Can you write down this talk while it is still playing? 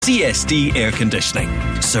CSD Air Conditioning.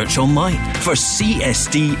 Search online for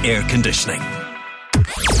CSD Air Conditioning.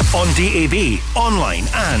 On DAB, online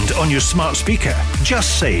and on your smart speaker,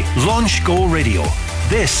 just say Launch Go Radio.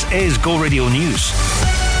 This is Go Radio News.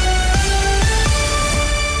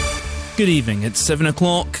 Good evening, it's 7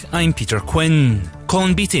 o'clock. I'm Peter Quinn.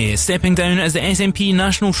 Colin Beattie is stepping down as the SNP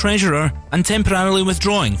National Treasurer and temporarily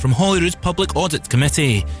withdrawing from Holyrood's Public Audit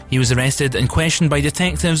Committee. He was arrested and questioned by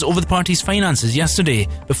detectives over the party's finances yesterday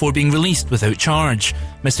before being released without charge.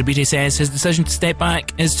 Mr Beattie says his decision to step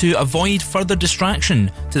back is to avoid further distraction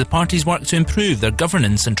to the party's work to improve their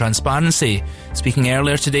governance and transparency. Speaking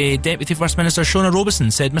earlier today, Deputy First Minister Shona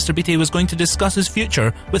Robeson said Mr Beattie was going to discuss his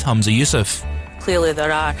future with Humza Yousaf. Clearly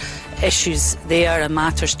there are issues there and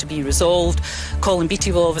matters to be resolved. Colin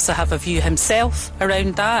Beattie will obviously have a view himself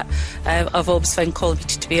around that. I've always found Colin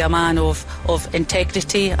Beattie to be a man of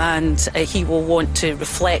integrity, and he will want to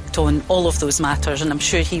reflect on all of those matters, and I'm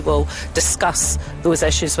sure he will discuss those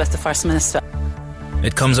issues with the First Minister.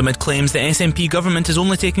 It comes amid claims the SNP government is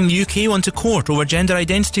only taking the UK one to court over gender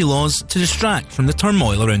identity laws to distract from the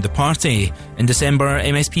turmoil around the party. In December,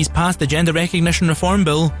 MSPs passed the Gender Recognition Reform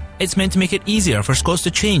Bill. It's meant to make it easier for Scots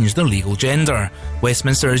to change their legal gender.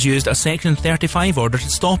 Westminster has used a Section 35 order to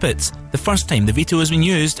stop it, the first time the veto has been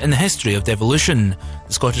used in the history of devolution.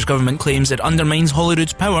 The Scottish Government claims it undermines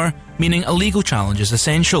Holyrood's power, meaning a legal challenge is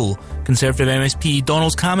essential. Conservative MSP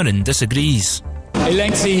Donald Cameron disagrees. A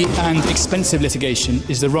lengthy and expensive litigation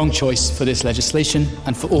is the wrong choice for this legislation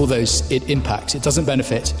and for all those it impacts. It doesn't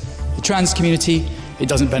benefit the trans community, it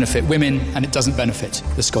doesn't benefit women, and it doesn't benefit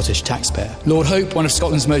the Scottish taxpayer. Lord Hope, one of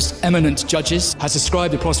Scotland's most eminent judges, has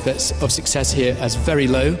described the prospects of success here as very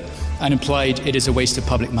low and implied it is a waste of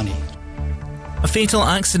public money. A fatal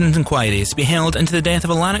accident inquiry is to be held into the death of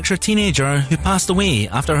a Lanarkshire teenager who passed away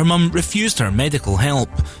after her mum refused her medical help.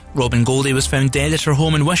 Robin Goldie was found dead at her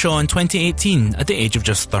home in Wishaw in 2018 at the age of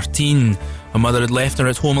just 13. Her mother had left her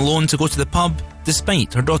at home alone to go to the pub,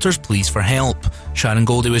 despite her daughter's pleas for help. Sharon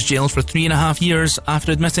Goldie was jailed for 3.5 years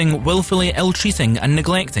after admitting willfully ill-treating and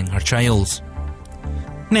neglecting her child.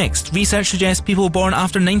 Next, research suggests people born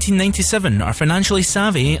after 1997 are financially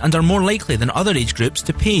savvy and are more likely than other age groups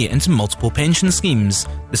to pay into multiple pension schemes.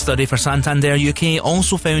 The study for Santander UK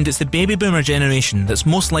also found it's the baby boomer generation that's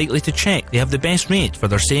most likely to check they have the best rate for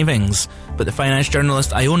their savings. But the finance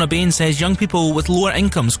journalist Iona Bain says young people with lower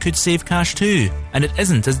incomes could save cash too, and it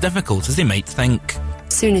isn't as difficult as they might think.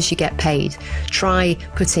 As soon as you get paid, try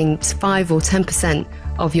putting 5 or 10%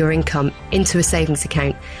 of your income into a savings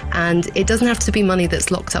account, and it doesn't have to be money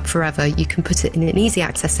that's locked up forever. You can put it in an easy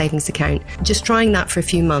access savings account. Just trying that for a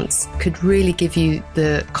few months could really give you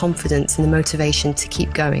the confidence and the motivation to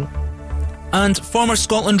keep going. And former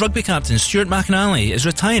Scotland rugby captain Stuart McInally is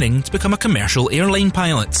retiring to become a commercial airline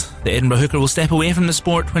pilot. The Edinburgh hooker will step away from the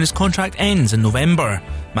sport when his contract ends in November.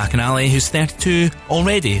 McInally, who's 32,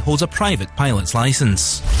 already holds a private pilot's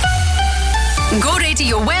licence. Go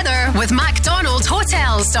Radio weather with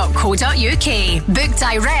McDonaldHotels.co.uk. Book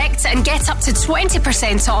direct and get up to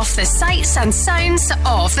 20% off the sights and sounds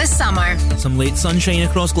of the summer. Some late sunshine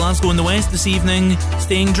across Glasgow in the west this evening,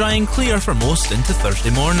 staying dry and clear for most into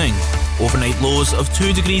Thursday morning. Overnight lows of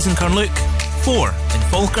 2 degrees in Carluke, 4 in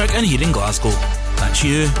Falkirk and here in Glasgow. That's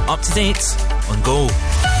you, up to date on Go.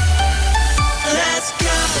 Let's go!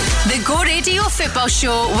 The Go Radio Football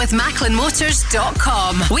Show with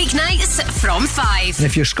MacklinMotors.com. Weeknights from 5. And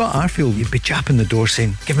if you're Scott Arfield, you'd be chapping the door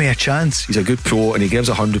saying, give me a chance. He's a good pro and he gives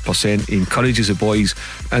 100%. He encourages the boys,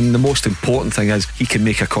 and the most important thing is he can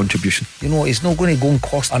make a contribution. You know, he's not going to go and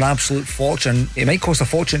cost an absolute fortune. It might cost a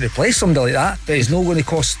fortune to replace somebody like that, but it's not going to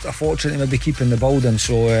cost a fortune to maybe keep in the building.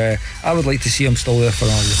 So I would like to see him still there for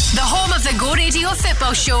all year. The home of the Go Radio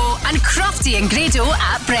Football Show and Crofty and Grado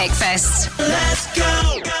at breakfast. Let's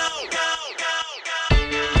go!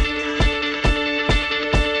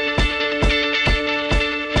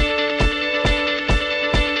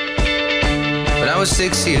 When I was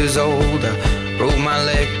 6 years old, I broke my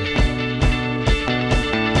leg.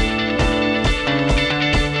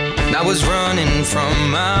 And I was running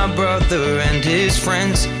from my brother and his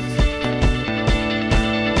friends,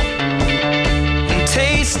 and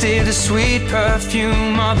tasted the sweet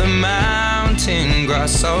perfume of the mountain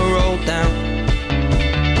grass I rolled down.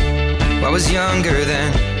 I was younger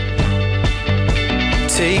then.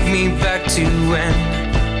 Take me back to when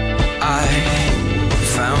I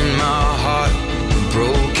found my heart,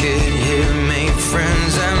 broke it here, made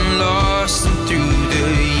friends and lost them through the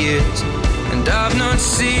years. And I've not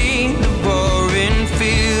seen the boring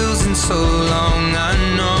fields in so long. I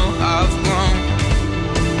know I've grown,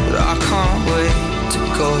 but I can't wait to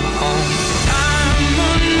go home. I'm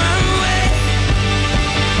on my way.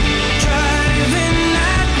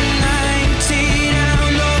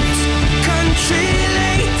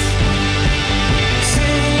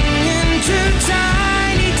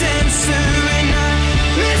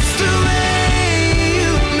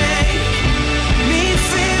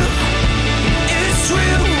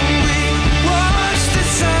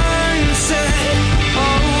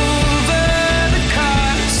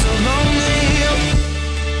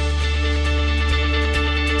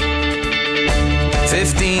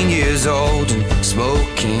 15 years old and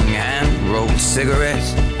smoking hand-rolled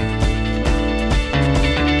cigarettes.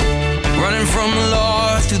 Running from the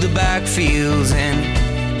law through the backfields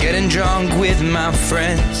and getting drunk with my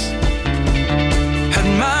friends. Had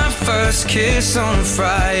my first kiss on a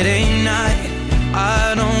Friday night.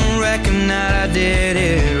 I don't reckon that I did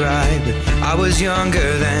it right, but I was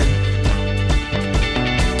younger then.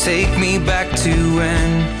 Take me back to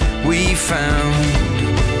when we found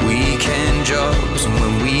weekend jobs, and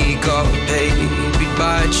when we got paid, we'd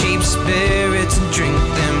buy cheap spirits and drink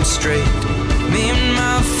them straight. Me and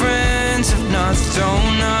my friends have not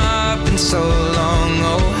thrown up in so long.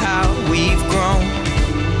 Oh, how we've grown,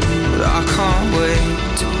 but I can't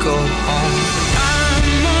wait to go home.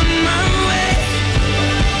 I'm on my way,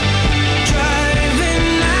 driving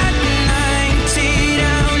at 90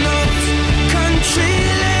 down those country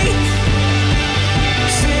lanes,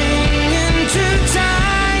 singing to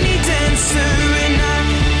Tiny Dancer, and I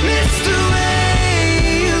miss the way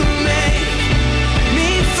you make me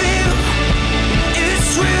feel.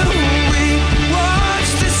 It's real. We watch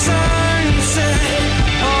the sunset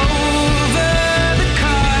over the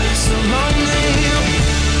castle on the hill.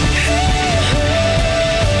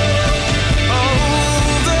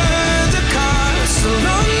 Over the castle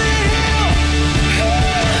on the hill.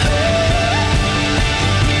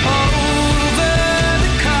 Over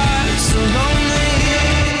the castle on the hill.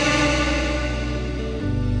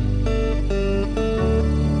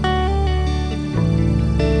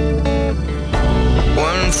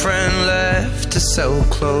 One friend left to sell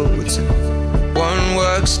clothes, one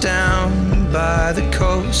works down by the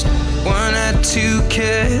coast. One had 2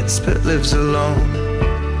 kids but lives alone.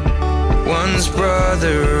 One's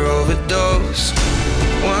brother overdosed.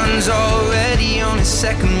 One's already on his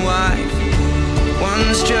second wife.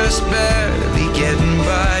 One's just barely getting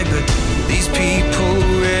by, but these people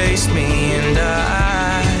raised me, and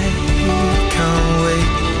I can't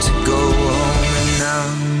wait to go home. And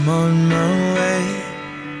I'm on my way.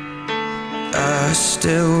 I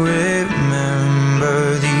still remember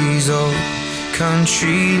these old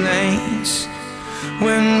country lanes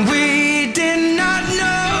when we did not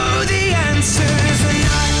know the answers, and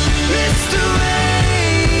I miss the way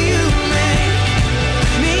you make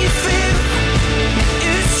me feel.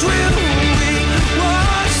 It's real. We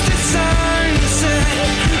watch the sunset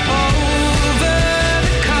over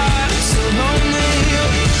the castle on the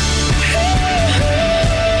hill.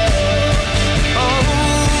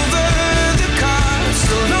 Over the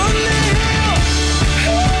castle on the hill.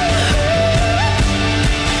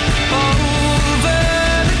 Over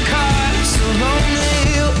the castle on the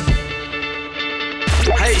hill.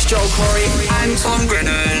 Hey, it's Joel Corey and Tom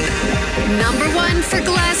Brennan. Number 1 for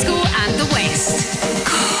Glasgow and the West.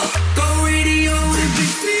 Go radio with the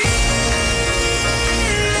feelings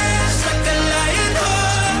like a lion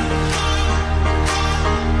heart,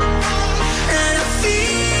 and I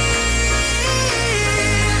feel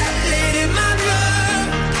it in my blood,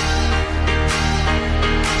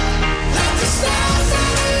 like the stars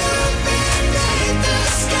that illuminate the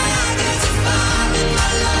sky. There's a fire in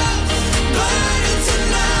my love, burning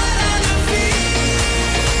tonight, and I feel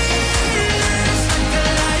like a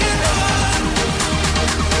lion heart.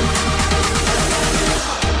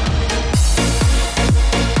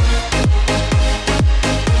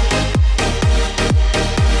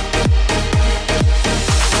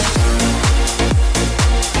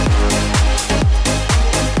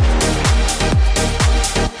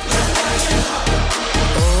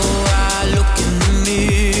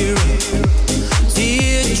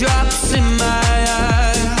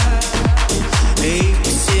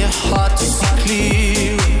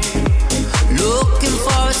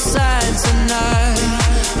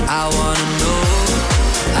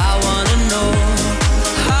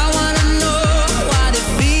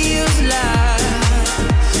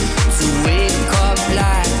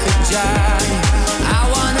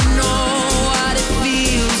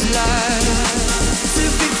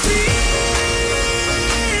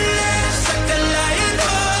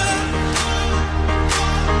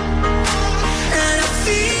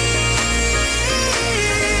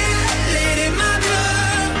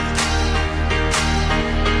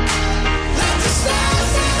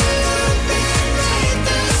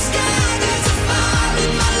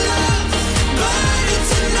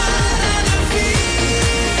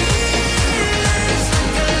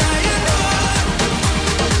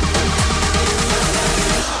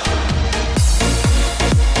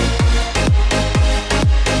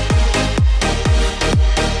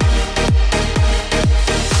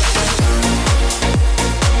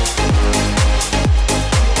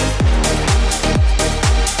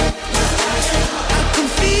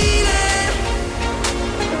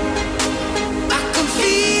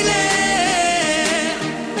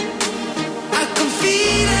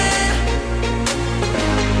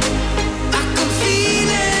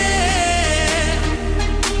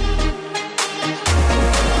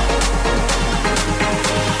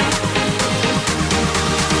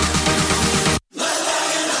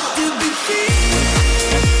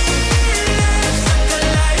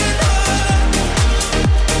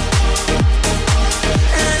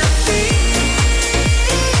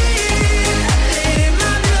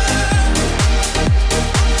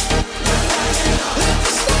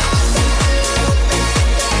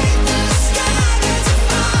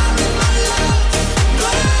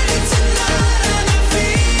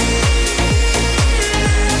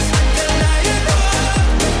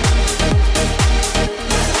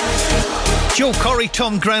 Corey,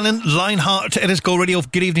 Tom Grennan, Lionheart. It is Go Radio.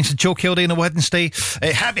 Good evening to Joe Kilday on a Wednesday.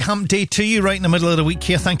 Happy Hump Day to you right in the middle of the week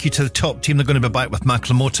here. Thank you to the top team. They're going to be back with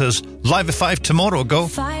Macklin Motors live at 5 tomorrow. Go.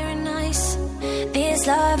 Fire and ice. This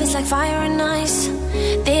love is like fire and ice.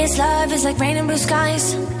 This love is like rain and blue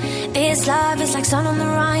skies. This love is like sun on the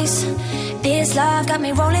rise. This love got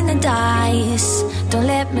me rolling the dice. Don't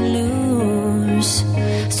let me lose.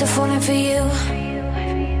 Still falling for you.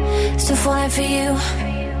 Still falling for you.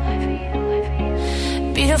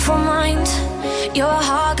 Beautiful mind. Your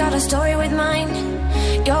heart got a story with mine.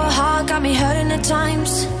 Your heart got me hurting at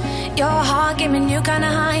times. Your heart gave me new kind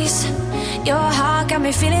of highs. Your heart got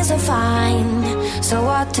me feeling so fine. So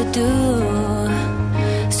what to do?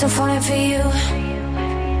 Still falling for you.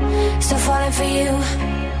 Still falling for you.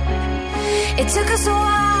 It took us a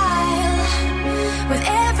while. With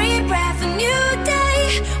every breath a new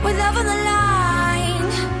day. With love on the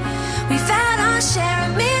line. We've had our share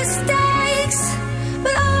of mistakes.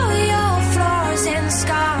 But all your flaws and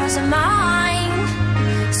scars are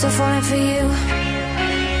mine. Still falling for you.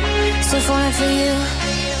 Still falling for you.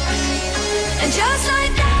 And just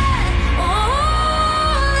like that,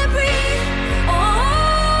 all I breathe,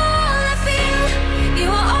 all I feel, you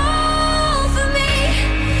are all for me.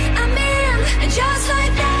 I'm in. And just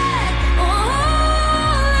like that, all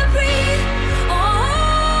I breathe,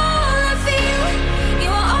 all I feel, you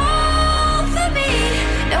are all for me.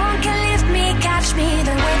 No one can lift me, catch me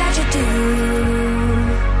the way that you do.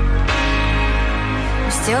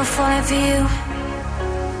 I'm still falling for you.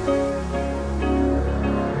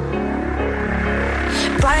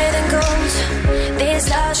 Brighter than gold. This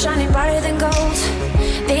love shining brighter than gold.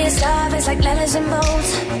 This love is like letters and bold.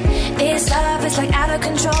 This love is like out of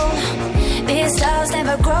control. This love's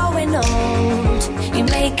never growing old. You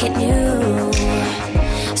make it new.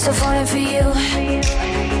 Still falling for you.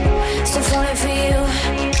 Still falling for you.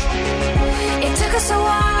 It took us a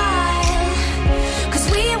while. 'Cause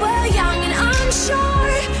we were young and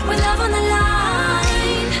unsure. With love on the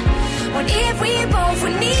line. What if we both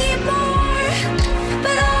would need more?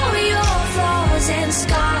 But all your flaws and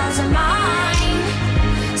scars are mine.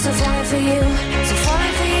 Still falling for you. Still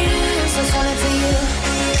falling for you. Still falling for you.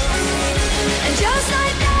 And just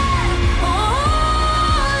like that,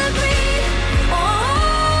 all I breathe, all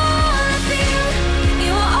I feel,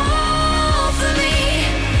 you are all for me.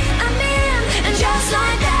 I'm in. And just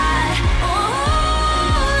like that,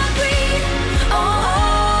 all I breathe,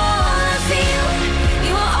 all I feel,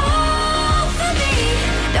 you are all for me.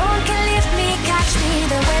 No one can lift me, catch me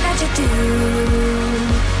the way that you do.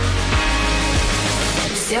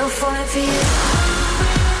 I'm still falling for you.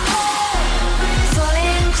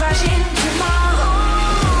 Falling, crashing to my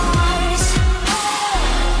arms.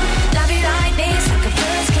 Love you like this, like a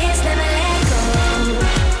first kiss, never let go.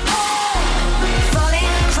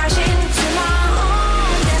 Falling, crashing to my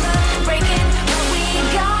arms, never breaking what we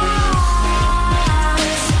got.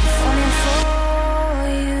 Falling for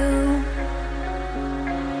you.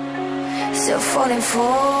 Still falling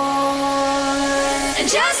for. And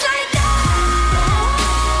just like that, all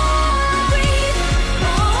I breathe,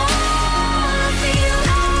 all I feel,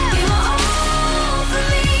 you are all for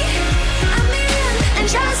me. I'm in. And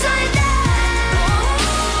just like that, all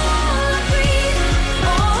I breathe,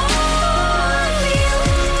 all I feel,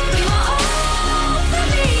 you are all for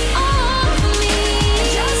me, all for me. And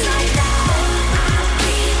just like that, all I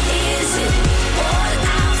breathe is you, all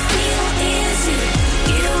I feel is you.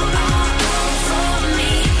 You are all for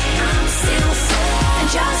me. I'm still for. And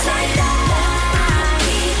just like that, all I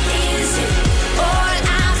breathe is you, all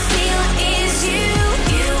I feel is you.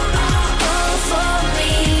 You are all for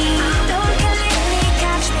me. No one can let me,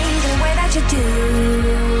 catch me the way that you do.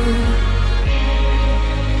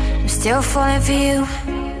 I'm still falling for you.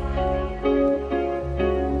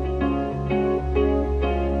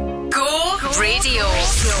 Go Radio.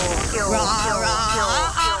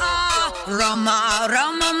 Roma,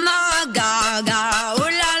 Roma, ma, ga, ga,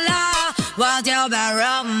 ooh la la, what's your bad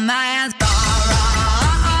romance?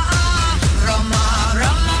 Roma,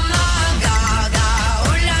 Roma, ma, ga, ga,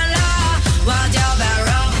 ooh la la, what's your bad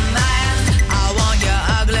romance? I want you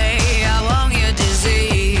ugly, I want you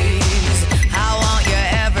disease, I want you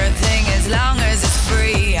everything as long as it's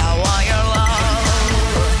free. I want your love,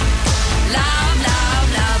 love, love,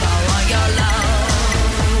 love. I want your love.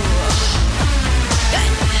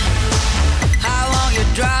 I want your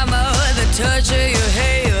drama, the touch of your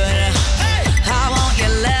hair. I want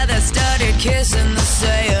your leather-studded kiss in the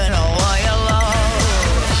sand. I want your love,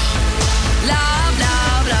 love,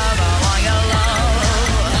 love, love. I want your love.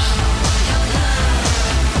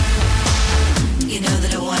 You know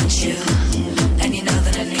that I want you, and you know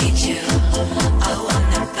that I need you. I want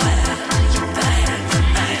that bad, you bad.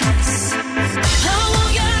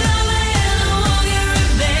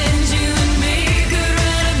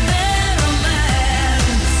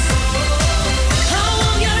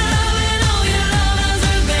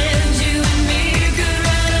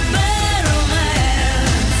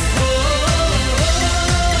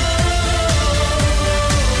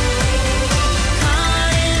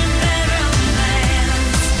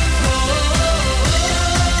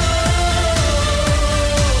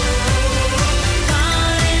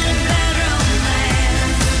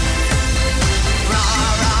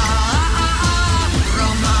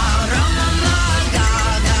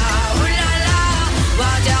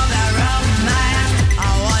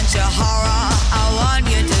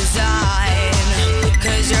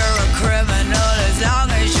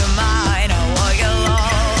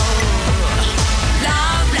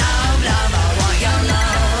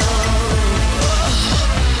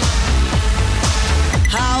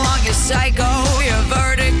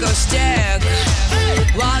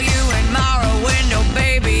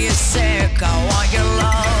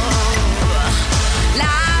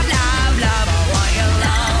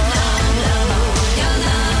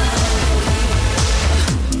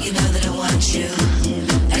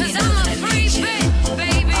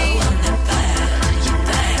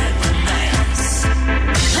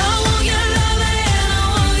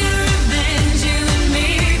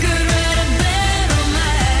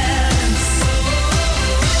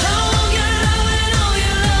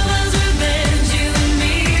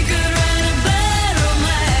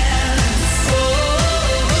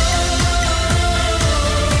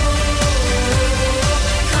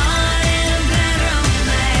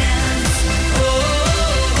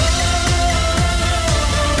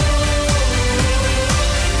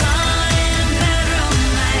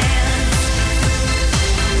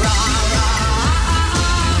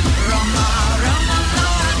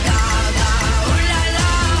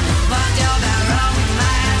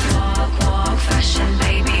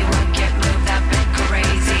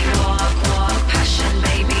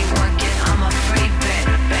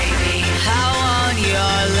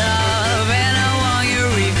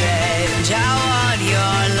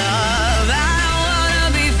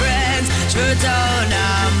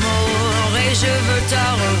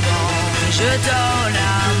 je donne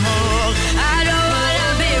l'amour. I don't wanna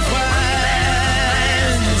be friends.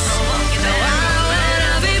 No, I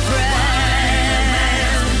wanna be friends.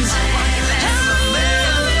 I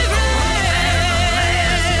wanna be friends.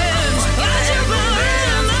 What you borrow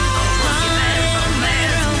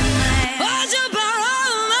romance? What you borrow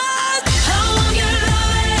romance? I want your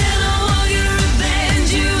love and I want your revenge.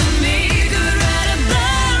 You and me could write a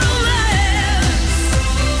bad romance.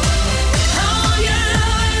 I want your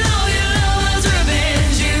love and all your love's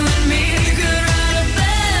revenge. You and me could write a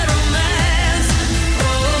bad romance.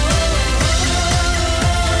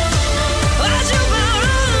 What you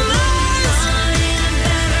borrow romance?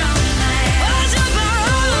 What you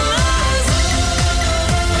borrow romance?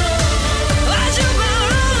 What you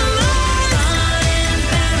borrow romance?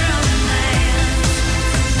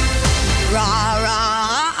 Ra ra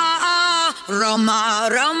Roma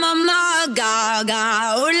Roma ma ga ga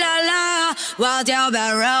ooh la la, what you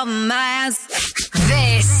borrow romance?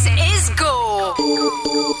 This is Go.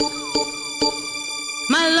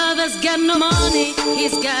 My lover's got no money,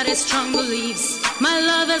 he's got his strong beliefs. My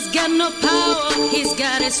lover's got no power, he's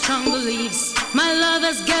got his strong beliefs. My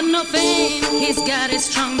lover's got no fame, he's got his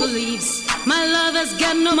strong beliefs. My lover's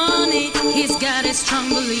got no money, he's got his strong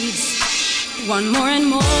beliefs. Want more and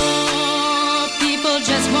more, people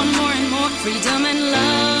just want more and more freedom and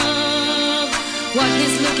love. What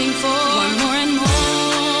he's looking for, want more and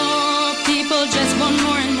more, people just want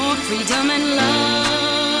more and more freedom and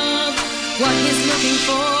love. What he's looking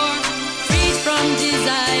for, freed from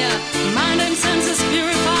desire, mind and senses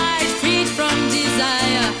purified, freed from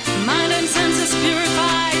desire, mind and senses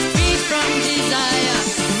purified, freed from desire,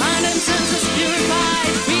 mind and senses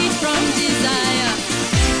purified, freed from desire.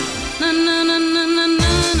 Na na na na na na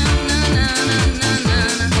na na na na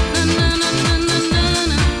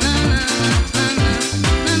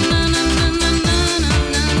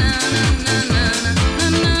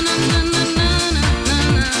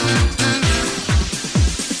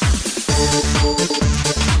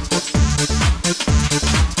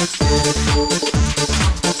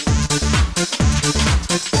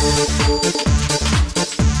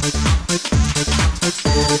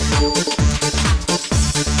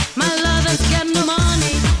My lover's got no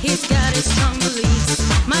money, he's got his strong beliefs.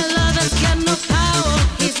 My lover's got no power,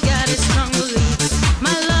 he's got his strong beliefs.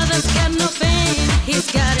 My lover's got no fame,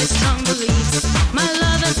 he's got his strong beliefs. My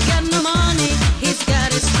lover's got no money, he's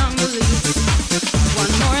got his strong beliefs.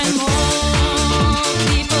 Want more and more,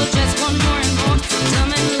 people just want more and more freedom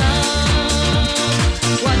and love.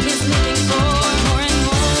 What he's looking for, more and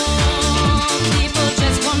more, people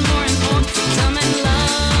just want more and more freedom and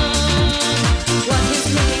love. What he's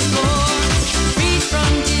looking for, freed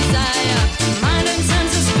from desire, mind and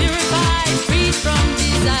senses purified, freed from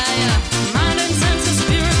desire, mind and senses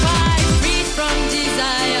purified, freed from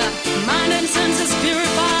desire, mind and senses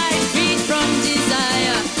purified, freed from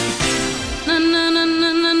desire. Na na na na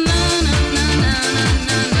na na na na na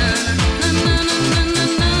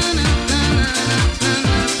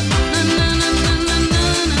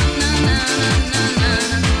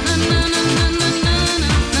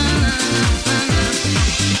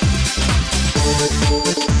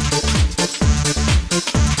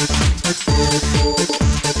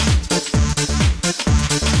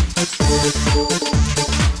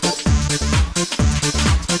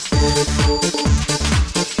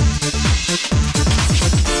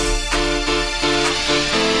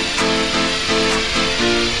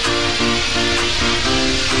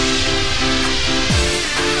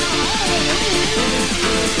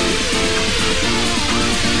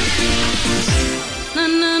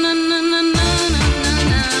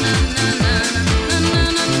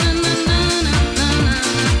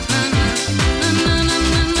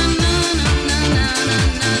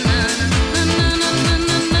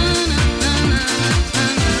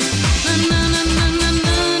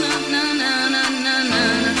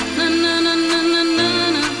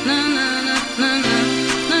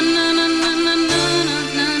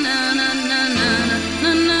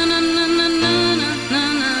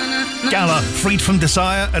Freed from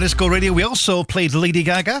Desire at Disco Radio. We also played Lady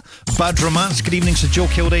Gaga, Bad Romance. Good evening to Joe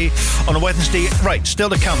Kilday on a Wednesday. Right, still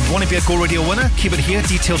to come. Want to be a Go Radio winner? Keep it here.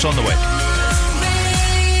 Details on the way.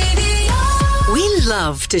 We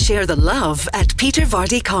love to share the love at Peter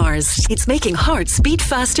Vardy Cars. It's making hearts beat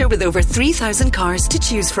faster with over 3,000 cars to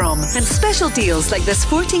choose from. And special deals like this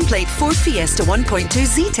 14-plate Ford Fiesta 1.2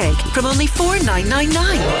 Z-Tech from only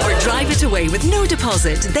 $4,999. Or drive it away with no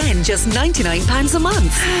deposit, then just £99 a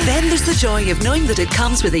month. Then there's the joy of knowing that it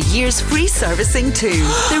comes with a year's free servicing too.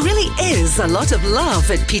 There really is a lot of love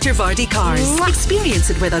at Peter Vardy Cars. Experience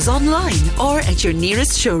it with us online or at your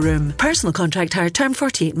nearest showroom. Personal contract hire term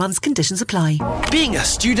 48 months. Conditions apply. Being a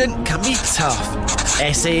student can be tough.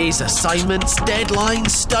 Essays, assignments,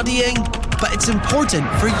 deadlines, studying. But it's important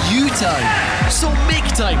for you time. So make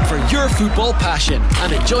time for your football passion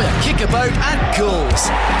and enjoy a kickabout at Goals.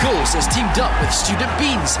 Goals has teamed up with Student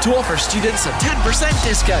Beans to offer students a 10%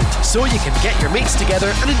 discount so you can get your mates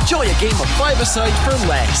together and enjoy a game of five-a-side for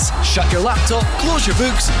less. Shut your laptop, close your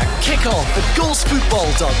books and kick off at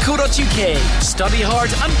goalsfootball.co.uk. Study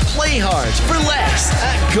hard and play hard for less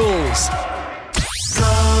at Goals. Go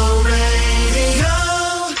Radio.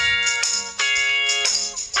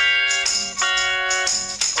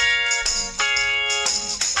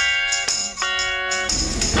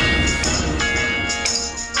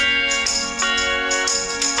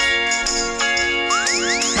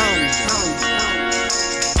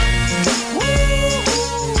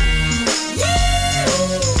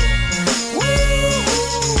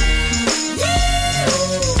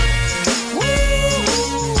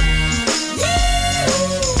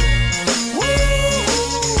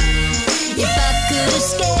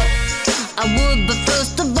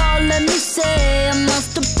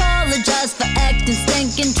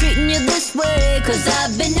 Cause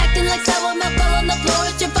I've been acting like sour milk all on the floor.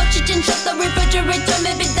 It's your fault you didn't shut the refrigerator.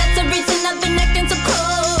 Maybe that's the reason I've been acting so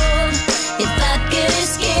cold. If I could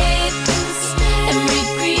escape and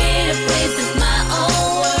recreate a place that's my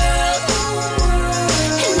own world,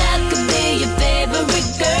 and I could be your favorite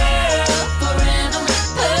girl forever,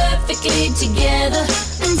 perfectly together.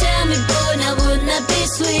 And tell me, boy, now wouldn't that be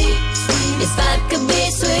sweet? If I could be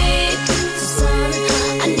sweet.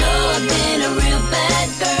 I know I've been a real bad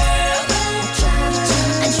girl.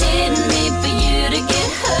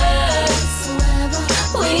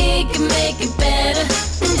 Make it better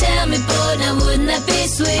and tell me, boy, now wouldn't that be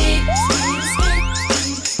sweet?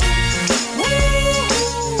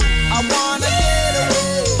 I wanna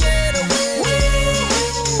get away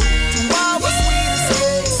to our sweet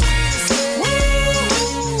escape.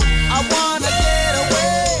 I wanna get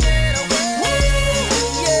away,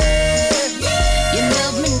 yeah. You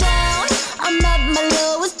held me down, I'm at my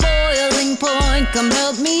lowest boiling point. Come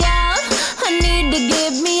help me out, I need to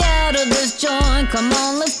get me out of this joint. Come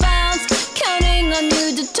on, let's bounce. Counting on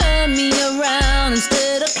you to turn me around.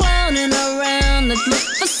 Instead of clowning around, let's look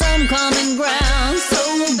for some common ground.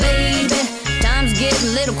 So baby, time's getting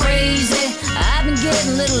a little crazy. I've been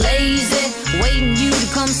getting a little lazy, waiting you to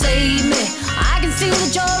come save me. I can see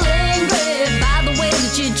that you're angry by the way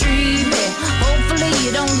that you treat me. Hopefully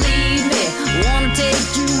you don't leave me, wanna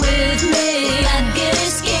take you with me. If I could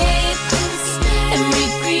escape and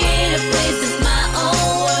recreate a place that's my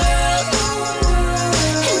own world,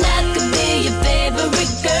 and I could be your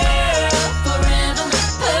favorite girl forever,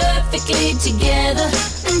 perfectly together.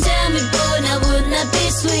 And tell me, boy, now wouldn't that be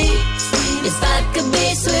sweet? If I could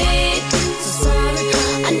be sweet.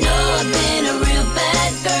 I know I've been a real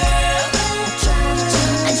bad girl.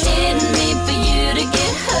 I didn't mean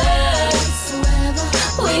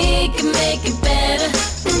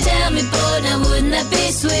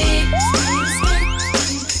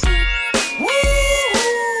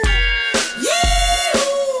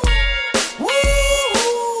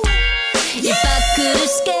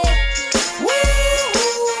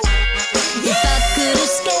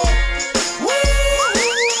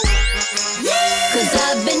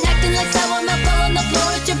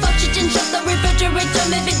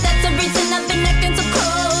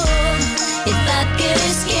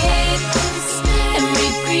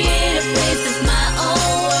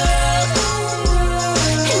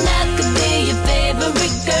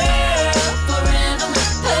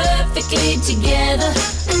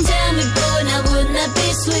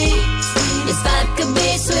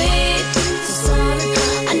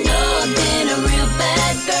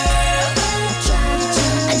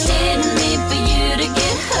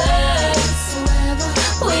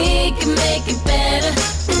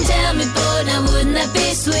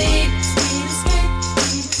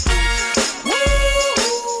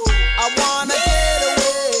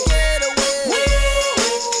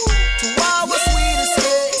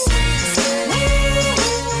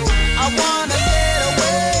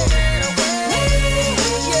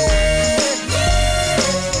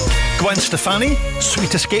Stefani.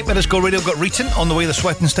 Sweet Escape at Go Radio. Got Reeton on the way this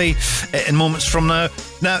Wednesday in moments from now.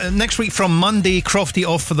 Now, next week from Monday, Crofty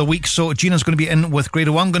off for the week, so Gina's going to be in with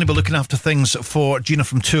Grado. I'm going to be looking after things for Gina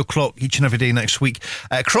from 2 o'clock each and every day next week.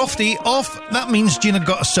 Crofty off. That means Gina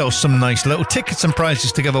got herself some nice little tickets and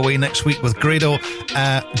prizes to give away next week with Grado.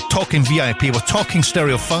 Talking VIP. We're talking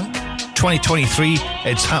Stereo Funk 2023.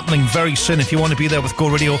 It's happening very soon. If you want to be there with Go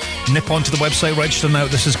Radio, nip onto the website, register now.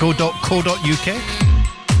 This is go.co.uk.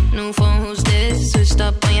 New phone, who's this? Switched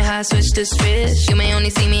up on your high, switch to switch. You may only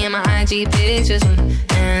see me in my IG pictures,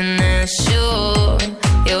 and that's sure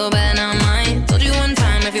you're bad, not mine. Told you one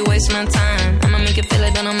time, if you waste my time, I'ma make you feel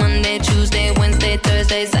like on a Monday, Tuesday, Wednesday,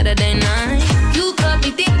 Thursday, Saturday night. You cut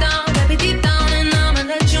me deep down, baby, deep down, and I'ma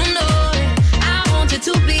let you know it. I wanted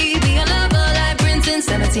to be a lover like Prince in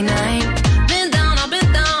 79. Been down, I've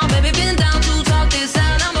been down, baby, been down to talk this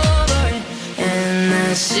out, I'm over it. And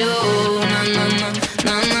that's you, no, no, no.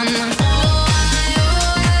 No, no, no. Oh,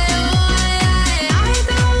 I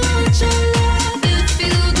don't want your love if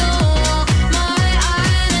you don't want my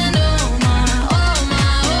island. Oh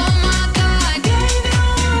my God, I gave you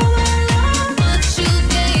all my love, but you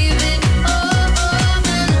gave it up.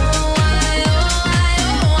 And oh, my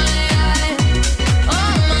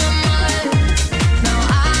now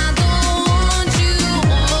I don't want you.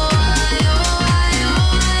 I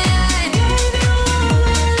gave you all my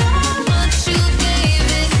love, but you gave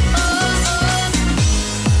it.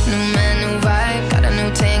 New man, new vibe, got a new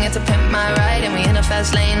thing, it's to pimp my ride. And we in a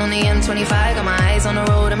fast lane on the M25. Got my eyes on the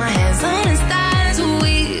road and my hands on his thighs.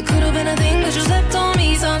 We could have been a thing, but you slept on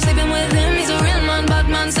me, so I'm sleeping with him. He's a real man, bad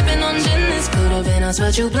man, sipping on gin. This could have been us,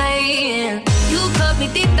 but you playing. You cut me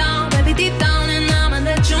deep down, baby, deep down, and I'ma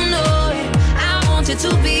let you know it. I wanted to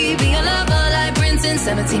be a lover like Prince in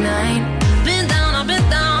 79. Been down, I've been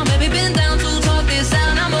down, baby, been down to talk this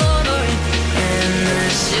out, I'm over it. And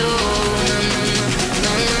that's you, no, no, no,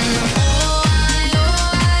 no, no, no. Oh, I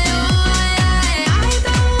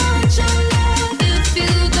don't want your love if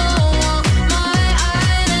you don't want my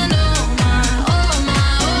island. Oh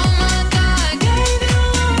my God, I gave you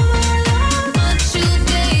all my love, but you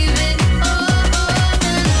gave it up.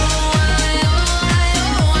 And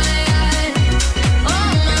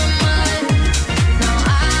now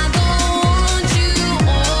I don't want you.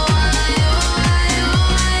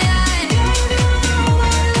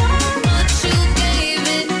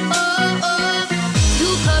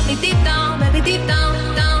 Deep down, baby, deep down,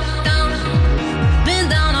 down, down. Been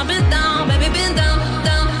down, I've been down, baby, been down,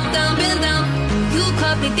 down, down, been down. You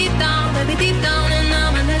cut me deep down, baby, deep down, and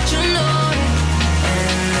I'ma let you know it.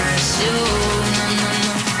 And that's you, no, no,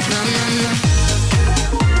 no, no, no, no.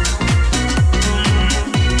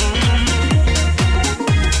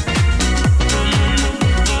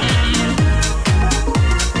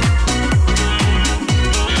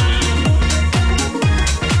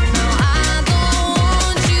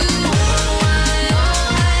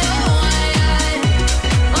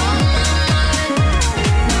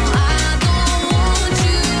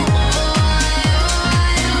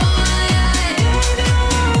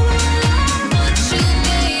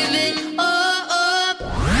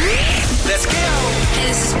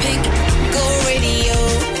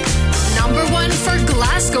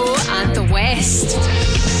 Glasgow and the West.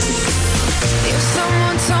 If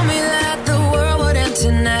someone told me that the world would end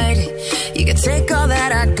tonight, you could take all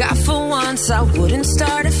that I got for once, I wouldn't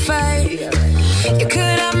start a fight. You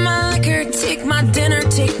could have my liquor, take my dinner,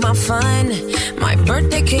 take my fun, my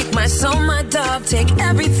birthday cake, my soul, my dog, take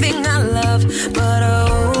everything I love. But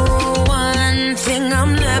oh, one thing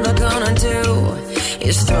I'm never gonna do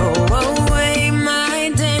is throw away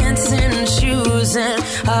my dancing shoes. And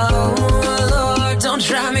oh Lord, don't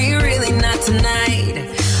try me, really not tonight.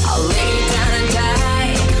 I'll lay down and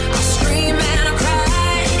die, I'll scream and I'll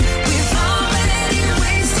cry. We've already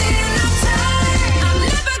wasted our time. I'm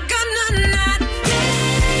never gonna not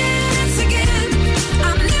dance again.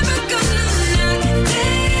 I'm never gonna not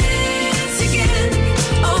dance again.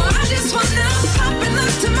 Oh, I just wanna pop and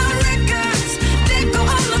look to my records, let go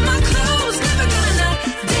all of my clothes. Never gonna not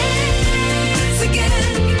dance again.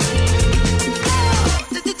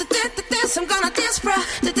 Dance, I'm gonna dance, bruh.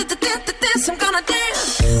 Dance, I'm gonna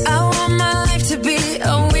dance. I want my life to be a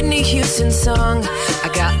Whitney Houston song. I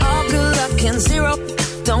got all good luck and zero.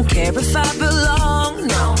 Don't care if I belong,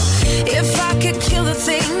 no. If I could kill the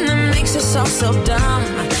thing that makes us all so dumb,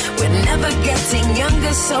 we're never getting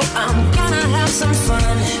younger, so I'm gonna have some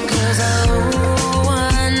fun. Cause oh,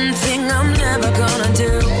 one thing I'm never gonna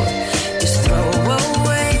do is throw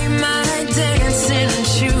away my dancing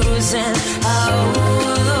shoes. And oh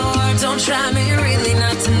Lord, don't try me, really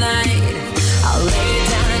not tonight. I'll lay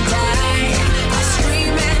down and die, I'll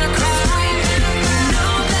scream and I'll cry.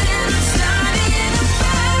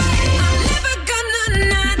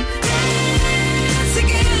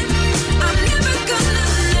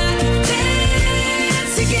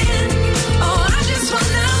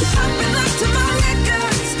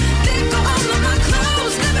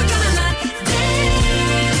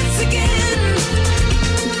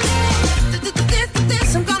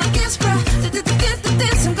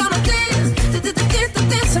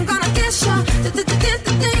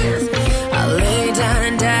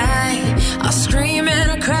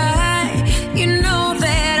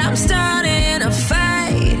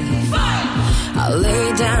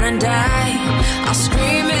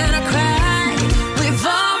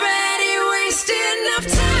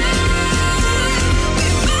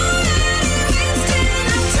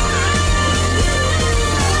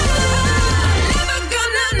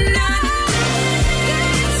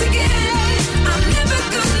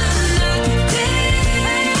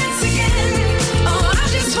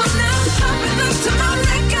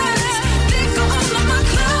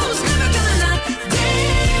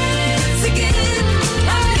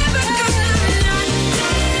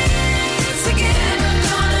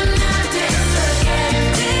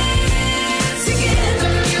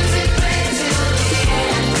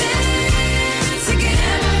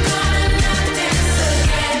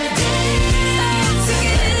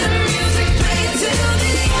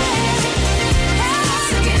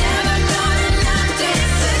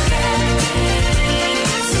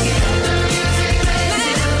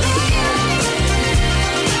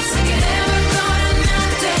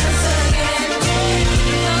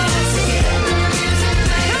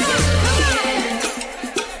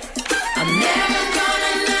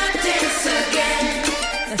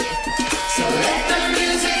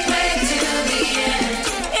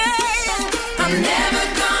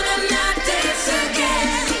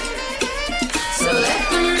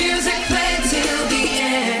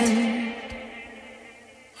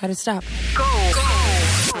 to stop. Go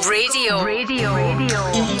Radio.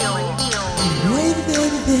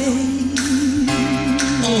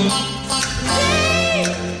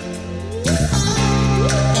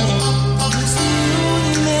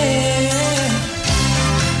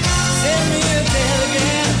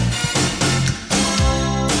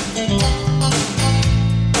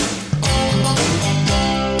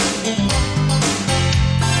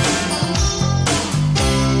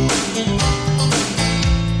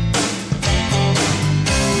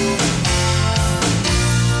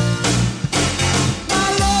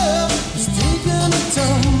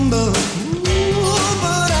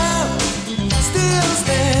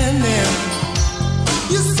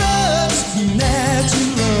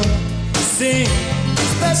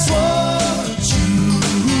 That's what you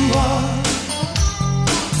are.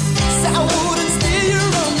 So I wouldn't steer you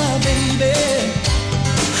wrong, my baby.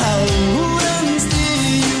 I wouldn't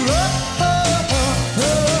steer you wrong.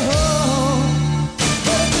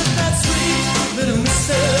 But with that sweet little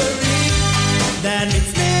mystery that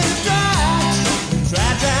makes me try,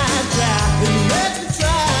 and let me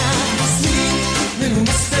try. Sweet little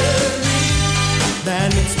mystery that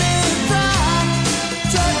makes me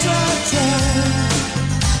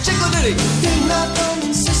did not come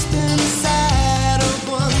insisting inside of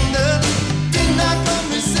wonder. Did not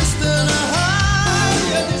come insisting a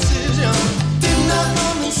higher decision. Did not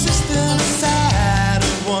come insisting inside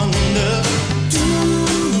of wonder. Do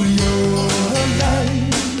your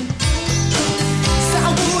life. So I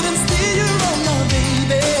wouldn't steer you wrong, my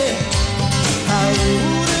baby. I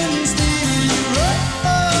wouldn't steer you wrong.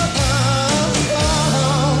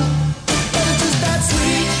 But it's just that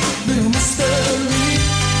sweet little mystery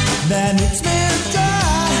that makes me try.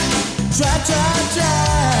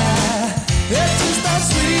 It's just that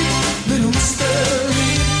sweet little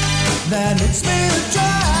mystery that makes me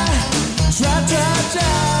try. Sweet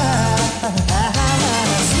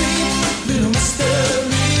little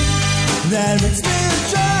mystery that makes me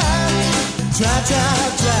try. That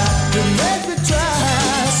makes me try.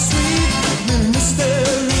 Sweet little mystery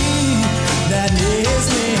that makes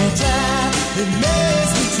me try. It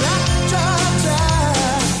makes me try.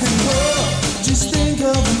 Just think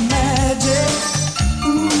of the magic.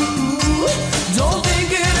 Ooh, don't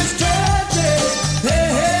think it is tragic.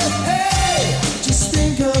 Hey, just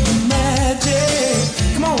think of the magic.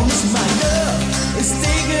 Come on, listen, my love is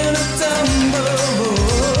taking a tumble.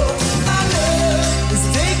 My love is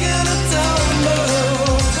taking a tumble.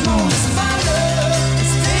 Come on, listen, my love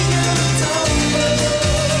is taking a tumble.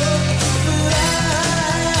 But I'm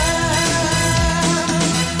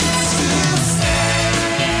still standing.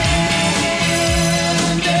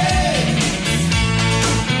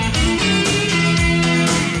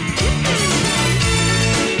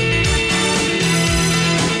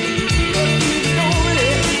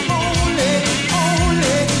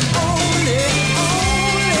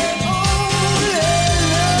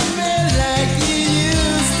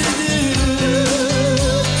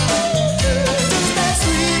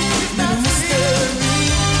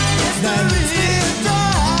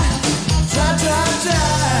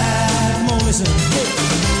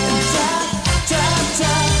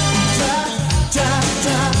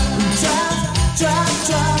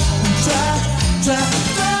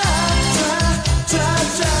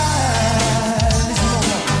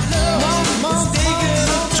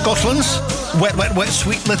 Scotland's Wet,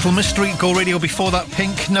 Sweet Little Mystery. Go Radio before that,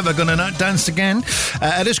 Pink, Never Gonna Not Dance Again.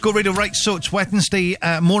 It is Go Radio, right, so it's Wednesday.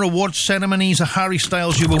 More awards ceremonies. Harry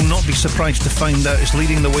Styles, you will not be surprised to find out, is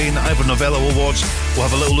leading the way in the Ivor Novello Awards. We'll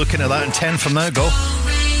have a little look into that in 10 from now. Go.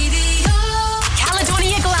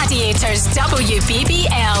 Caledonia Gladiators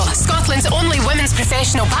WBBL, Scotland's only women's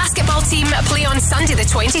professional basketball team, play on Sunday the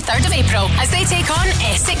 23rd of April as they take on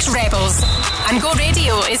Essex Rebels. And Go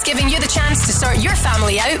Radio is giving you the chance to sort your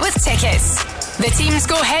family out with tickets. The teams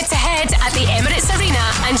go head to head at the Emirates Arena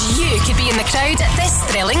and you could be in the crowd at this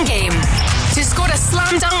thrilling game. To score a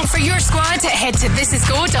slam dunk for your squad, head to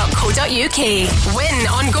thisisgo.co.uk. Win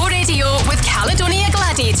on Go Radio with Caledonia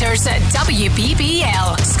Gladiators at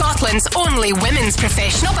WBBL, Scotland's only women's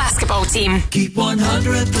professional basketball team. Keep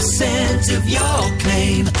 100% of your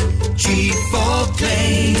claim. G4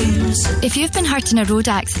 Claims. If you've been hurt in a road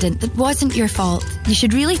accident that wasn't your fault, you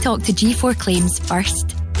should really talk to G4 Claims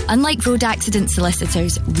first. Unlike road accident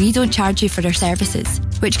solicitors, we don't charge you for our services,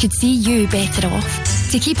 which could see you better off.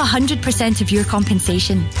 To keep 100% of your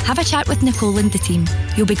compensation, have a chat with Nicole and the team.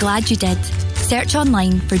 You'll be glad you did. Search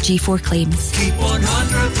online for G4 Claims. Keep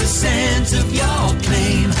 100% of your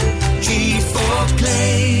claim. G4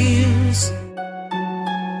 Claims.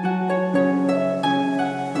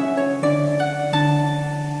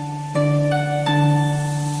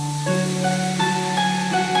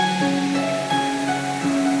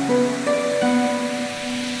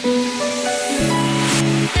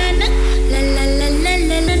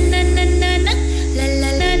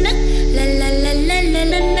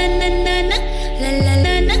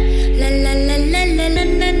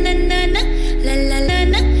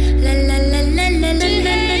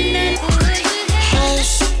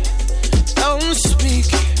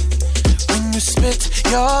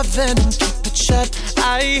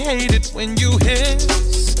 when you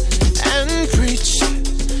hiss and preach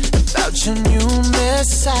about your new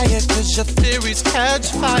messiah, 'cause your theories catch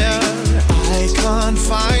fire. I can't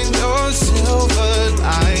find your silver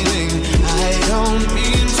lining. I don't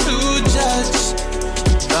mean to judge,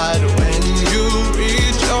 but when you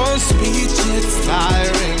read your speech, it's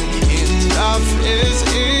tiring. Enough is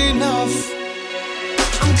enough.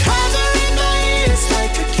 I'm covering my ears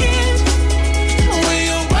like a kid. When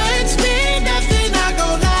your words mean nothing, I go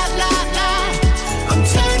la la la. I'm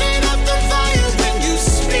turning up the volume when you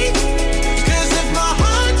speak, 'cause if my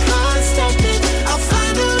heart can't stop it, I'll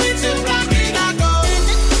find a way to rock it. I go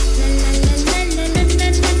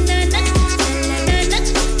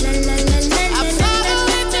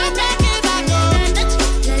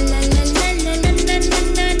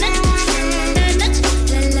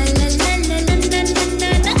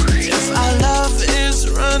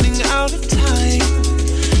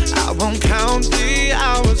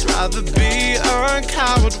rather be a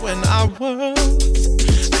coward when our worlds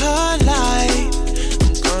collide.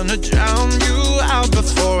 I'm gonna drown you out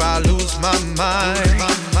before I lose my mind.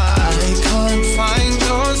 I can't find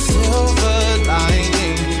your silver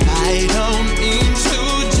lining. I don't mean to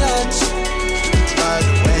judge, but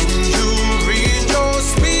when you read your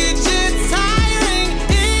speech, it's tiring.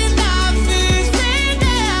 Enough is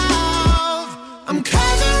enough. I'm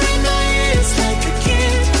covering my ears like a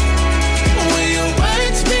kid. When your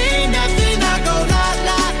words mean nothing, I go la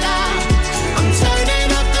la la. I'm turning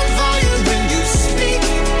up the volume when you speak,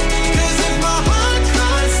 'cause if my heart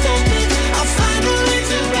can't stop it, I'll find a way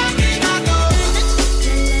to rock it. I go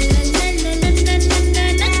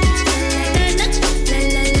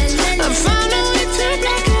I found a way to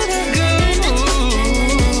rock it. I go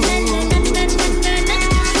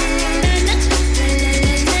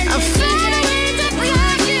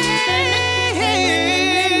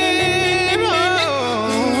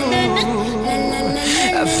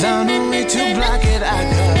I found a way to rock it. I found a way to block it. I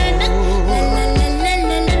go.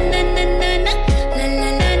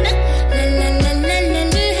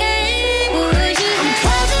 I'm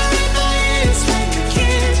covering my ears like a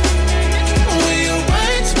kid. When your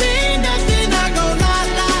words mean nothing, I go la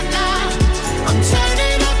la la. I'm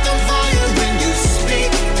turning up the volume when you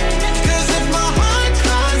speak, 'cause if my heart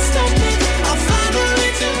can't stop it, I'll find a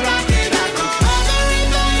way to rock it. I go covering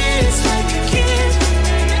my ears like a kid.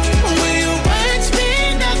 When your words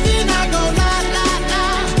mean nothing, I go la la la.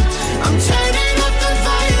 I'm turning up the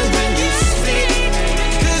volume when you speak,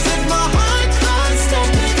 'cause if my heart can't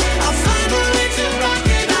stop it, I'll find a way to rock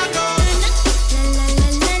it. I go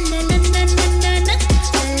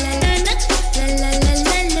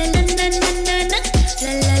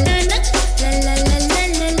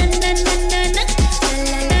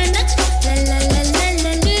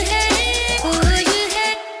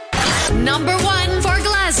Number 1 for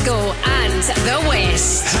Glasgow and the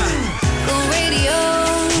West. Go radio.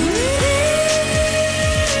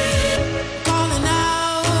 Calling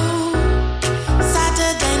out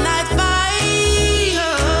Saturday Night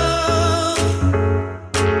Fire.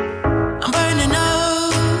 I'm burning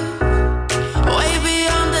up way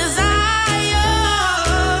beyond desire.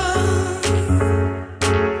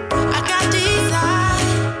 I got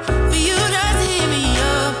desire for you to hear me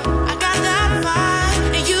up. I got that fire,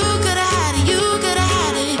 and you could have had it, you could have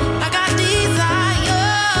had it. I got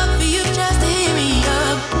desire for you.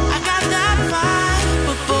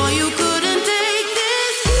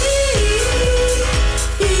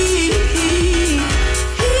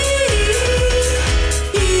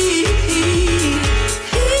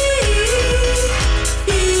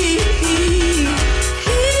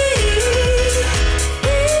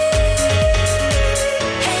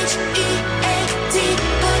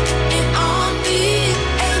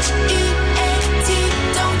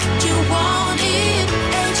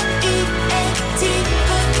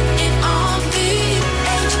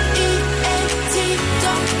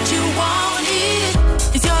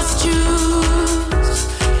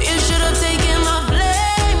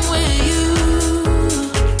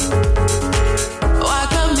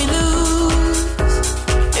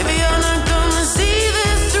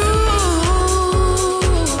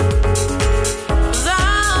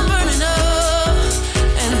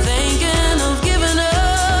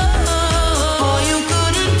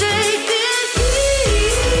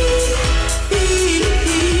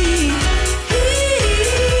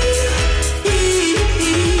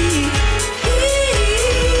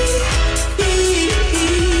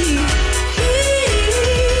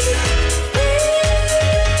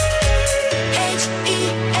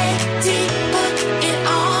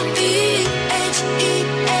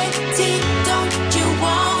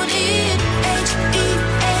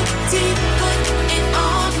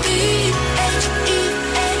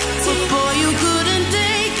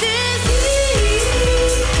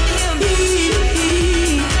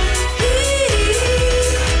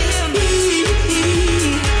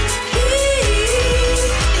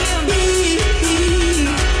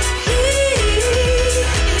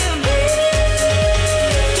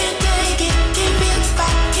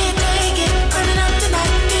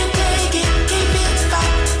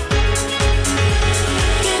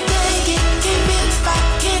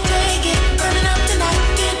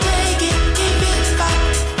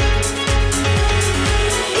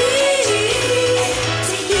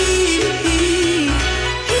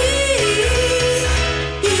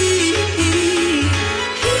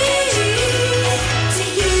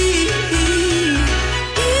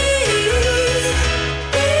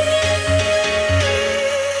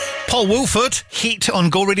 Wolford, Heat on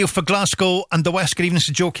Go Radio for Glasgow and the West. Good evening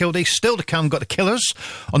to Joe Kilday. Still to come, got the Killers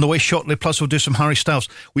on the way shortly, plus we'll do some Harry Styles.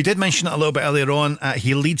 We did mention it a little bit earlier on.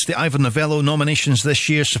 He leads the Ivor Novello nominations this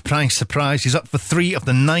year. Surprise, surprise. He's up for 3 of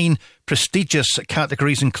the 9 prestigious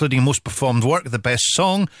categories, including Most Performed Work, the Best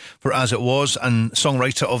Song for As It Was, and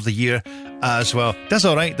Songwriter of the Year as well. That's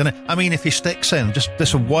alright, doesn't it? I mean, if he sticks in, just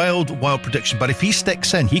this wild prediction, but if he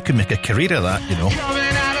sticks in, he could make a career of that, you know. Coming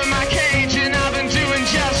out of my cage and I've been doing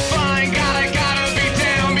just fine. Gotta be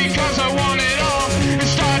down because I want it all. It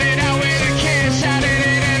started out with a kiss. How did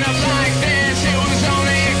it end up like this? It was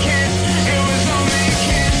only a kiss. It was only a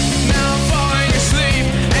kiss. Now I'm falling asleep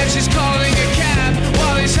and she's calling a cab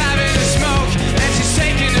while he's having a smoke and she's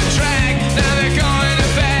taking a drag. Now they're going to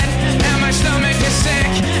bed and my stomach is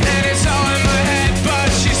sick and it's all in my head,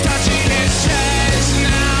 but she's touching his chest.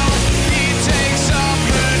 Now he takes off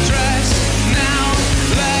her dress. Now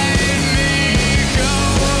let me go.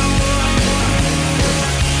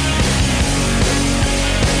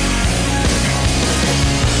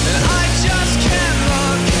 And I just can't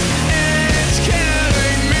look, it's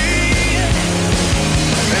killing me.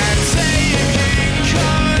 And taking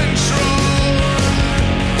control.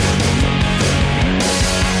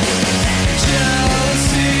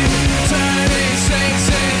 Jealousy turning saints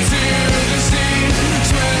into the sea,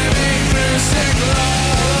 swimming through sick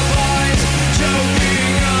lullabies,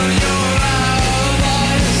 choking on your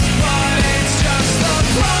alibis. But it's just the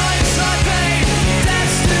price I pay.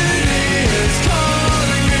 Destiny is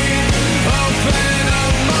calling me. Open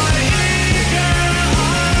up my eager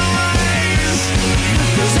eyes,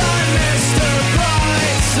 'cause I missed the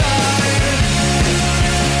bright side.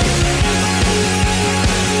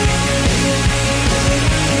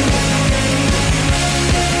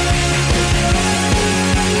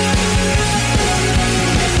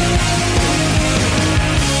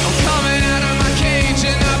 I'm coming out of my cage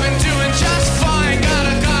and I've been doing just fine.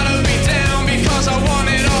 Gotta be down because I want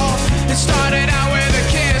it all. It started out with a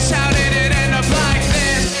kiss. How did it end up like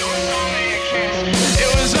this? It was only a kiss. It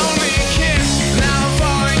was only a kiss. Now I'm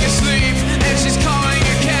falling asleep and she's calling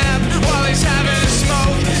a cab while he's having a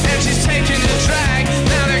smoke and she's taking a drag.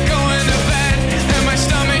 Now they're going to bed and my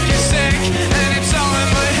stomach is sick and it's all in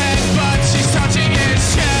my head, but she's touching his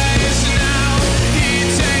chest. Now he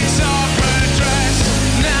takes off her dress.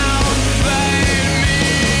 Now let me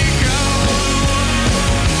go.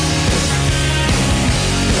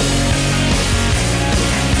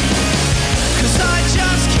 'Cause I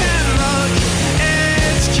just can't look,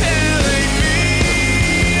 it's killing me.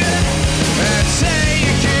 And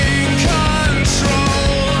taking control.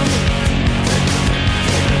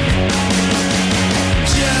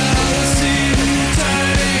 Jealousy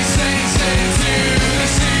turning saints into the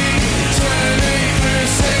sea, swimming through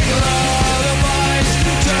sick lullabies,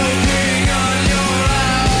 choking on your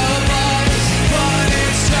alibis. But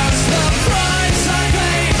it's just the price I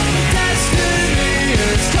pay. Destiny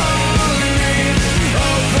is calling me.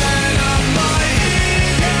 Open up my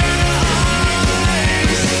eager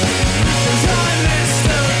eyes, 'cause I missed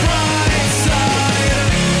the bright side.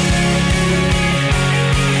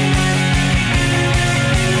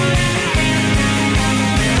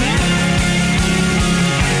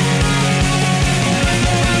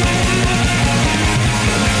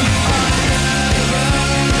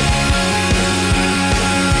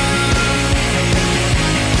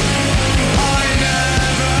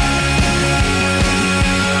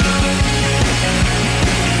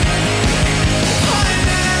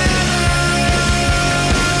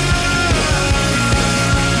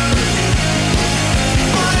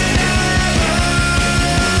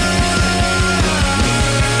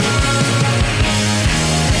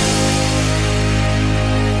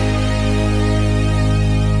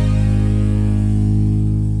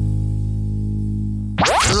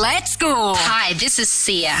 Let's go. Hi, this is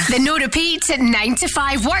Sia. The no repeat 9 to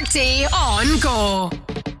 5 workday on Go.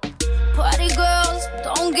 Party girls,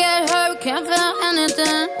 don't get hurt, can't feel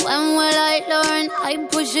anything. When will I learn? I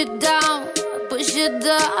push it down, push it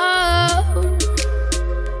down.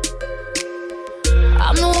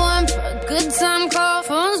 I'm the one for a good time call,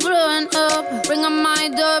 phone's blowing up. Bring on my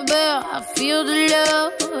doorbell, I feel the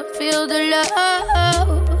love, I feel the love.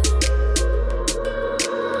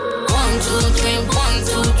 1, 2, 3, 1,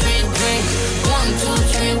 2, 3, drink. 1, 2,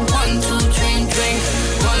 3, 1, 2, 3, drink.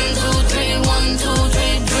 1, 2, 3, 1, 2,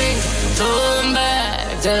 3, drink. Turn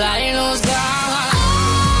back till I lose God.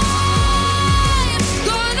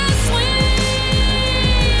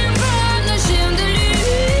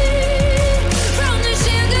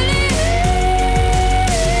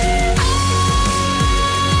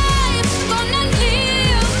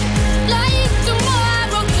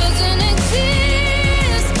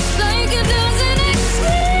 Like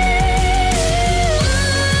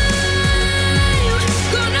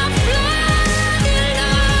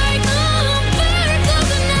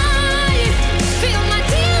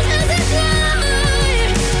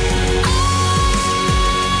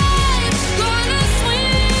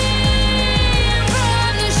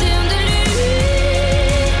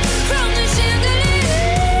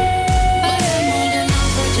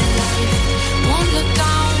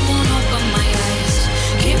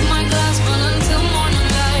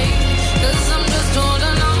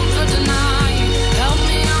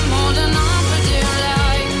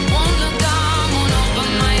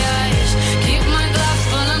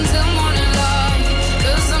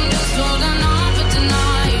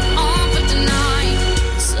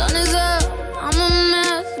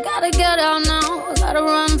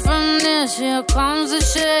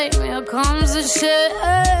comes the shame, here comes the shame.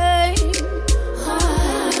 1,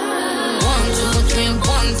 2, 3, 1,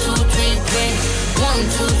 2, 3, drink. 1,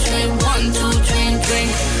 2, 3, 1, 2, 3,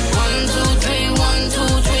 drink. 1, 2, 3, 1, 2,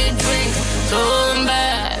 3, drink. Turn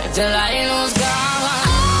back till I lose God.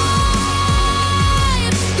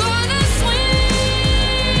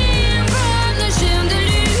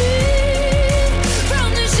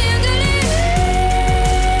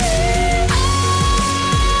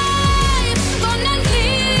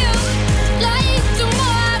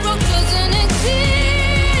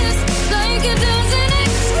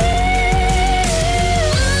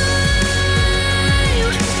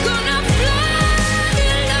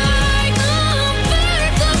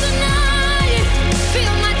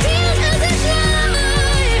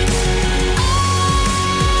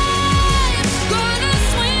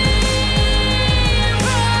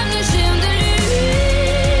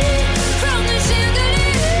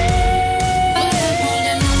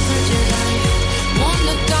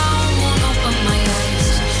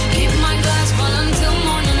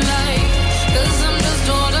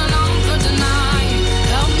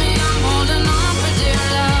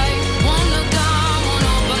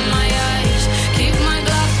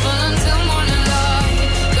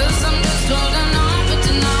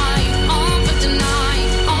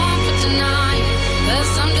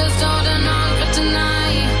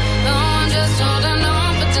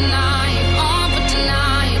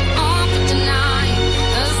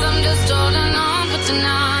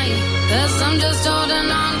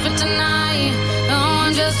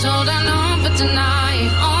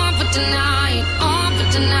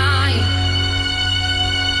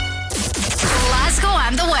 Glasgow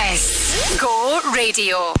and the West. Go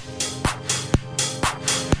Radio.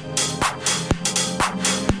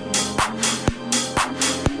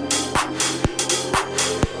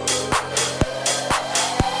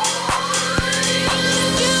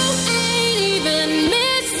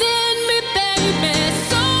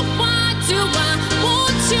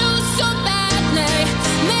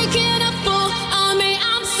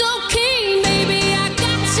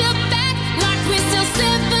 Like we're still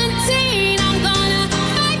 17, I'm gonna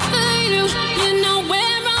fight for you. You know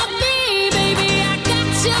where I'm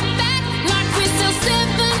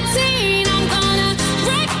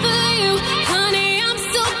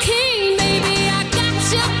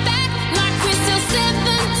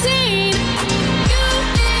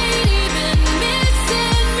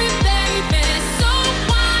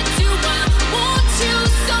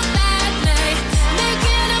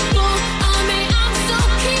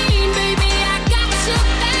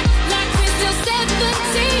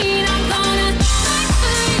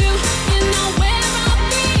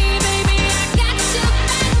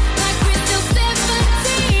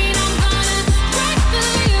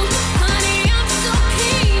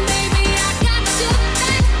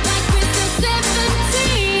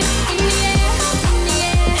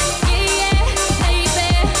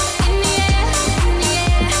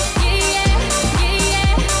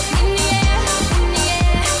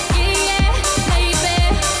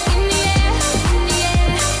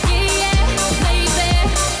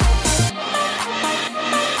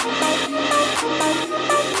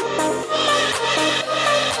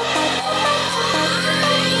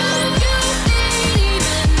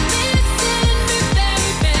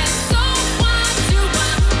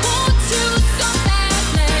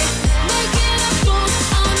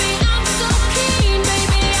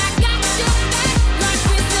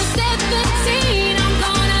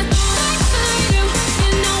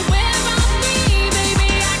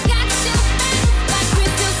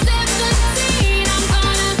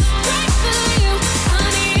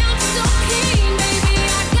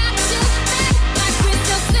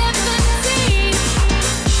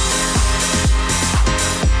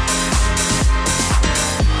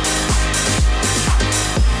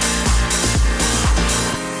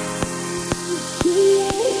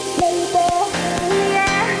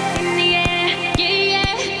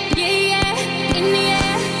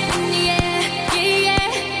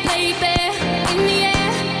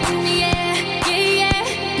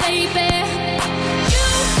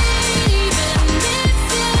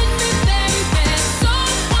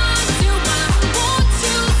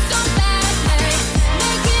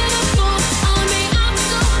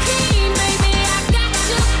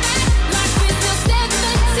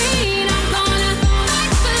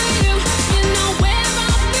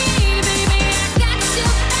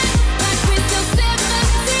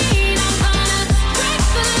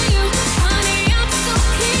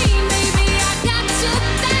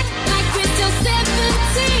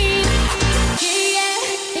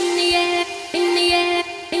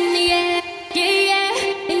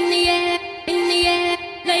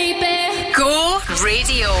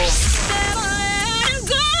Radio.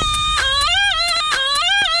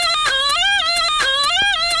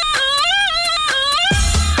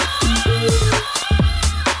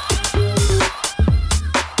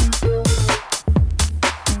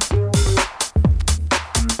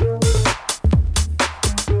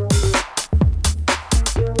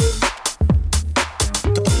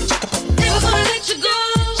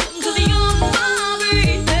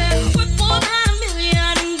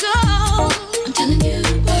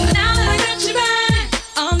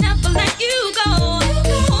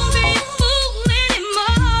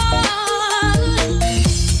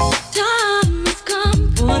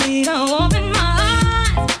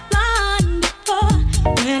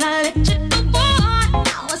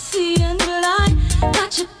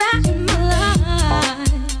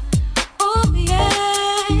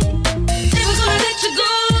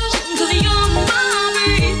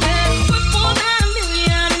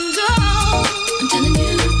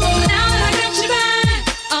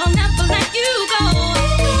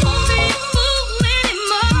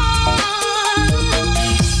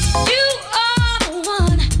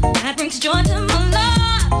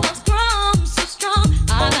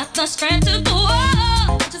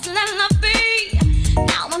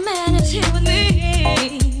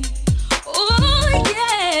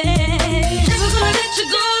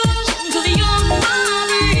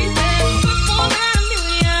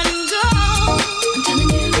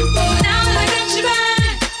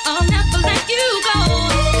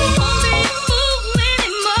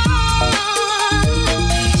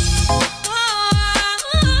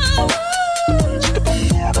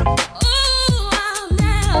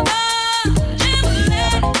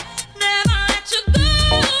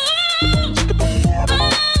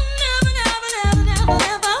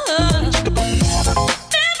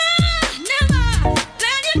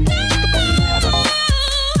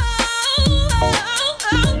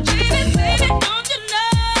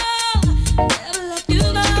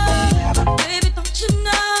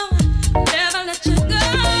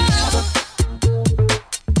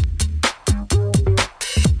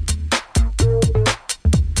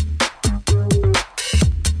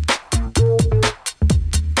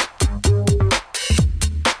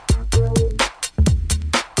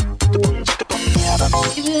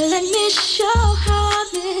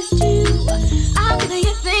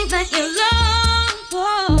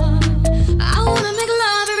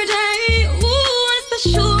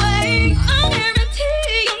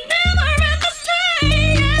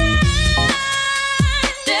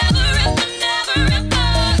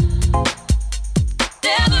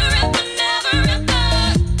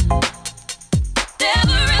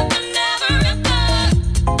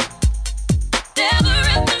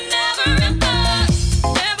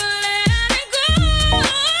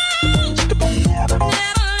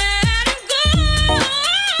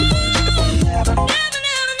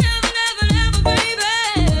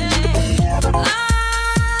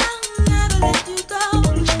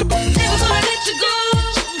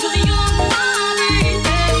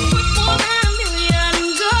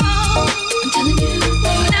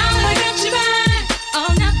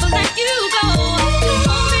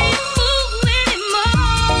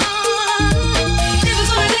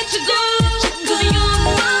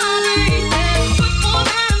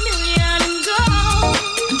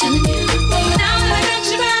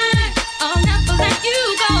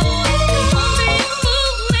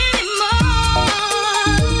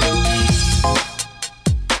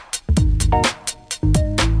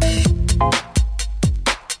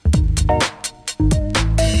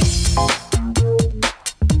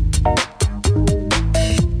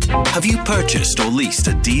 Have you purchased or leased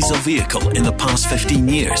a diesel vehicle in the past 15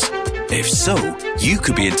 years? If so, you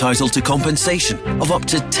could be entitled to compensation of up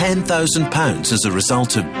to £10,000 as a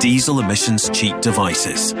result of diesel emissions cheat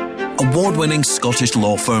devices. Award-winning Scottish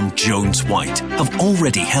law firm Jones White have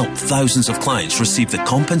already helped thousands of clients receive the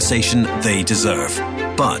compensation they deserve.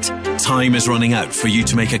 But time is running out for you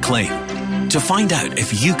to make a claim. To find out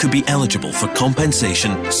if you could be eligible for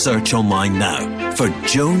compensation, search online now for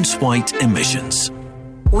Jones White Emissions.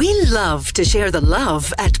 We love to share the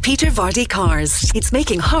love at Peter Vardy Cars. It's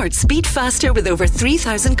making hearts beat faster with over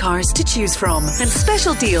 3,000 cars to choose from. And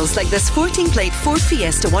special deals like this 14-plate Ford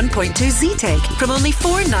Fiesta 1.2 Z-Tech from only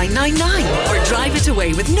 $4,999. Or drive it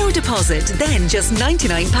away with no deposit, then just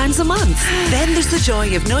 £99 a month. Then there's the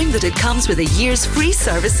joy of knowing that it comes with a year's free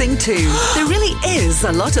servicing too. There really is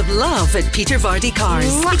a lot of love at Peter Vardy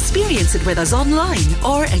Cars. Experience it with us online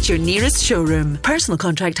or at your nearest showroom. Personal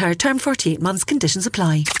contract hire term 48 months, conditions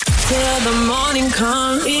apply. till the morning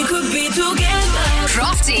comes. We could be together.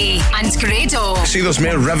 Crofty and Grado. See, there's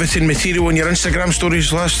more riveting material on your Instagram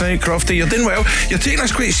stories last night, Crofty. You're doing well. You're taking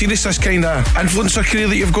this quite serious, this kind of influencer career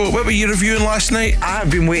that you've got. What were you reviewing last night? I've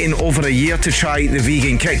been waiting over a year to try the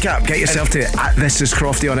vegan Kit Kat. Get yourself to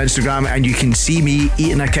 @ThisIsCrofty on Instagram and you can see me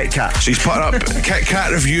eating a Kit Kat. So he's put up Kit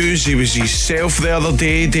Kat reviews. He was himself the other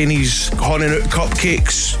day doing his honning out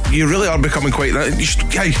cupcakes. You really are becoming quite that.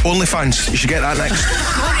 Hey, OnlyFans, you should get that next.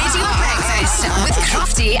 Radio Breakfast with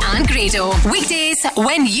Crofty and Grado. Weekdays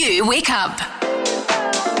when you wake up.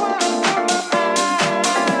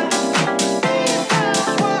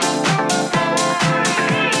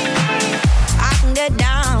 I can get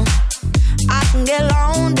down, I can get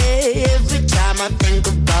lonely every time I think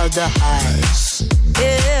about the highs.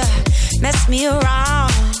 Yeah, mess me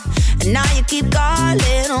around, and now you keep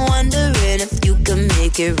calling, wondering if you can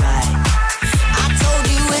make it right. I told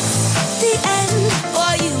you it's the end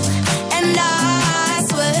for you, and I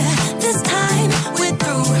swear this time we're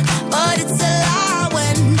through, but it's a lie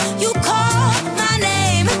when you call my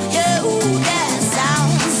name. Yeah, ooh, that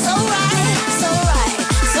sounds so right, so right,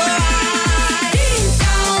 so right. Deep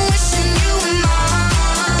down wishing you were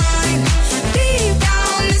mine. Deep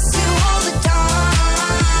down miss you all the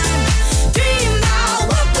time. Dream about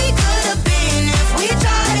what we could have been if we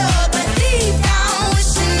tried up, but deep down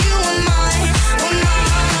wishing you were mine, were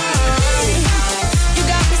mine. You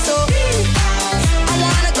got me so I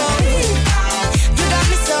wanna go. You got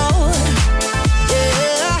me so,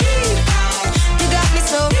 yeah. You got me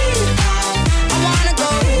so I wanna go.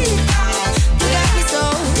 You got me so,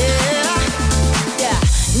 yeah. Yeah,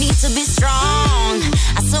 need to be strong.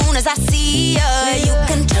 As soon as I see you, you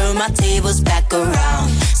can turn my tables back around.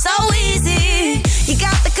 So easy, you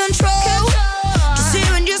got the control. Just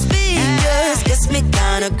hearing your speech just gets me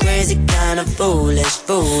kinda crazy, kinda foolish,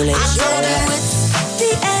 foolish. I told you it's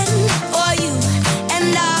the end for you,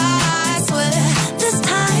 and I swear this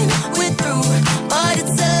time we're through, but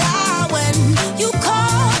it's a lie when you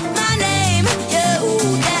call my name. Yeah,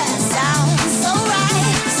 ooh, that sounds so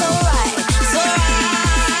right, so right, so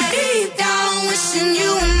right. Deep down wishing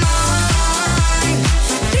you were mine.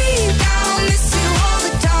 Deep down miss you all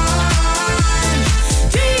the time.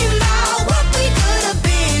 Dream about what we could have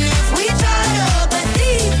been if we tried up, but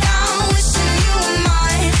deep down wishing you were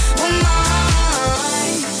mine, were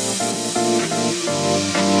mine.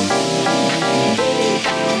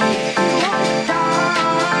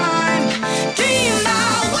 Dream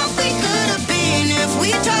about what we could have been if we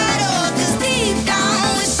tried up, 'cause deep down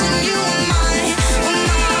wishing you were mine, were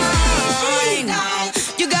mine.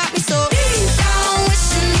 You got me so deep down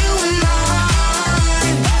wishing you were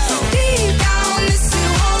mine. Deep down miss you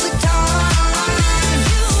all the time.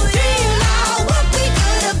 Dream about what we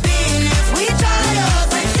could have been if we tried up,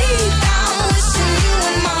 but deep down wishing you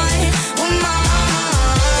were mine, were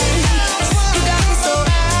mine. You got me so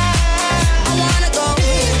I wanna go.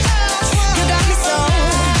 You got me so,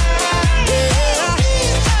 yeah.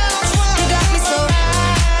 You got me so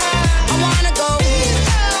I wanna go.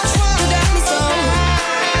 You got me so.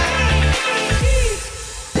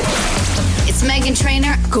 It's Megan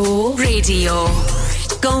Trainor. Go Radio.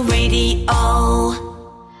 Go radio.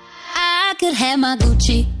 I could have my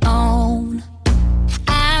Gucci on.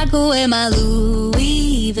 I go wear my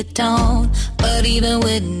Louis Vuitton. But even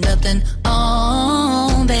with nothing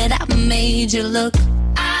on, bet I made you look.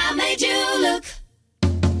 I made you look.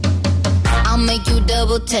 I'll make you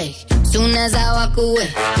double take soon as I walk away.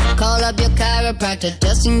 Call up your chiropractor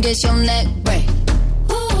just in case your neck break.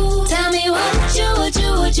 Ooh, tell me what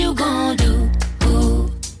you gonna do? Ooh.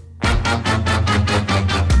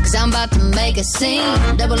 'Cause I'm about to make a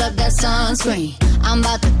scene, double up that sunscreen. I'm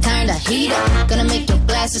about to turn the heat up, gonna make your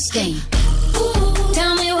glasses steam. Ooh,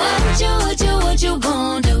 tell me what you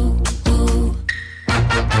gonna do? Ooh.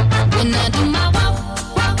 When I do my walk,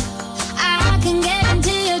 I can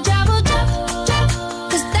guarantee you drop.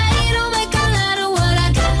 'Cause they don't make a lot of what I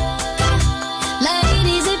got.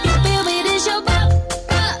 Ladies, if you feel me, this your pop.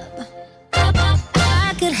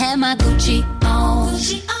 I could have my Gucci on.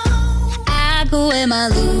 I go wear my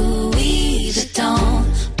Louis Vuitton.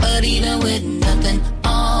 But even with nothing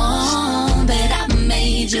on, bet I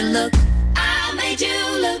made you look. I made you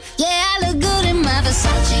look. Yeah, I look good in my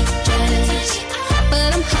Versace dress. But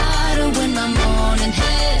I'm hotter when my morning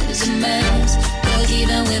hair's a mess. 'Cause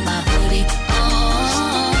even with my hoodie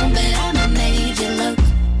on, bet I made you look.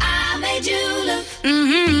 I made you look.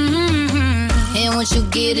 And once you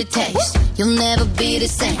get a taste, you'll never be the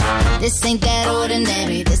same. This ain't that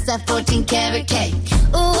ordinary. This that 14 karat cake.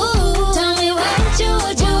 Ooh, tell me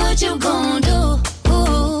what you gonna do?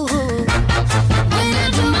 Ooh, when I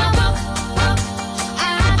do my walk,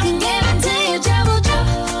 I can get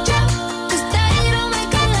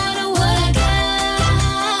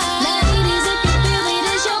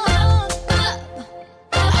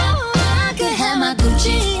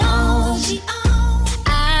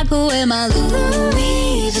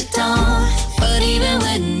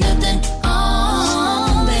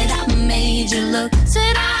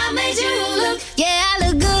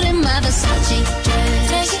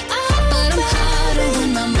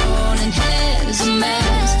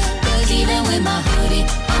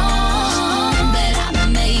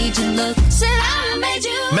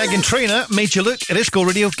Meghan Trainor made you look. It is Go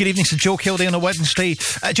Radio. Good evening to Joe Kilday on a Wednesday.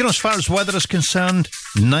 Do you know, as far as weather is concerned,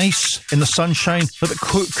 nice in the sunshine, a little bit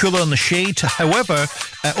cooler in the shade. However,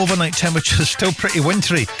 overnight temperatures are still pretty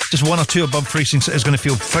wintry. Just 1 or 2 above freezing, so it's going to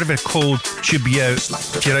feel very, very cold. Should be out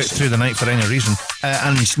if you're out through the night for any reason.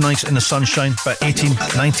 And it's nice in the sunshine, about 18,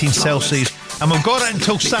 19 Celsius. And we've got it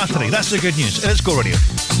until Saturday. That's the good news. It's Go Radio.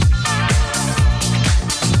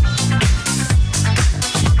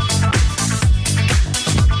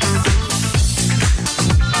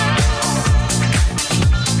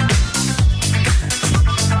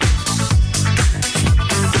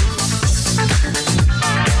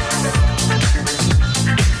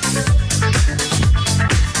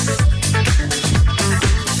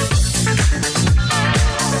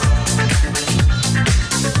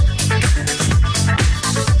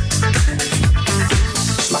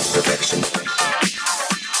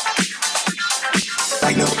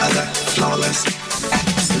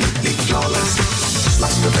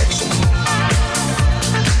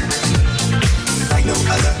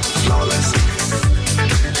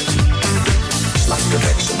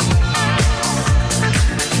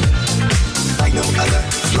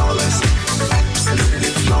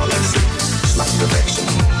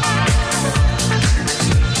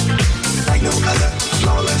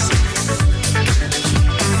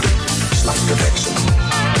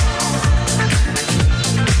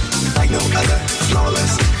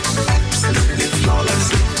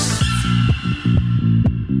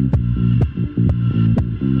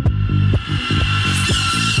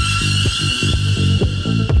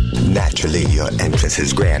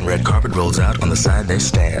 His grand red carpet rolls out on the side they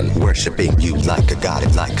stand, worshipping you like a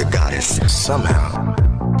goddess. Somehow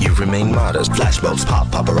you remain modest. Flashbulbs pop,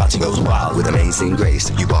 paparazzi goes wild with amazing grace.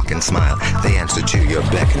 You walk and smile, they answer to your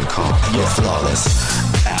beck and call. You're flawless,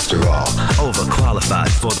 after all. Overqualified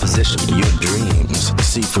for the position. Your dreams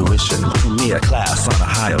see fruition. Me a class on a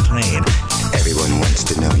higher plane. Everyone wants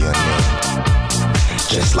to know your name.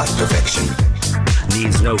 Just like perfection,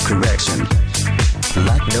 needs no correction.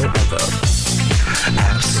 Like no other.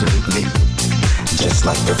 Absolutely, just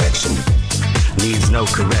like perfection, needs no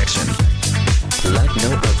correction, like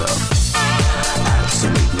no other.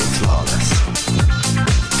 Absolutely flawless,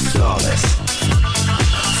 flawless,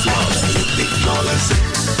 flawless, flawless,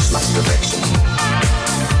 like perfection,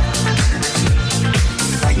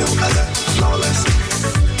 like no other. Flawless,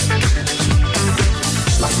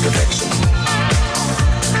 like perfection,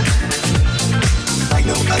 like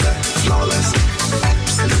no other. Flawless,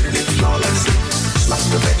 absolutely flawless. Like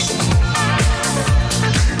perfection,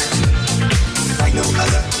 like no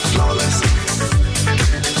other. Flawless,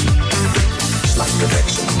 like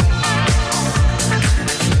perfection,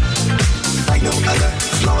 like no other.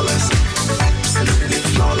 Flawless, absolutely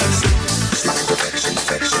flawless. Like perfection,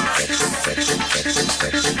 perfection,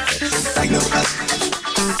 like no other.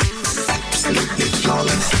 Absolutely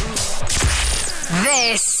flawless.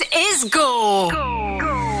 This is Go.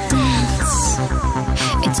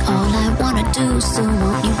 It's all I wanna do, so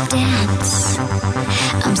won't you dance?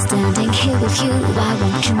 I'm standing here with you, why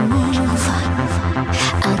won't you move?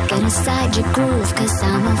 I'll get inside your groove, cause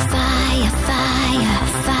I'm on fire, fire,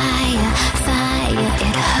 fire, fire.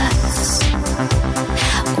 It hurts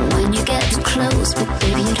when you get too close, but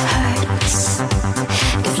baby it hurts.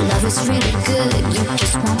 If love is really good, you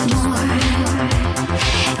just want more.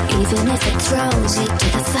 Even if it throws you to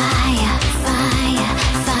the fire, fire,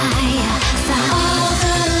 fire, fire. All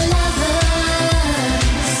the lovers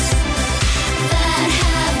that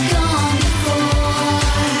have gone before,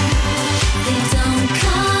 they don't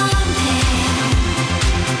compare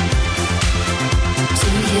to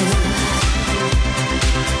you.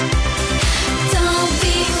 Don't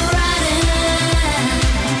be frightened,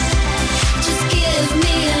 just give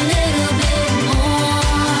me a little bit more.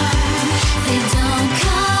 They don't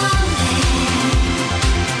compare.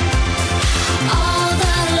 All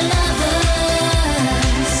the lovers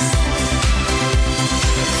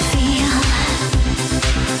feel.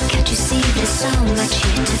 Can't you see there's so much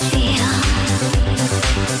here to feel?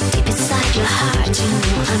 Deep inside your heart, you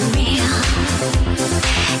know I'm real.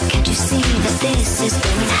 Can't you see that this is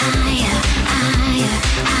going higher, higher,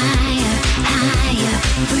 higher, higher?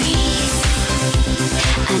 Breathe.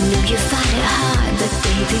 I know you find it hard, but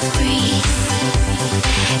baby, breathe.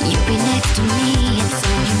 You'll be next to me, it's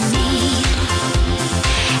all you need.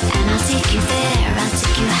 And I'll take you there, I'll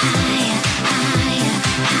take you higher, higher,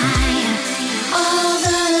 higher. All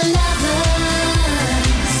the lovers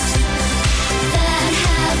that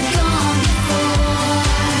have gone before,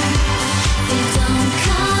 they don't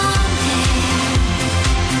compare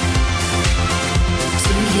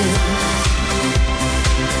to you.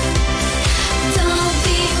 Don't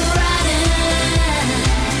be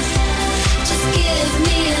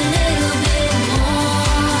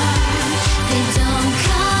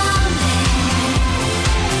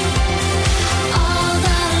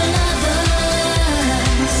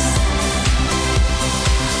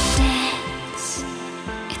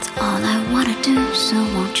do, so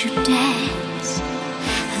won't you dance?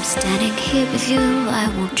 I'm standing here with you, I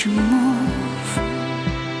want you move.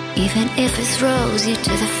 Even if it throws you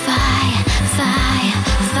to the fire, fire,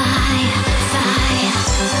 fire, fire,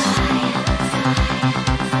 fire.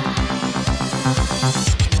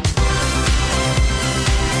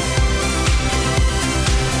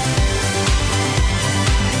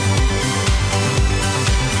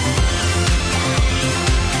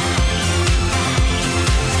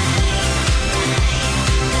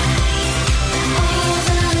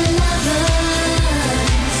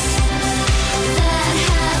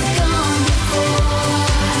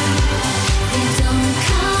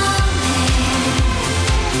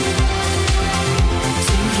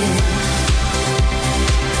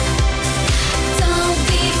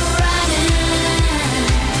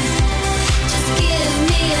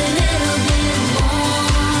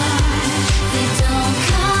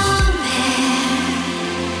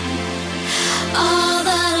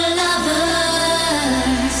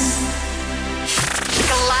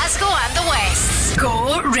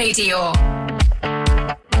 Radio.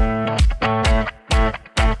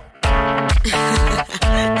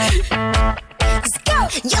 Let's go.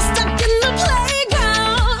 You're stuck in the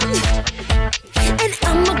playground, and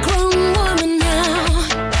I'm a grown woman now.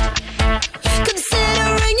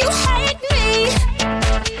 Considering you hate me,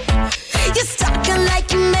 you're stalking like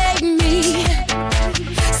you made me.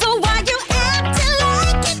 So why you acting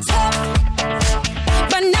like you're tough?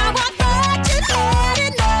 But now I've got you had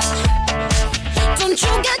enough. Don't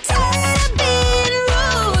you get tired of being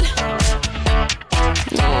rude?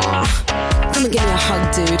 Aw, come and give me a hug,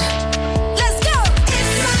 dude. Let's go.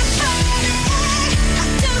 It's my party. I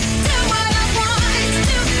do what I want.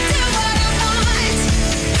 Do what I want.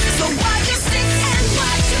 So why you sit and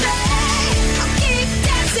watch me? I'll keep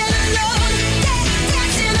dancing alone,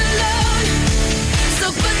 dancing alone. So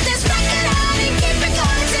put this record on and keep it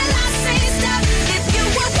going till I say stop. If you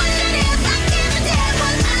were wondering if I give a damn,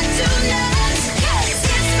 well I do not. 'Cause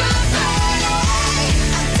it's my party.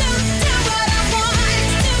 I do what I want.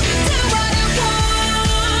 Do what I want.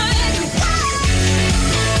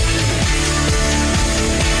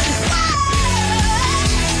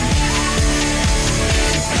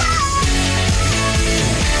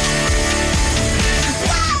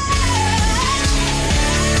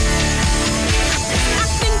 I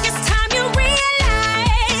think it's time you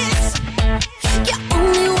realize you're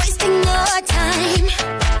only wasting your time.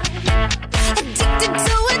 Addicted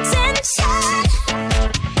to attention,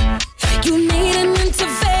 you need an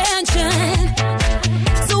intervention.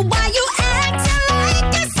 So why you acting like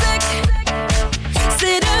you're sick?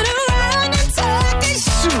 Sitting around and talking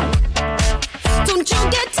shit. Don't you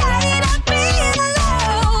get tired of being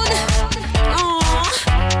alone? Aw,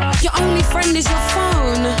 your only friend is your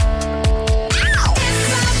phone. It's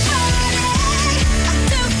my party. I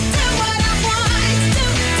do what I want.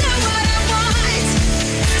 Do what I want.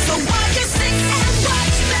 So why you sit and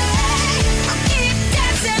watch me? I'll keep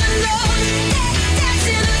dancing alone,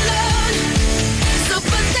 dancing alone. So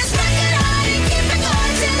put this record on and keep it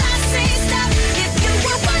going till I say stop. If you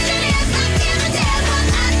were wondering if I give a damn, well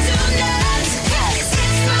I do not. 'Cause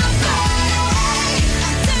it's my party.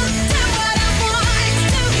 I do what I want.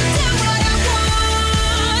 Do what I want.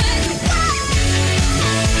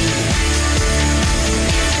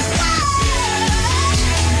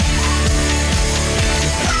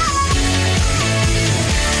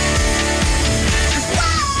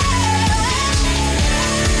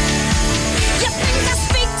 You think I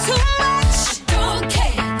speak too much? Don't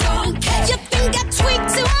care, don't care. You think I tweak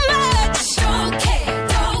too much? Don't care,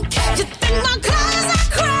 don't care. You think my clothes are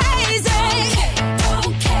crazy?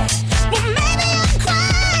 Don't care. Well, maybe I'm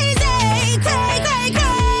crazy, cray.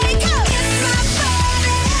 It's my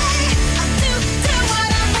party. I do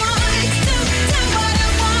what I want. Do what I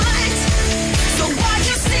want. So why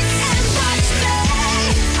you sit and watch me?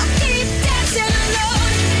 I'll keep dancing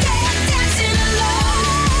alone, dancing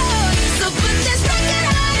alone. So put this record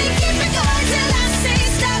on and keep it going till I say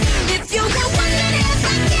stop. If you were wondering if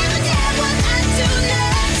I give a damn, well I do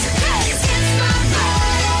not. 'Cause it's my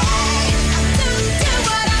party. I do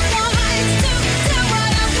what I want. Do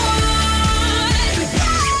what I want.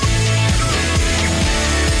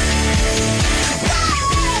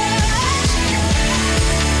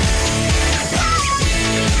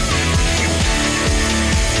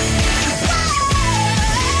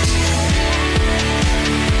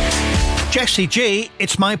 Jessie J,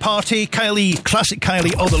 It's My Party. Kylie, classic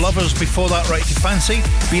Kylie, All the Lovers. Before that, Right to Fancy.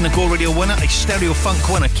 Being a Go Radio winner, a stereo funk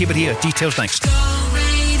winner. Keep it here. Details next.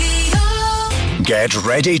 Get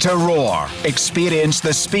ready to roar. Experience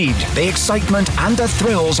the speed, the excitement and the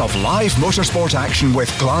thrills of live motorsport action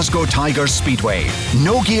with Glasgow Tigers Speedway.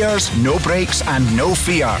 No gears, no brakes and no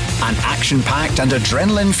fear. An action-packed and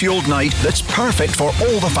adrenaline-fueled night that's perfect for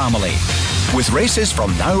all the family. With races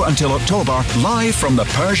from now until October, live from the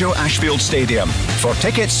Peugeot Ashfield Stadium. For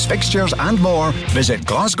tickets, fixtures and more, visit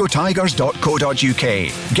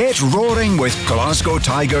glasgowtigers.co.uk. Get roaring with Glasgow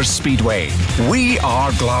Tigers Speedway. We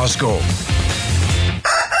are Glasgow.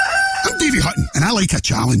 I'm Davy Hutton, and I like a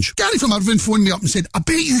challenge. Gary from Irvine phoned me up and said, I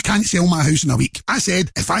bet you can't sell my house in a week. I said,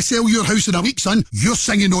 if I sell your house in a week, son, you're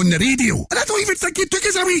singing on the radio. And I don't even think it took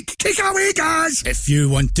us a week. Take it away, guys. If you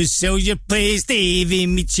want to sell your place, Davy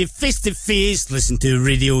meets you face to face. Listen to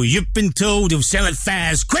radio, you've been told he'll sell it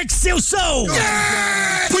fast. Quick sale sold!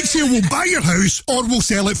 Yeah! Quick Sale will buy your house or we'll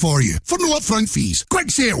sell it for you. For no upfront fees. Quick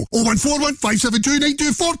Sale, 0141 572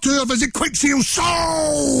 9242 or visit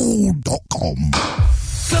quicksalesold.com.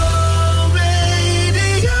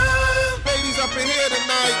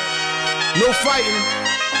 No fighting.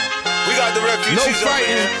 We got the refugees. No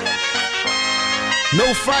fighting.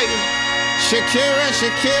 No fighting. Shakira. I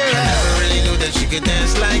never really knew that she could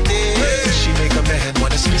dance like this. She make a man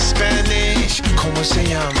wanna speak Spanish. Como se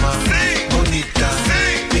llama? Bonita.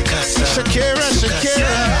 Picasa. Shakira.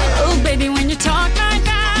 Oh, baby, when you talk like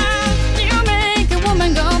that, you make a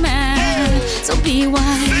woman go mad. So be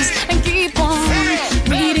wise and keep on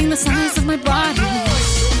reading the signs of my body.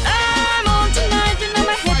 I'm on tonight, you know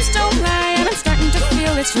my hips don't lie, and I'm starting to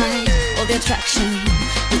feel it's right. All the attraction,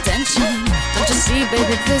 the tension. Don't you see,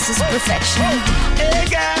 baby, this is perfection. Hey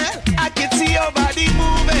girl, I can see your body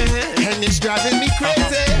moving, and it's driving me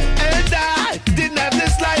crazy. And I didn't have the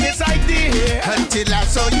slightest idea until I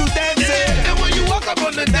saw you dancing. And when you walk up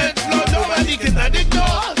on the dance floor, nobody can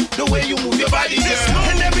ignore the way you move your body, girl.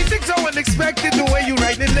 And everything's so unexpected, the way you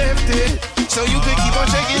right and left it, so you could keep on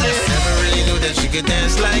shaking it. Never really knew that she could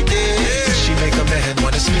dance like this. She make a man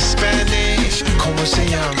wanna speak Spanish. Como se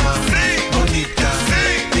llama? Bonita.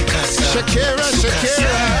 Picasa. Shakira.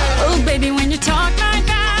 Oh, baby, when you talk like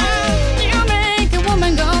that, you make a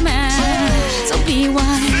woman go mad. So be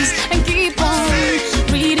wise and keep on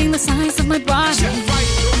reading the signs of my body.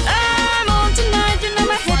 I'm on tonight, you know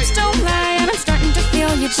my hips don't lie, and I'm starting to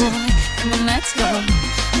feel you, boy. Come on, let's go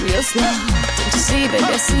real slow. Don't you see, baby,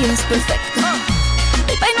 I see it's perfect.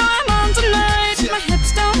 Babe, I know I'm on tonight. My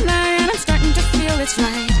hips don't lie, and I'm starting to feel it's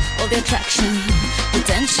right. All the attraction, the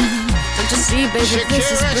tension. Don't you see, baby,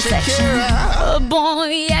 this is perfection. Oh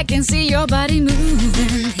boy, I can see your body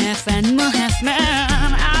moving, half animal, half man.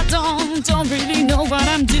 I don't really know what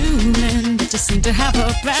I'm doing, but just seem to have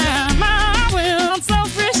a plan. My will,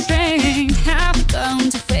 self-restraint, have come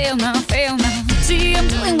to fail now. See, I'm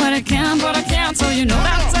doing what I can, but I can't, so you know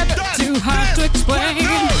that's a bit too hard to explain.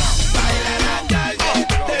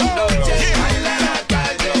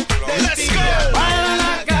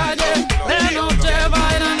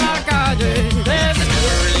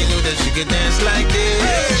 Dance like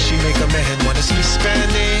this. She make a man wanna speak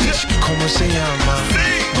Spanish. Como se llama?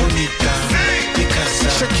 Bonita. Picasa.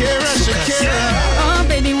 Shakira. Oh,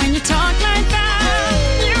 baby, when you talk like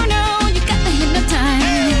that, you know you got me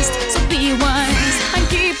hypnotized. So be wise and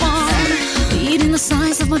keep on reading the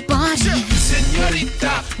signs of my body.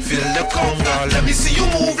 Señorita, feel the conga. Let me see you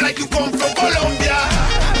move like you come from Colombia.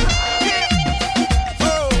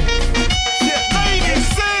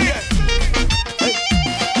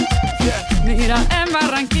 Mira, en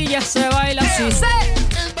Barranquilla se baila así. En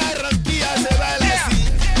Barranquilla se baila así.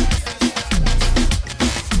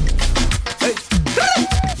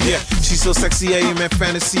 Yeah, she's so sexy, I am at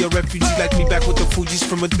fantasy. A refugee like me back with the Fugees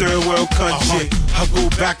from a third world country. I go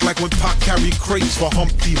back like when Pac carried crates for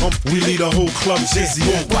Humpty Hump. We lead a whole club dizzy.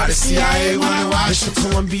 Why the CIA wanna watch the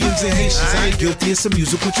Colombians and Haitians? I ain't guilty, it's a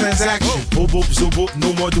musical transaction. Boop, boop, zoop, boop,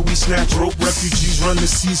 no more do we snatch rope. Refugees run the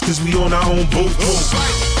seas cause we on our own boat.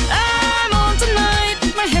 I'm on tonight,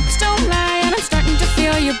 my hips don't lie, and I'm starting to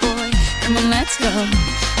feel you, boy. Come on, let's go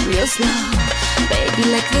real slow. Baby,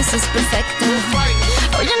 like this is perfecto.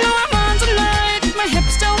 Oh, you know I'm on tonight, my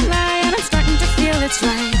hips don't lie, and I'm starting to feel it's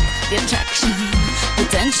right. The attraction, the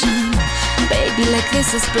tension. Baby, like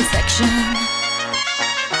this is perfection.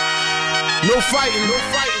 No fighting.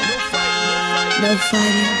 No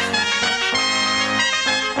fighting.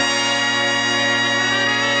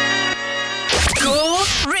 Go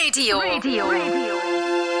Radio.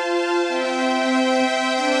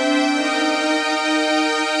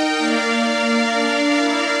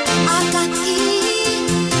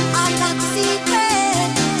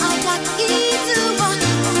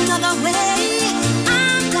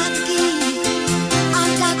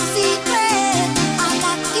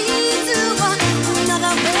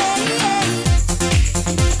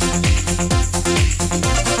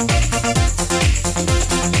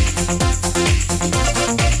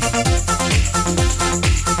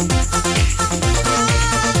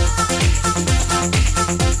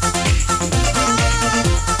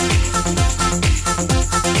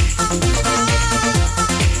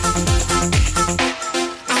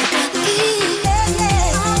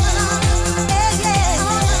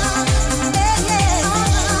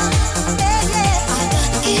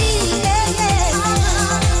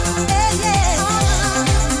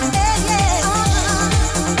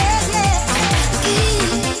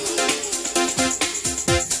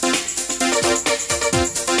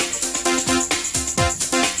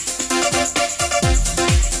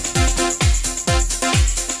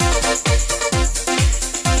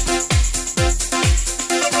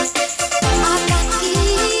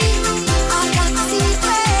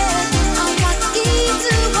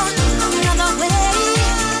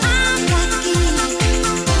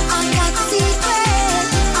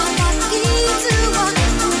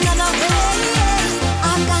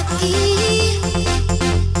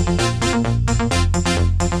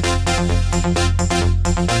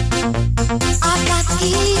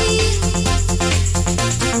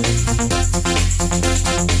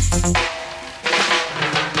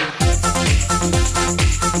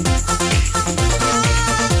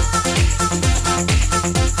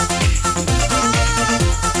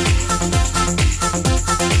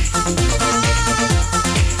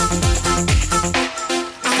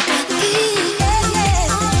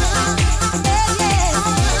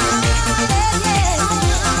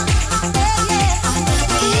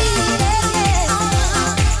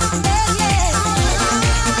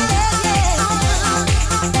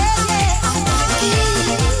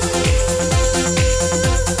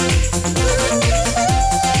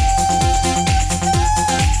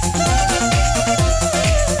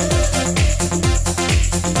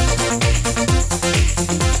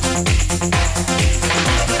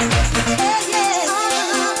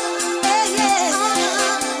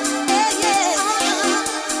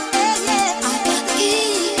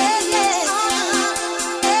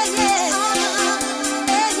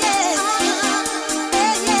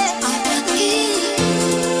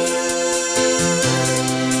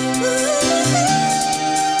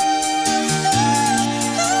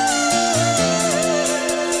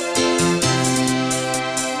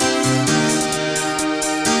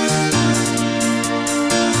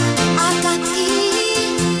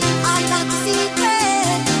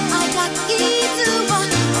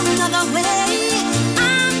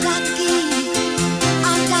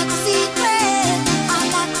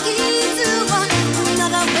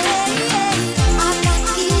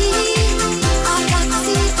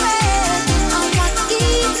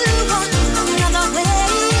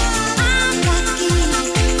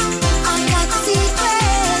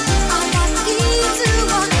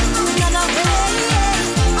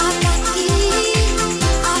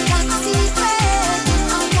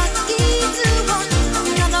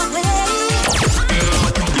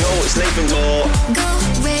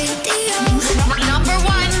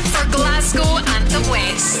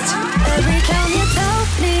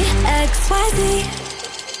 XYZ.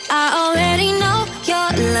 I already know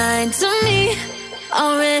you're lying to me.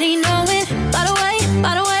 Already know it. By the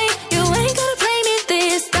way, you ain't gonna play me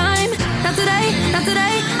this time. Not today, not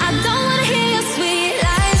today. I don't wanna hear your sweet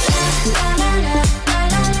lies. La la la la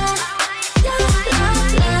la la la la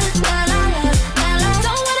la la la la.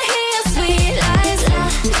 Don't wanna hear your sweet lies.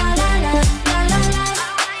 La la la la la la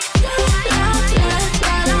la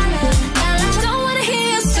la la la. Don't wanna hear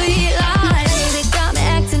your sweet lies. Baby, got me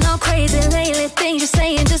acting all crazy lately. Things you're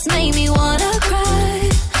saying just made me wanna cry.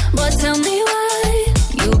 But tell me why.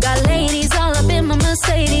 You got ladies all up in my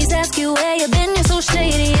Mercedes. Ask you where you been, you're so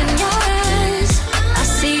shady in your eyes. I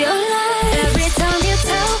see your lies. Every time you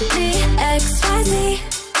tell me XYZ,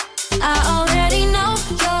 I already know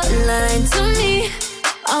you're lying to me.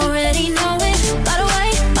 Already know it. By the way,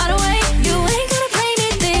 you ain't gonna play me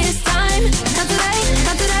this time. Not today,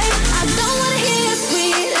 not today. I don't wanna hear your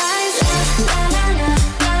sweet lies. La la la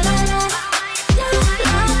la la la la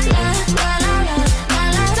la la la la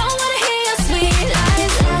la. Don't wanna hear your sweet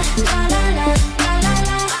lies. La la la la la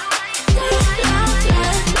la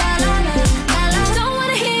la la la. Don't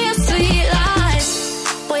wanna hear your sweet lies.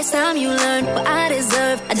 Boy, it's time you learn what I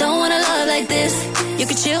deserve. I don't wanna love like this. You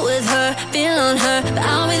could chill with her, feel on her, but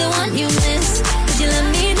I'll be the one you miss. Cause you let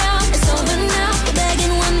me down, it's over now. You're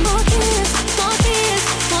begging one more kiss, more kiss,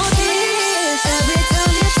 more kiss. Every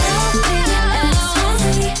time you tell me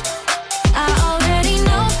XYZ, I already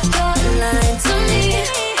know you're lying to me.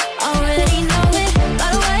 Already know it. By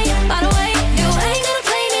the way, you ain't gonna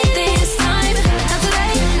play me this time. Not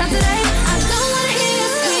today, not today. I don't wanna hear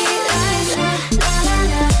your sweet lies. La la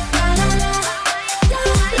la la la la la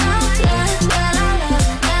la la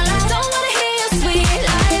la la. Don't wanna hear your sweet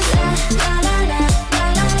lies. La la la la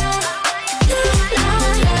la la la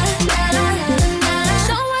la la.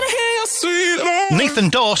 Don't wanna hear your sweet lies. Nathan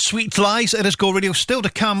Doss, Sweet Lies. It is Go Radio. Still to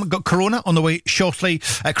come. Got Corona on the way shortly.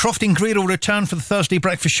 Crofty and Grado return for the Thursday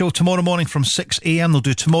breakfast show tomorrow morning from 6 a.m. They'll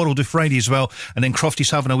do tomorrow, do Friday as well. And then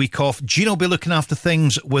Crofty's having a week off. Gina will be looking after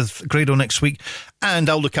things with Grado next week. And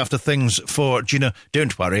I'll look after things for Gina.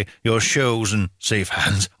 Don't worry, your show's in safe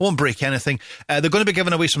hands. Won't break anything. They're going to be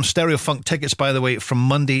giving away some Stereo Funk tickets, by the way, from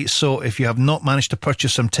Monday. So if you have not managed to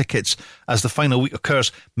purchase some tickets as the final week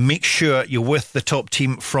occurs, make sure you're with the top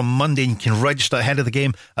team from Monday. And you can register ahead of the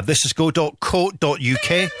game at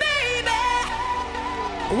thisisgo.co.uk.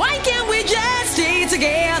 Why can't we just stay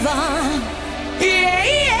together? Yeah,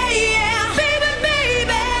 yeah, yeah. Baby,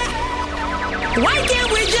 baby. Why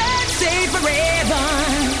can't we just stay forever?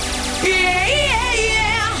 Yeah, yeah,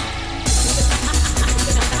 yeah.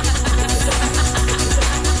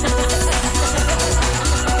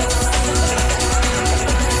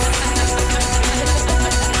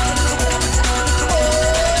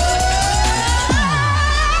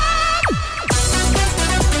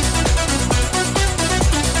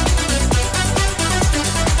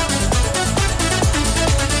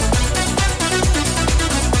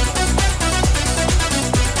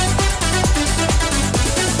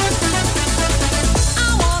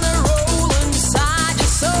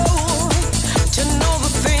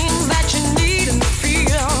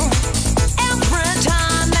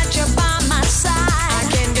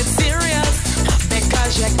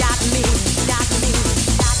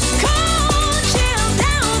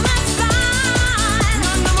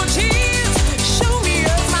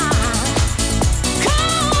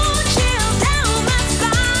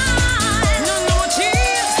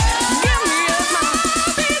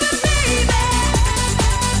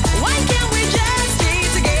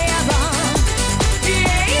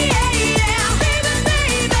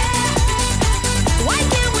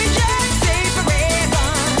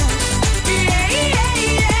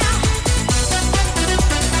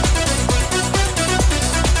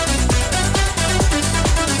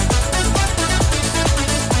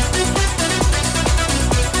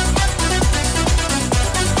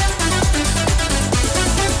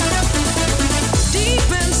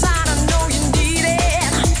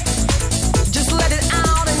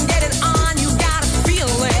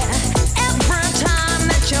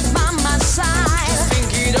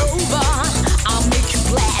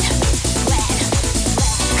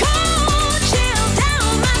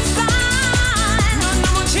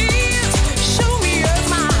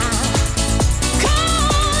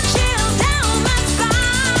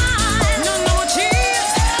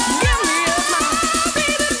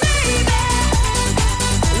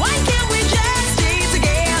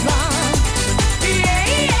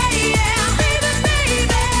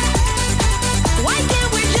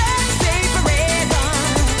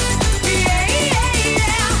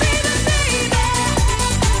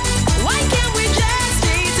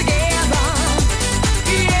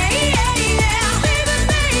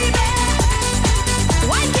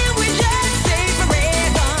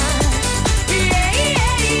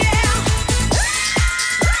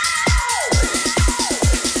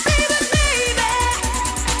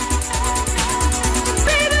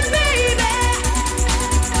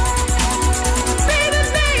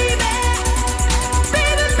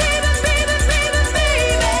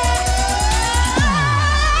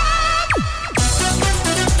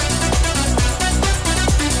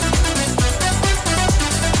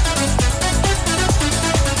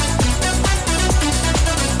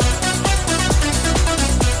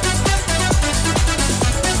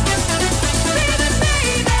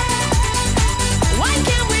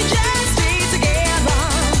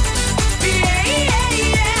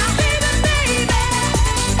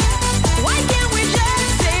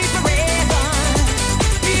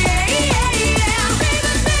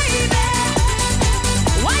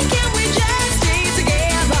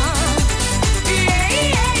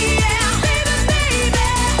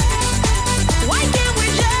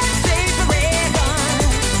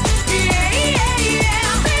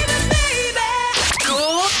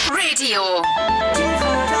 Radio.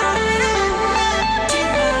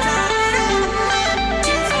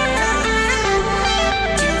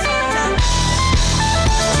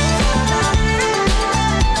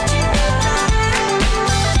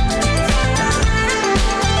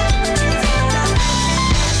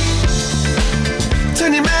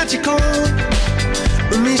 Turn your magic on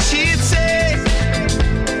with me, she'd say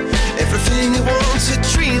everything you want to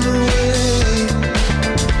dream away.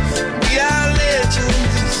 We are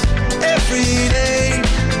legends every day.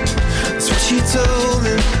 That's what she told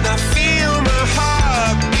me. I feel my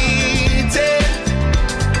heart beating.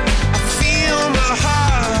 I feel my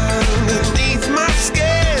heart underneath my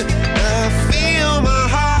skin. I feel my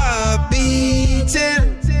heart beating.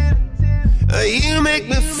 You make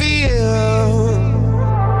me feel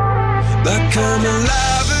like I'm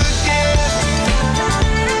alive again.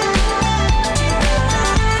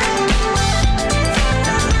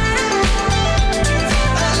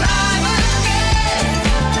 Alive again.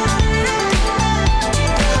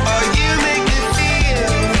 Oh, you make me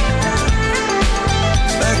feel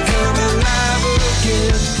like I'm alive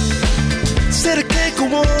again. Said I can't go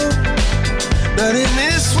on, not in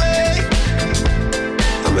this way.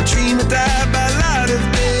 I'm a dreamer, die by light of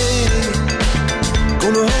day.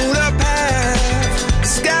 Gonna hold up half the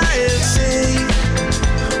sky and say,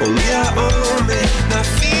 only I own it. I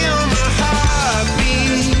feel my heart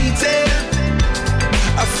beating.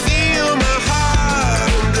 I feel my heart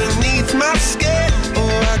underneath my skin.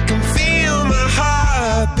 Oh, I can feel my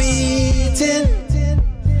heart beating.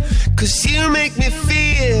 'Cause you make me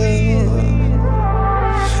feel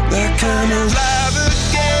like I'm alive again.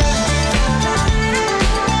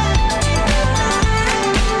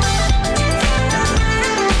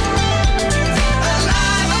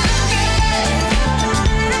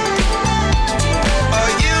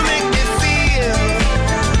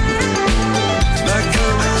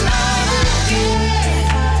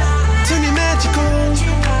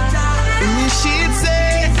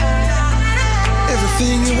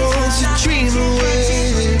 Everything you want to dream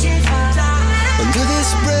away. Under this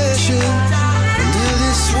pressure, under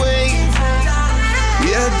this weight, we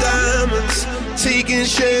are diamonds taking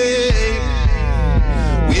shape.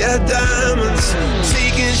 We are diamonds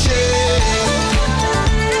taking shape.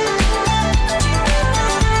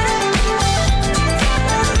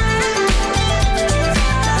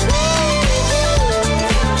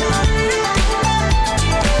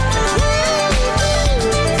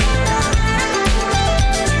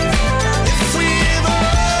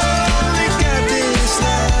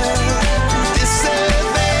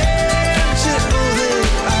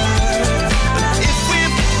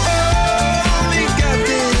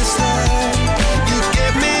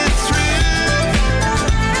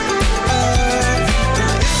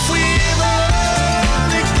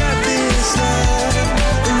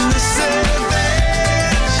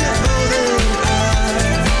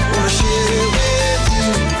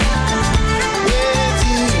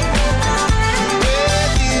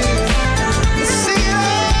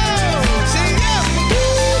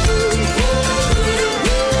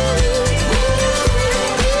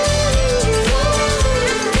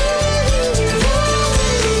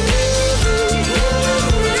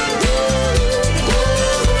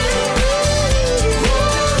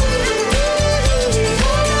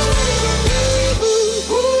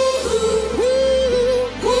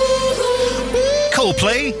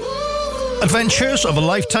 Play Adventures of a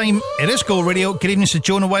Lifetime. It is Go Radio. Good evening to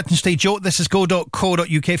Joe on a Wednesday. Joe, this is go.co.uk.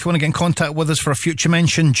 If you want to get in contact with us for a future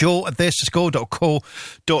mention, Joe at this is go.co.uk.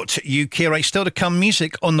 Right, still to come,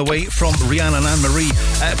 music on the way from Rihanna and Anne-Marie.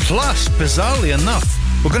 Plus, bizarrely enough,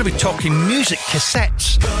 we're going to be talking music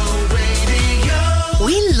cassettes.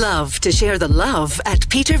 We love to share the love at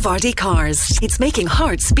Peter Vardy Cars. It's making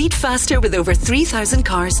hearts beat faster with over 3,000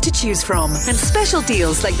 cars to choose from. And special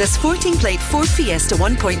deals like this 14-plate Ford Fiesta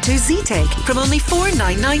 1.2 Z-Tech from only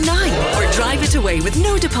 $4,999. Or drive it away with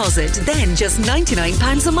no deposit, then just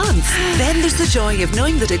 £99 a month. Then there's the joy of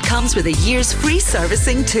knowing that it comes with a year's free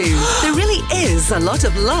servicing too. There really is a lot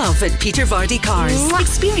of love at Peter Vardy Cars.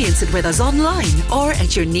 Experience it with us online or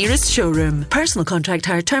at your nearest showroom. Personal contract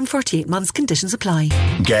hire term 48 months. Conditions apply.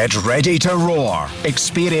 Get ready to roar.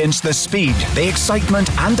 Experience the speed, the excitement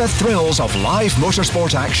and the thrills of live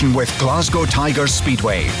motorsport action with Glasgow Tigers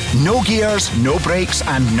Speedway. No gears, no brakes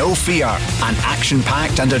and no fear. An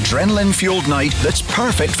action-packed and adrenaline-fueled night that's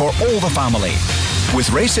perfect for all the family. With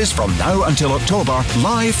races from now until October,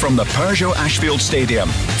 live from the Peugeot Ashfield Stadium.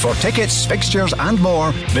 For tickets, fixtures and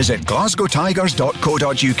more, visit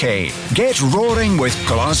glasgowtigers.co.uk. Get roaring with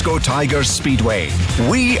Glasgow Tigers Speedway.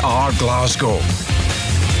 We are Glasgow.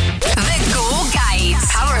 The Go Guide,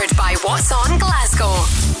 powered by What's On Glasgow.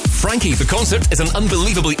 Frankie the Concert is an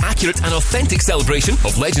unbelievably accurate and authentic celebration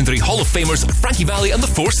of legendary Hall of Famers Frankie Valli and the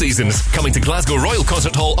Four Seasons, coming to Glasgow Royal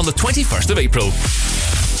Concert Hall on the 21st of April.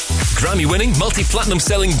 Grammy-winning, multi-platinum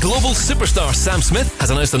selling global superstar Sam Smith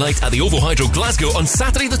has announced a night at the OVO Hydro Glasgow on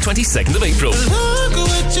Saturday the 22nd of April. Look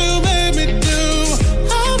what you made me do.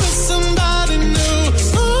 I was somebody new.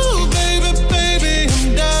 Ooh, baby, baby,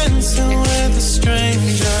 I'm dancing with a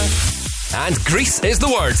stranger. And Grease is the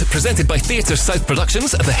Word, presented by Theatre South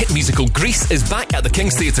Productions. The hit musical Grease is back at the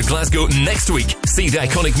King's Theatre Glasgow next week. See the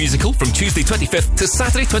iconic musical from Tuesday 25th to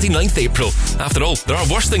Saturday 29th April. After all, there are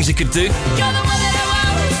worse things you could do. You're the one that I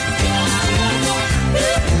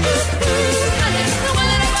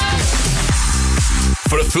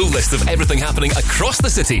For a full list of everything happening across the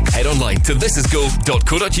city, head online to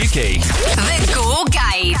thisisgo.co.uk. The Go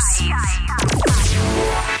Guides.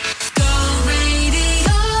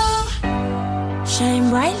 Shine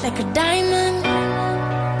bright like a diamond.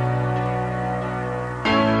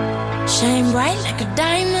 Shine bright like a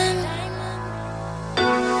diamond.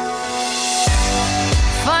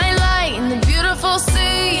 Fine light in the beautiful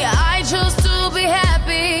sea. I chose to be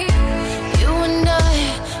happy. You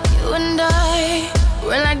and I,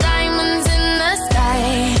 we're like diamonds in the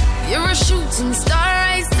sky. You're a shooting star,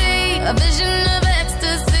 I see, a vision of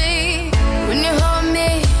ecstasy. When you hold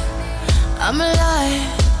me, I'm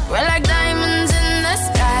alive. We're like diamonds in the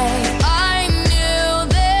sky. I knew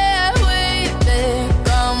that we'd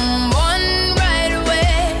become one right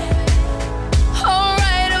away. Oh,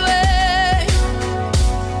 right away.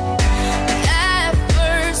 At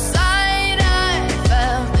first sight, I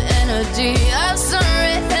felt the energy of sun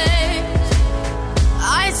rays.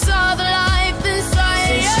 I saw the life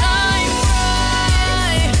inside you. Shine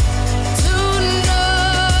bright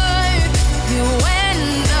tonight. You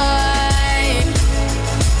and I,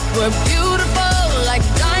 we're beautiful like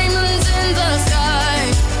diamonds in the sky.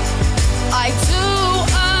 I too,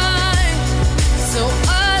 I'm so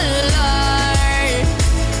alive.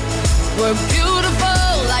 We're beautiful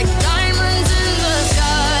like diamonds in the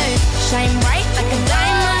sky. Shine bright like a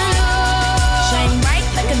diamond. Shine bright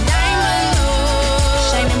like a diamond.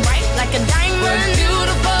 Shining bright like a diamond. We're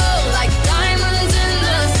beautiful like diamonds in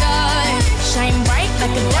the sky. Shine bright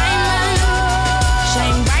like a diamond.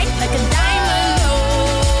 Shine bright like a diamond.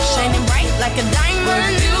 Shining bright like a diamond.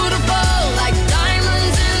 We're beautiful like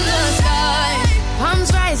diamonds in the sky. Palms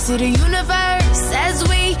rise to the universe as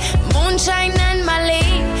we moonshine and Mali.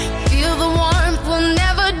 Feel the warmth, we'll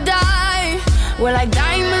never die. We're like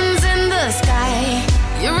diamonds in the sky.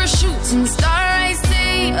 You're a shooting star, I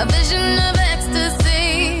see, a vision of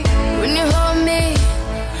ecstasy. When you hold me,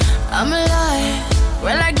 I'm alive.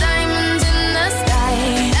 We're like diamonds in the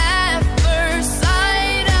sky. At first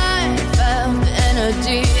sight, I felt the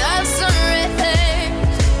energy of sun rays.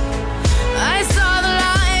 I saw the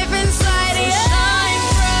life inside you. Shine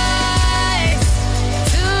bright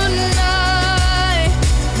tonight.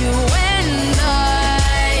 You and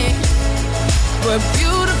I, we're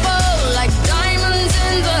beautiful like diamonds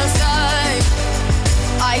in the sky.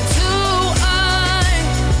 I too, I'm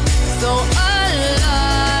so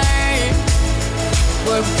alive.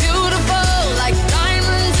 We're beautiful like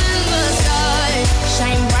diamonds in the sky.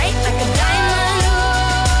 Shine bright like a diamond.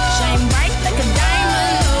 Shine bright like a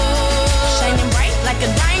diamond. Shining bright like a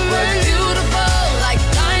diamond. We're beautiful like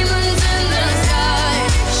diamonds in the sky.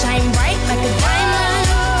 Shine bright like a diamond.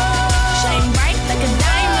 Shine bright like a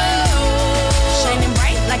diamond. Shining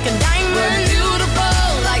bright like a diamond. We're beautiful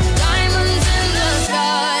like diamonds in the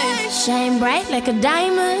sky. Shine bright like a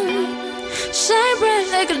diamond. Shine bright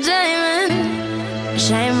like a diamond.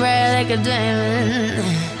 Shine bright like a diamond.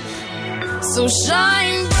 So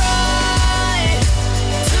shine bright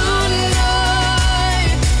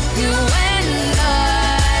tonight. You and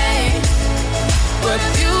I, we're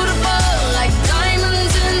beautiful like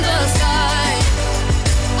diamonds in the sky.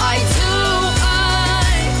 I too,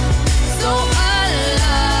 I'm so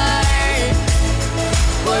alive.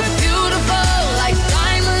 We're beautiful like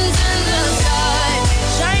diamonds in the sky.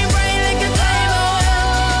 Shine bright like a diamond.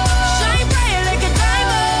 Shine bright like a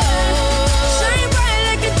diamond. Shine bright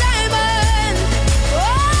like a diamond. Oh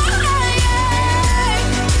yeah.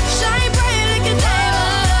 Shine bright like a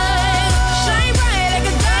diamond. Shine bright like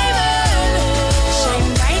a diamond. Shine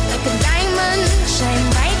bright like a diamond. Shine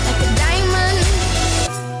bright like a diamond.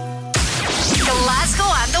 Glasgow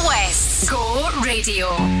and the West. Go Radio.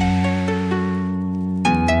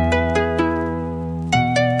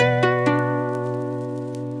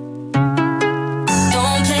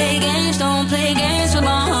 Don't play games with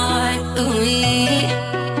my heart. Ooh-wee.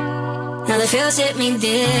 Now the feels hit me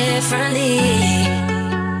differently.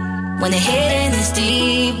 When the hitting is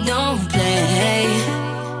deep, don't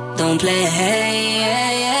play,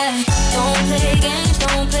 don't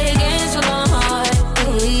play games with my heart.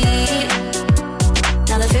 Ooh-wee.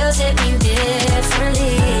 Now the feels hit me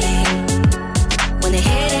differently. When the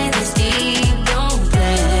hidden is deep, don't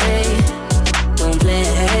play.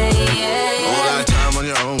 All that time on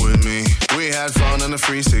your own with me. We had fun on the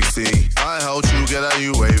 360. I helped you get out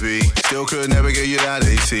UAV. Still could never get you that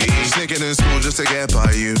AT. Sneaking in school just to get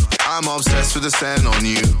by you. I'm obsessed with the scent on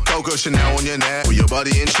you. Coco Chanel on your neck with your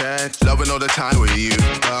body in check. Loving all the time with you.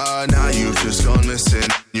 But now you've just gone missing.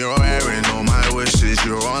 You're airing all my wishes.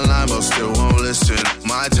 You're online but still won't listen.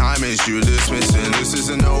 My time is you dismissing. This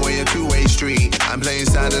isn't no way a two-way street. I'm playing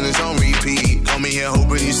sad and it's on repeat. Call me here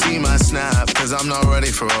hoping you see my snap. Cause I'm not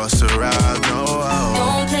ready for us to ride. No.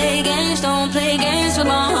 Don't play games with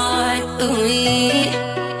my heart. Ooh-wee.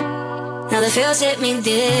 Now the feels hit me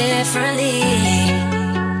differently.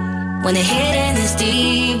 When the hidden is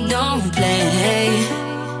deep, don't play.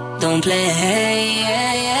 Don't play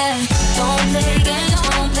games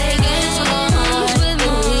with my heart.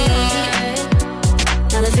 Ooh-wee.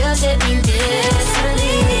 Now the feels hit me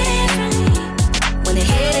differently. When the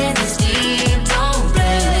hidden is deep, don't play.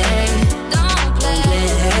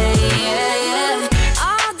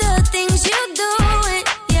 All the things you doing,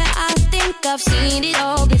 yeah, I think I've seen it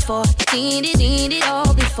all before. Seen it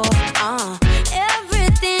all before.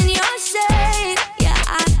 Everything you're saying, yeah,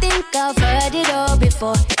 I think I've heard it all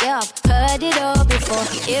before. Yeah, I've heard it all before.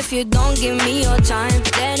 If you don't give me your time,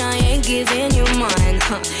 then I ain't giving you mine.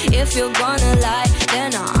 If you're gonna lie,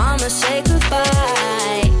 then I'ma say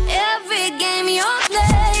goodbye. Every game you're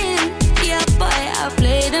playing, yeah, boy, I've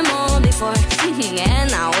played them all before.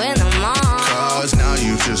 And I win them all. Cause now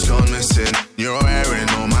you've just gone missing. You're airing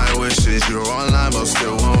all my wishes. You're online but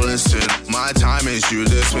still won't listen. My time is you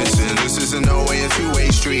dismissing. This isn't no way a two-way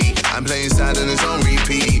street. I'm playing sad and it's on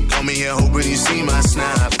repeat. Call me here hoping you see my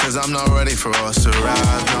snap. Cause I'm not ready for us to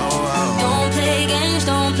ride. No. Don't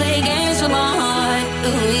play games with my heart.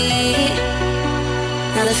 Ooh-wee.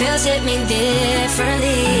 Now the feels hit me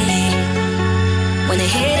differently. When the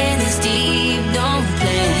hidden is deep, don't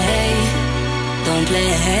play. Don't play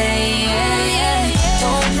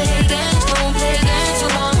games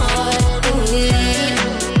with my heart. Ooh-wee.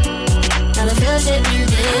 Now the feels hit me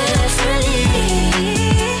differently.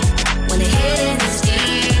 When the hidden is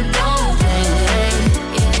deep, don't play.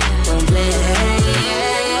 Don't play.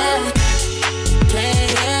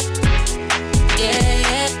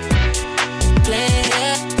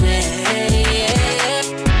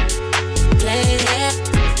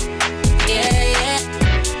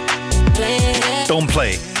 Don't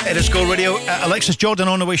play. It is Go Radio. Alexis Jordan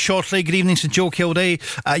on the way shortly. Good evening to Joe Kilday.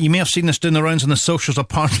 You may have seen this doing the rounds on the socials.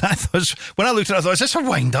 Apart, when I looked at it, I thought, is this a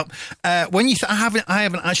wind up? I haven't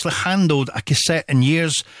actually handled a cassette in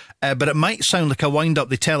years, but it might sound like a wind up.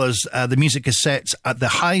 They tell us the music cassettes at the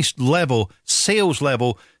highest level, sales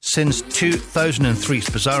level, since 2003. It's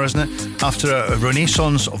bizarre, isn't it? After a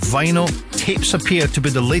renaissance of vinyl, tapes appear to be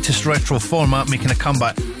the latest retro format making a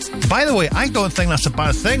comeback. By the way, I don't think that's a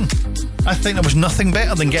bad thing. I think there was nothing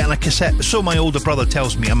better than getting a cassette. So my older brother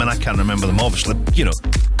tells me. I mean, I can't remember them, obviously, you know.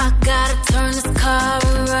 I gotta turn this car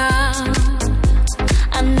around.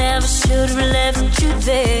 I never should have left you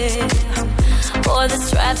there. Boy,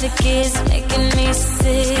 this traffic is making me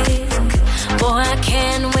sick. Boy, I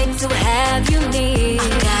can't wait to have you near. I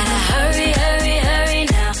gotta hurry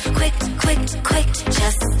now. Quick,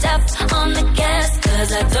 just step on the gas.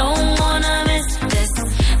 Cause I don't wanna miss this.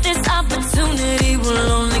 This opportunity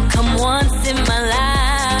will only come once in my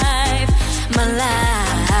life. I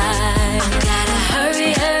gotta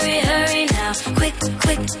hurry now.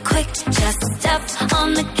 Quick, just step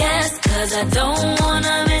on the gas. Cause I don't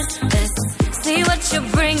wanna miss this. See what you're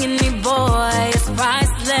bringing me, boy, it's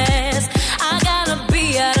priceless. I gotta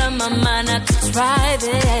be out of my mind not to try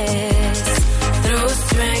this. Through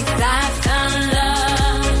strength I found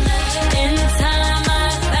love. In time I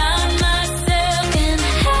found myself in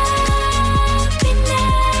happiness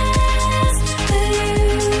with you.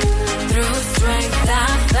 Through strength I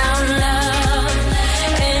found love.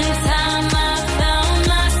 In time I found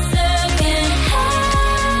myself in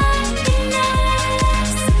happiness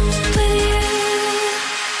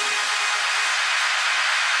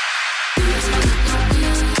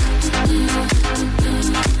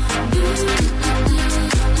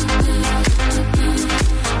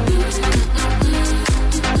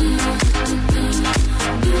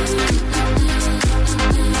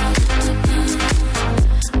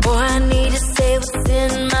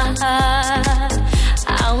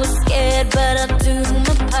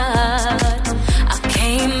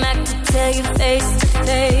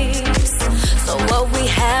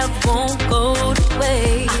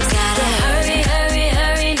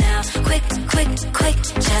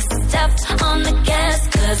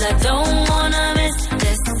 'cause I don't wanna miss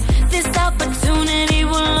this. This opportunity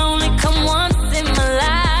will only come once in my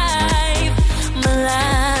life,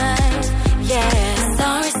 yeah.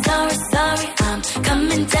 Sorry, sorry, sorry, I'm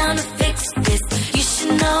coming down to fix this. You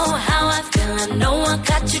should know how I feel, I know I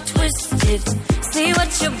got you twisted. See what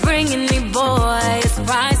you're bringing me, boy, it's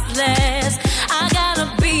priceless. I gotta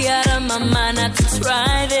be out of my mind not to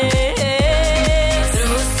try this.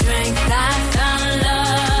 Through strength I found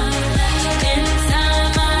love. In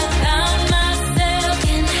time I found myself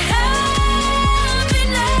in happiness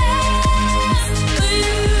with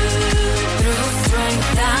you. Through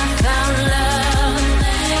strength I found love.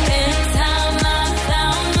 In time I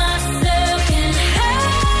found myself in happiness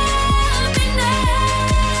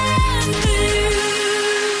with you.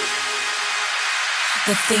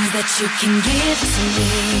 The things that you can give to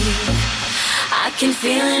me, I can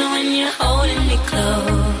feel it when you're holding me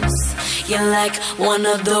close. You're like one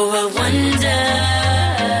of the world wonders.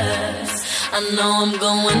 I know I'm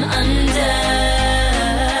going under.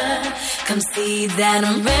 Come see that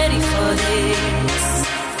I'm ready for this.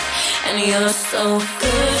 And you're so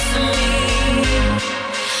good for me.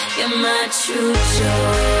 You're my true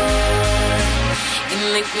joy. You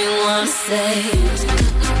make me wanna say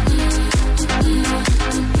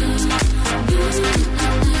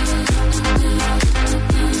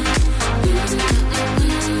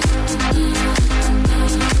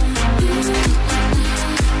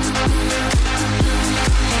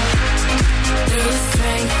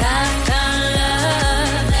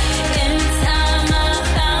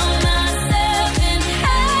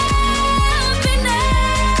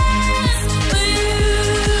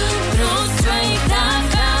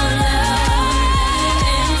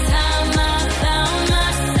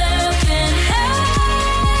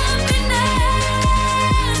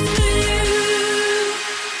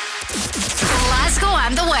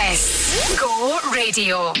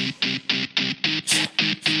Radio.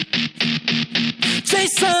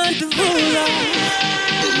 Jason Derulo.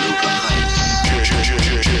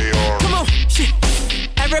 Come on, shit.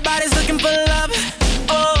 Everybody's looking for love.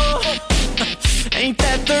 Oh, ain't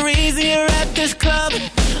that the reason you're at this club?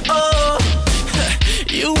 Oh,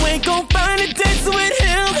 you ain't gon' find a dance with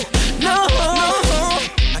him. No,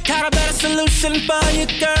 I got a better solution for you,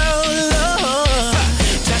 girl. Oh,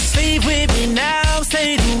 just leave with me now. Say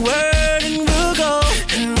the word.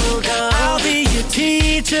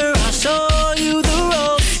 Teacher, I'll show you the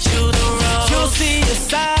ropes. You'll see a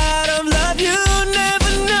side of love you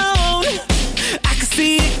never known. I can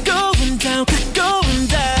see it going down, going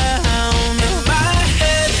down. In my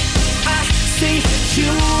head, I see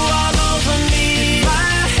you all over me.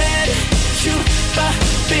 My head, you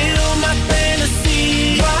fulfill my fantasy.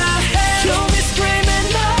 My head, you'll be screaming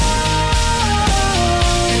no.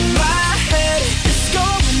 In my head, it's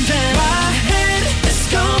going down. My head, it's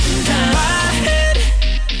going down.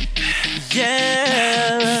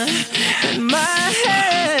 Yeah, in my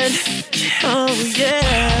head, oh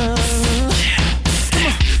yeah.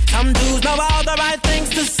 Some dudes know all the right things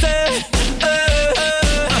to say.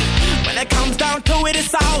 When it comes down to it,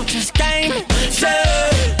 it's all just game.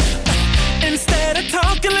 Yeah. Instead of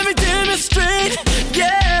talking, let me demonstrate.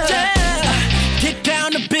 Yeah. Get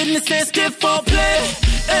down to business and skip for play.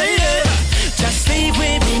 Yeah. Just leave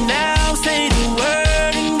with me now, say the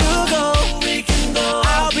word and we'll go.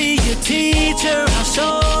 I'll be your teacher, I'll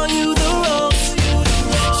show you the ropes.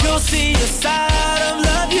 You'll see a side of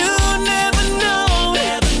love you never know.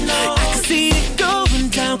 I can see it going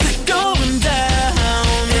down, going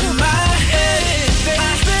down. In my head,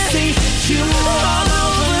 I see you all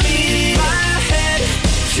over me. My head,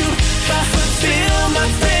 you fulfill my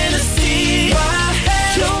fantasy. My head,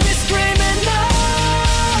 you'll be screaming no.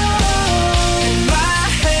 In my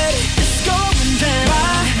head, it's going down.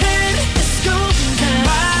 My head, it's going down.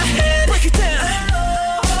 My head, break it down.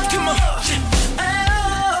 Come on,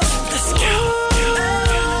 let's go.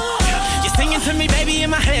 You're singing to me, baby, in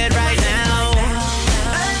my head right now.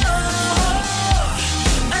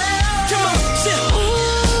 Come on, shit.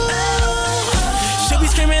 She'll be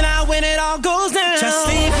screaming out when it all goes down. Just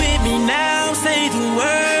sleep with me now, say the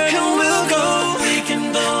word and we'll go.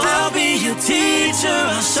 I'll be your teacher,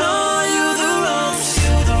 I'll show you the ropes.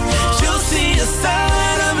 You'll see a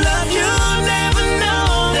side of love you never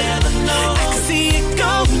know. I can see it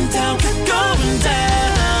going down, going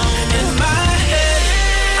down. In my head,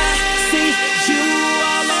 I see you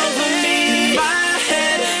all over me.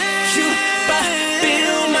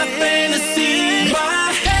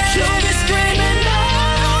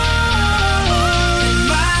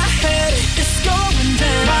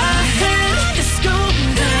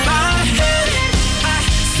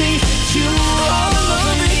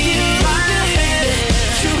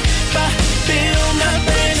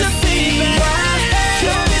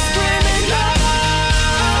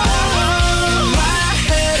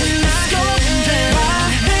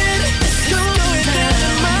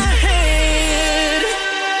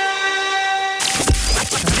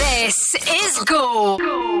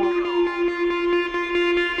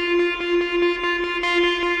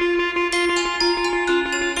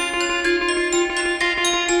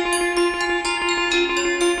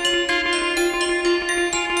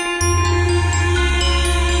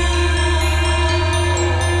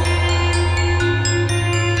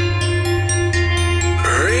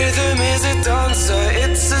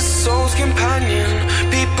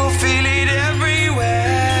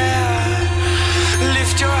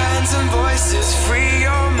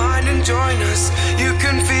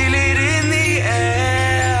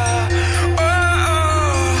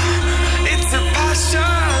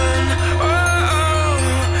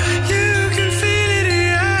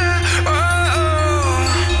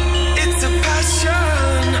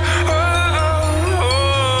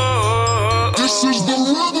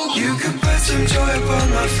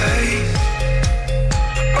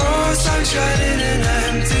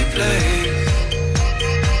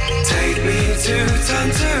 two turn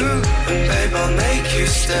two, and babe, I'll make you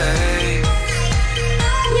stay.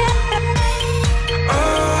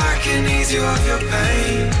 Oh, I can ease you of your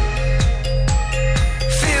pain.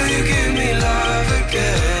 Feel you give me love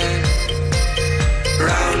again.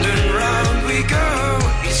 Round and round we go,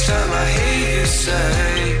 each time I hear you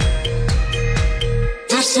say,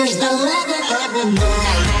 this is the rhythm of the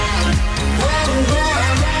night.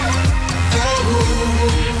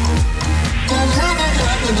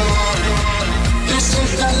 This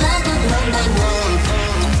is the rhythm of the night.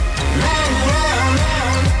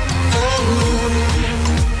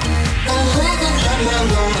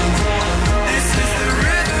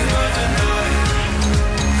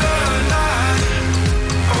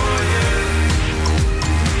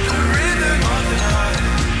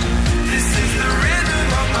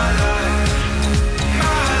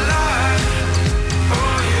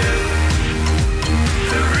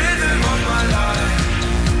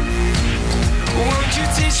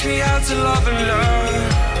 Teach me how to love and learn.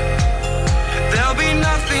 There'll be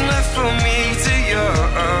nothing left for me to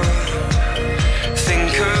yearn.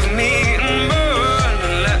 Think of me and burn,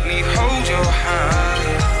 and let me hold your hand.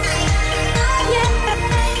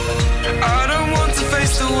 I don't want to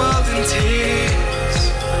face the world in tears.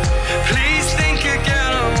 Please think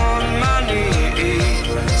again, I'm on my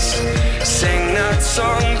knees. Sing that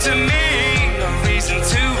song to me, no reason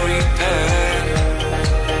to repent.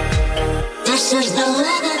 This is the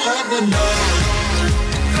rhythm of the night.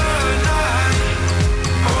 The night.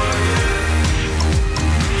 Oh yeah.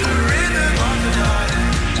 The rhythm of the night.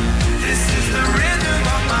 This is the rhythm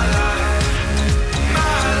of my life.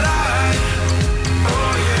 My life.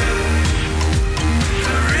 Oh yeah.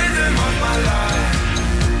 The rhythm of my life.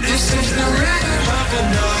 This is the rhythm of the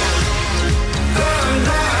night. The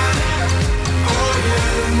night. Oh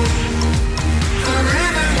yeah. The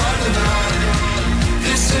rhythm of the night.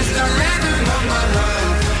 This is the rhythm of my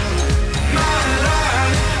life, my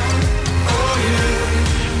life, oh yeah,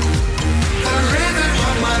 the rhythm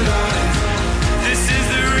of my life. This is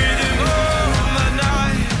the rhythm of my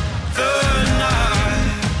night, the night,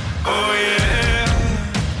 oh yeah,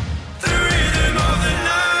 the rhythm of the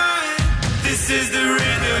night. This is the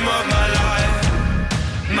rhythm of my life,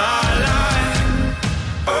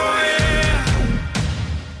 oh yeah,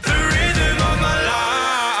 the rhythm of my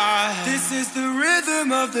life. This is the rhythm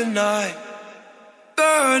of the night.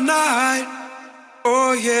 The night,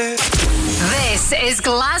 oh yeah. This is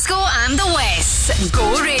Glasgow and the West.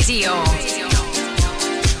 Go Radio.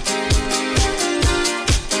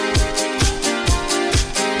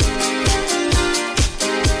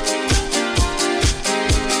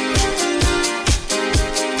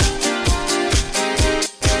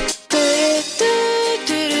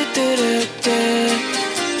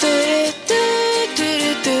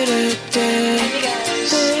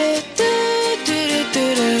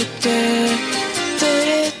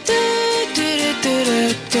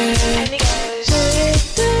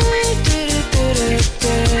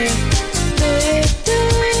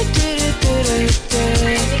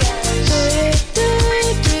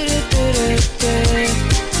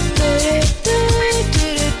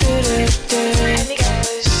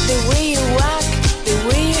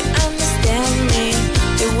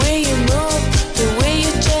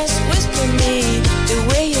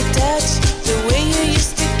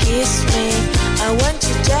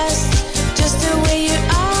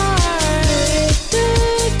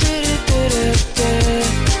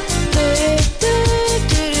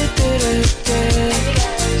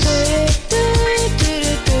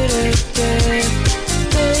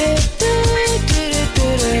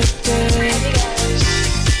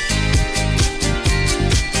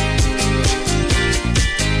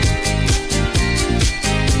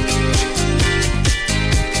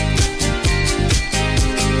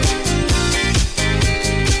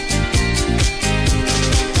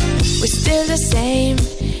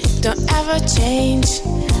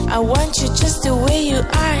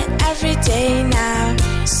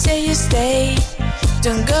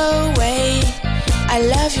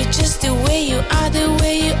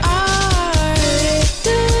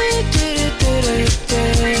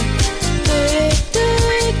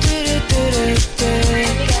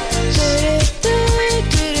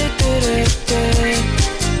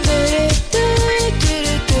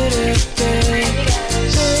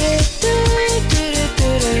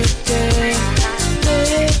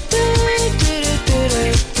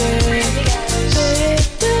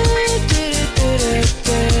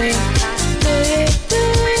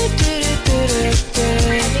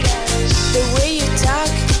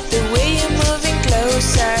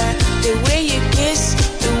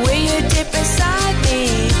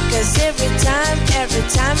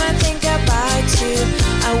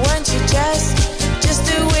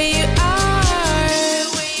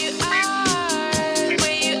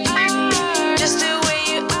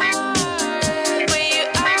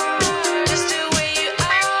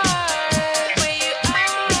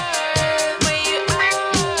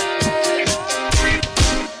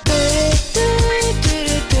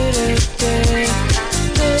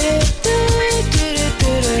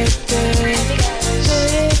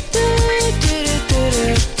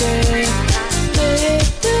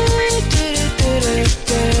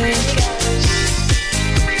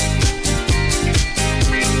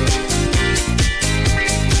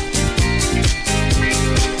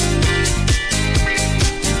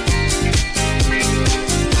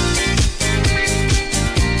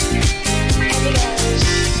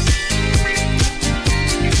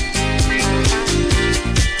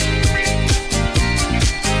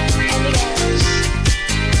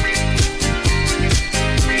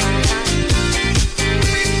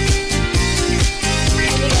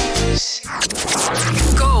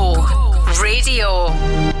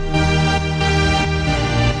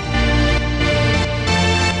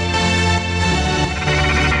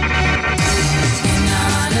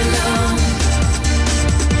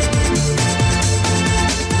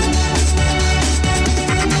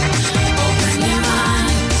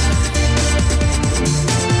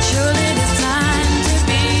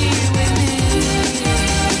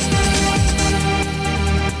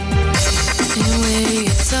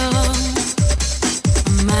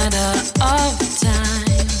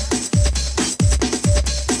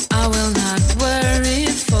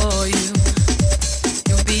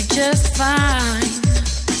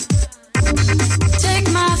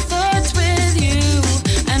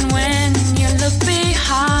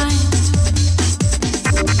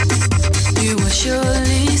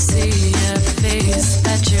 surely see a face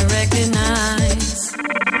that you recognize.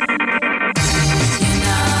 You're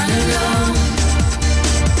not alone.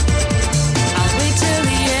 I'll wait till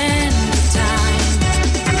the end of time.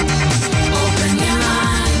 Open your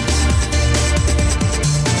mind.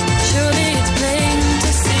 Surely it's plain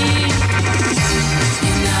to see.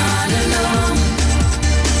 You're not alone.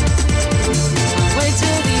 I'll wait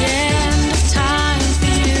till the end of time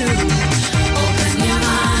for you. Open your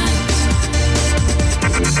mind.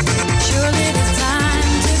 Surely there's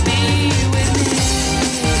time to be with me.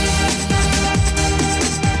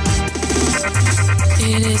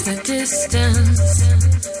 It is the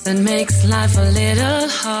distance that makes life a little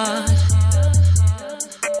hard.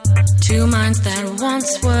 Two minds that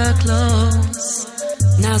once were close,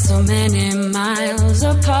 now so many miles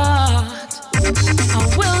apart. I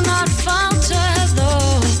will not falter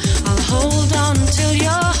though, I'll hold on till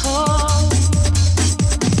you're whole.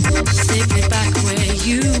 Safely back where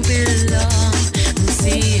you belong, and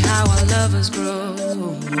see how our lovers grow.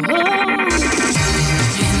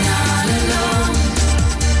 You're not alone.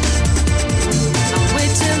 I'll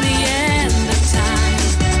wait till the end of time.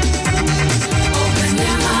 Open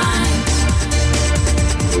your mind.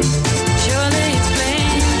 Surely it's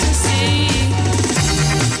plain to see.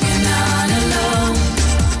 You're not alone.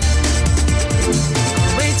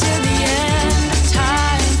 I'll wait till the end of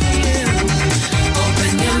time for you.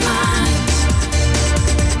 Open your mind.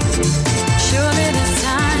 Surely there's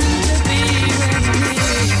time to be with me.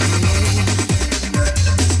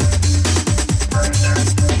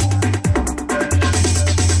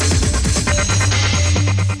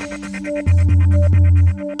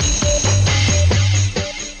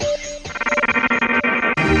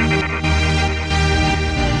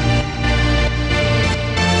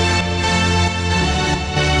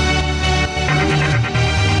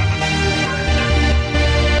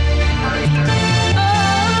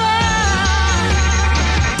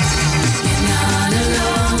 You're not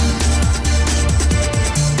alone.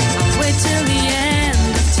 I'll wait till the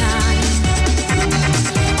end of time.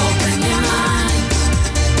 Open your mind.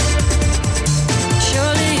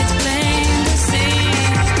 Surely it's plain to see.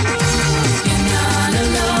 You're not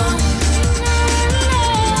alone.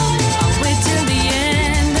 I'll wait till the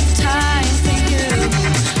end of time for you.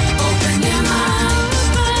 Open your mind.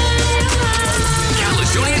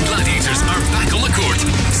 Caledonia Gladiators are back on the court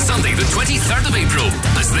Sunday the 23rd of April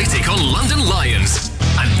as they take on London Lions.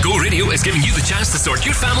 And Go Radio is giving you the chance to sort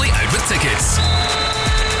your family out with tickets.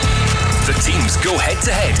 The teams go head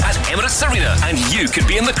to head at Emirates Arena and you could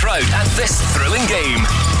be in the crowd at this thrilling game.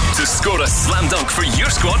 To score a slam dunk for your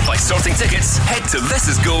squad by sorting tickets, head to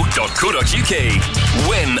thisisgo.co.uk.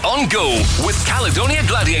 Win on Go with Caledonia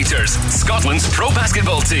Gladiators, Scotland's pro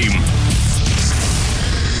basketball team.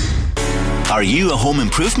 Are you a home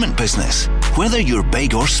improvement business? Whether you're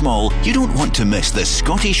big or small, you don't want to miss the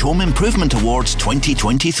Scottish Home Improvement Awards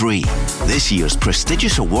 2023. This year's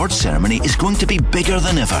prestigious awards ceremony is going to be bigger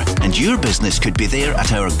than ever, and your business could be there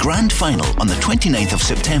at our grand final on the 29th of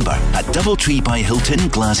September at Doubletree by Hilton,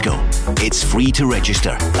 Glasgow. It's free to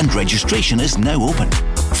register, and registration is now open.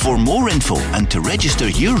 For more info and to register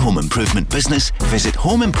your home improvement business, visit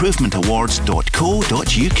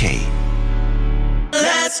homeimprovementawards.co.uk.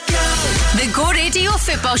 Let's go! The Go Radio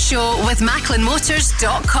Football Show with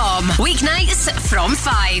MacklinMotors.com. Weeknights from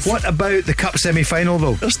 5. What about the Cup semi-final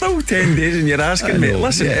though? There's still 10 days and you're asking me.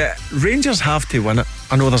 Listen, Rangers have to win it.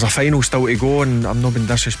 I know there's a final still to go and I'm not being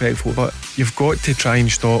disrespectful, but you've got to try and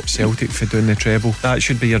stop Celtic from doing the treble. That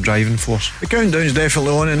should be your driving force. The countdown's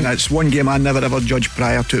definitely on, and it's one game I never ever judged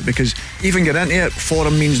prior to it, because even get into it,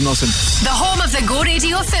 form means nothing. The home of the Go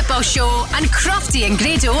Radio Football Show and Crofty and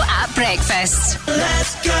Grado at breakfast.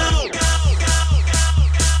 Let's go!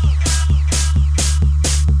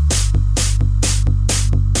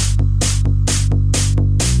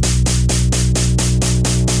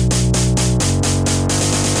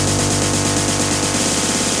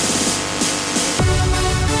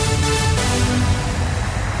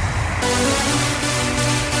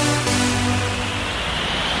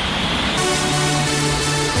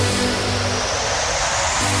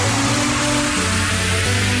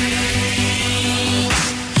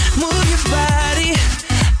 Move your body.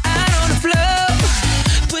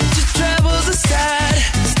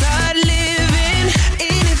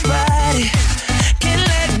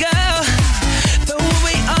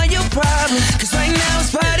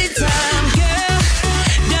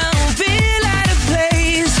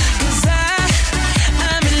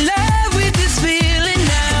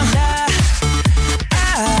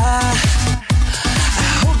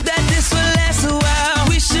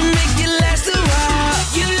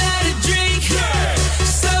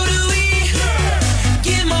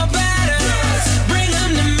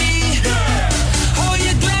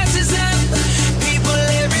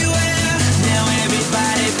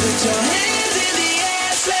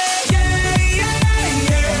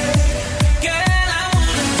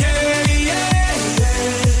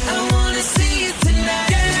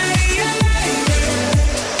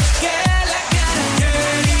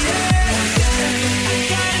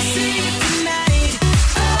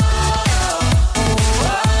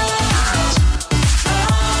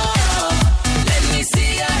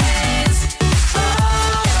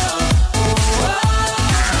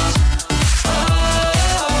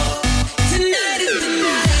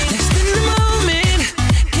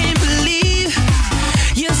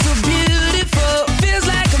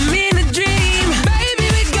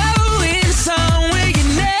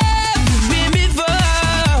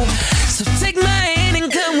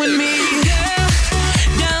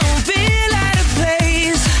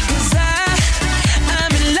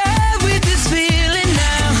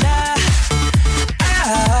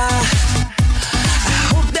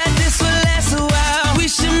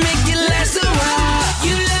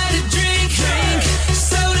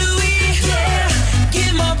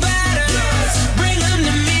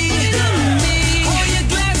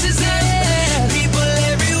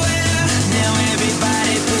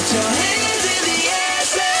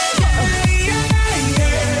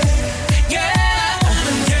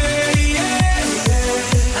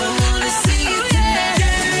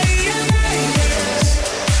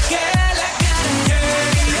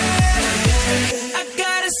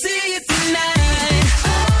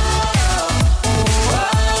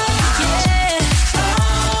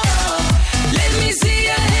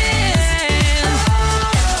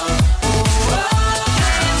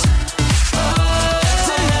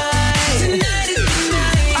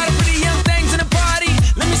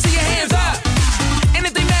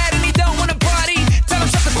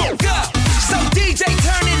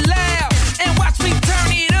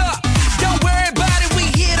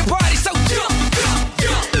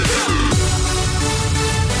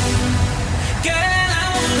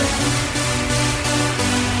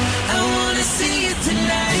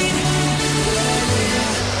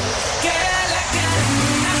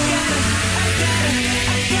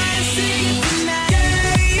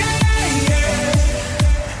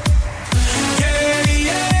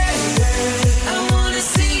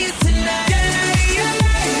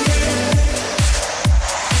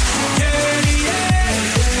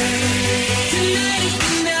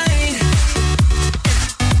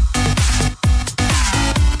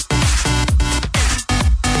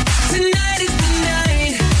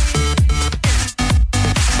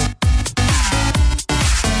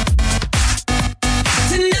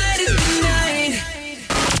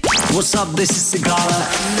 up, this is Sigala.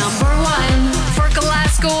 Number 1 for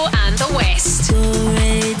Glasgow and the West.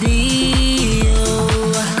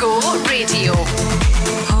 Go Radio.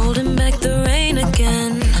 Holding back the rain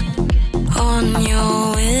again on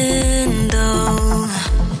your window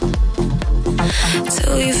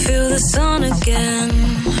till you feel the sun again.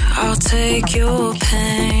 I'll take your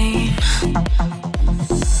pain.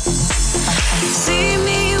 See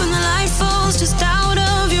me when the light falls just out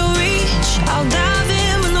of your reach. I'll dive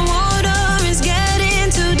in when the water is getting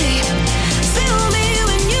too deep. Feel me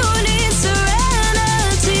when you need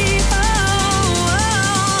serenity. Oh,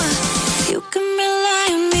 oh. You can rely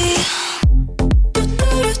on me.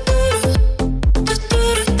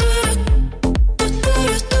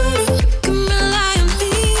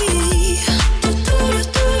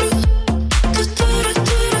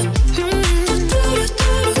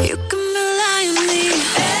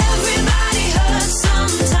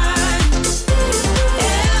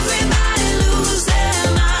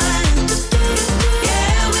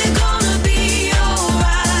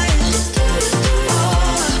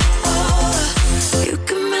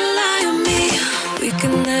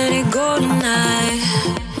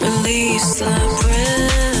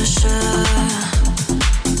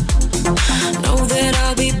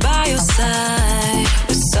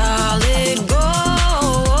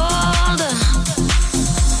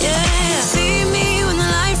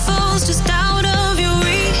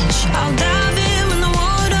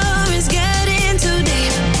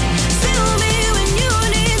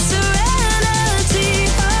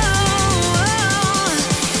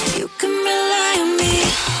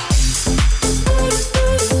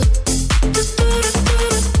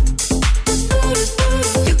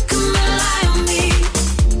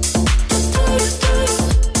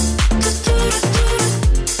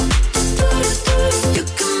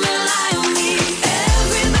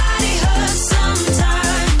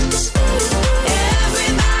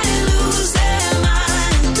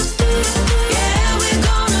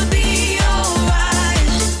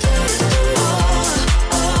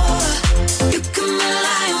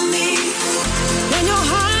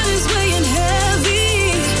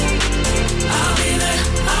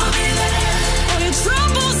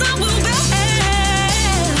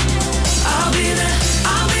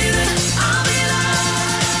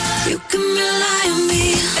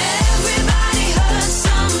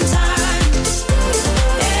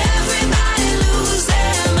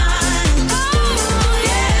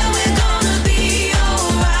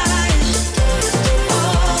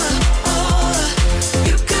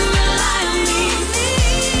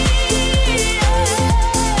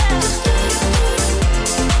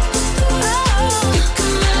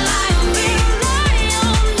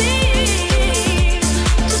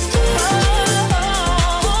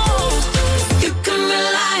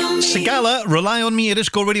 Rely on me. It is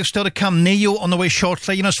Go Radio still to come. Neo on the way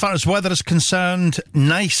shortly. You know, as far as weather is concerned,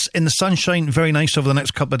 nice in the sunshine, very nice over the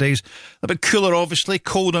next couple of days. A bit cooler, obviously,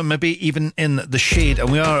 colder, maybe even in the shade.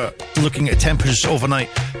 And we are looking at temperatures overnight.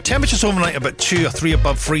 Temperatures overnight about 2 or 3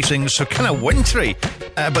 above freezing, so kind of wintry,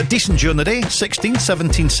 but decent during the day. 16,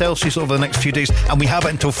 17 Celsius over the next few days, and we have it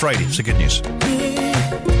until Friday. So good news.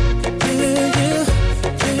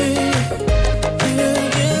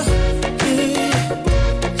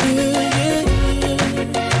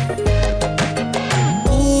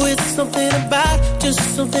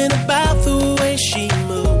 Something about the way she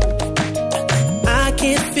moved, I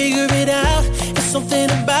can't figure it out. It's something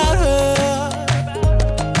about her.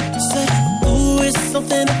 Said, ooh, it's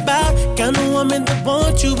something about kind of woman that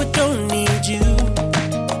wants you but don't need you.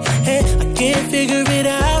 Hey, I can't figure it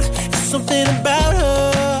out. It's something about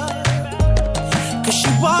her. 'Cause she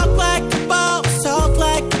walk like a boss, talk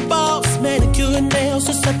like a boss, manicure and nails,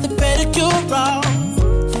 just set the pedicure off.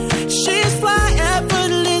 She's fly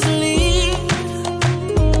effortlessly.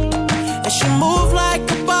 She move like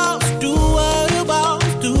a boss, do what a boss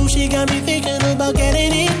do. She got me thinking about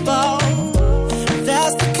getting involved.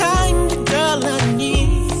 That's the kind of girl I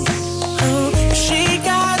need. She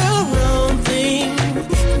got her own thing.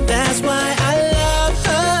 That's why I love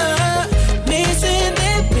her. Miss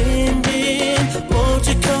Independent, won't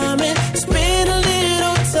you come and spend a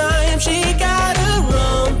little time? She got her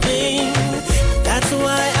own thing. That's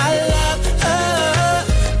why I love her.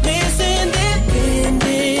 Miss Independent,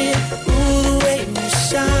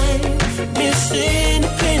 shine, Miss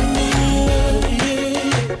Independent,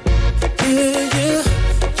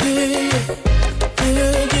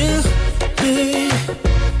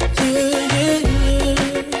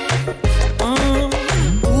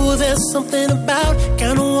 Ooh, there's something about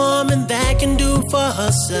kind of woman that can do for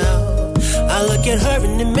herself. I look at her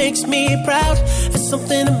and it makes me proud. There's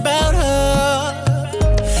something about her.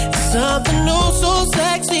 There's Something oh so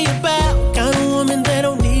sexy about kind of woman that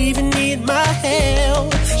don't even need my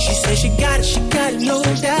help. She says she got it, no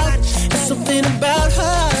doubt. There's something about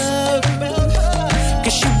her.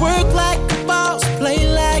 Cause she work like a boss, play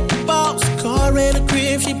like a boss. Car and a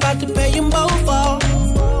crib, she bout to pay them both off.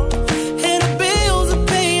 And her bills are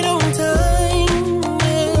paid on time.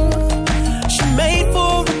 Yeah. She made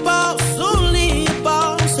for a boss, only a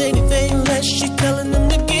boss. Anything less, she telling them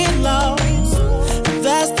to get lost.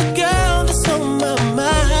 That's the girl that's on my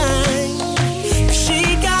mind. She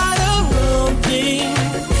got her own thing.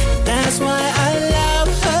 That's why I love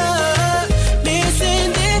her. Miss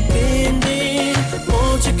Independent.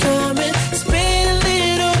 Won't you come and spend a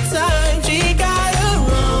little time? She got her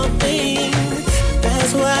own thing.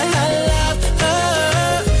 That's why I love her.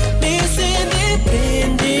 Miss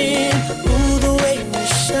Independent. Ooh, the way you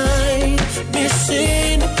shine. Miss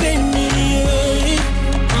Independent.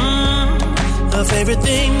 Her favorite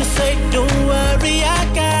thing to say, don't worry, I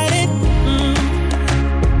got it.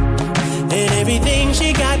 And everything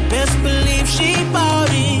she got, best believe she bought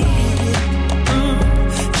it.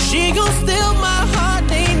 She gon' steal my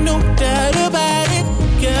heart, ain't no doubt about it.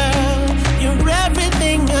 Girl, you're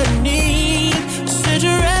everything I need. Said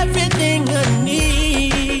you're everything I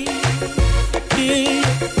need. Yeah,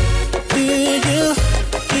 yeah, yeah,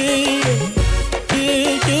 yeah, yeah,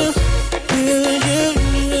 yeah, yeah.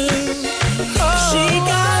 She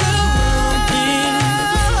got her own thing.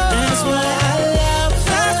 That's why I love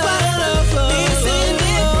her. That's why I love her. Miss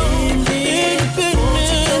Independent. Won't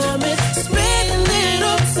you come and spend a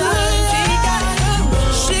little time? She got her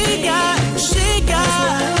own. She got.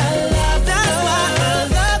 That's why I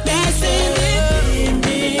love Miss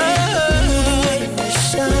Independent. Oh, the way you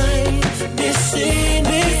shine, Miss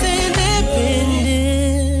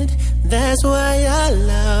Independent. That's why I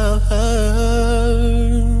love her.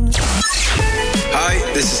 Hi,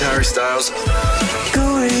 this is Harry Styles. Go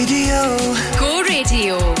radio. Go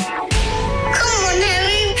Radio. Come on,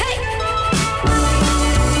 Harry. Hey.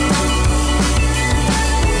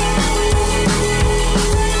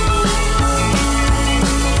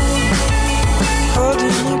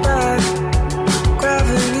 Holding me back,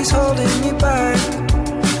 gravity's holding me back.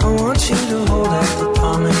 I want you to hold out the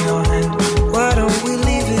palm of your hand. Why don't we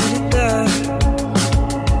leave it at that?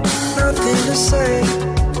 Nothing to say,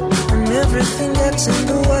 and everything gets in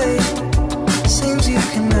the way. Seems you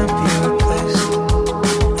cannot be replaced,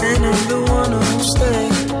 and I'm the one who'll stay.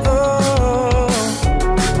 Oh,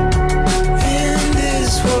 in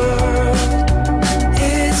this world,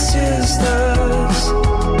 it's just us.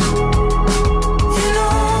 You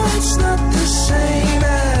know it's not the same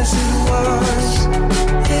as it was.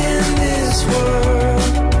 In this world,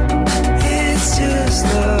 it's just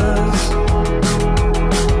us.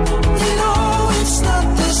 You know it's not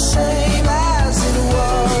the same as it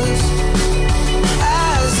was.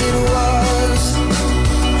 As it was.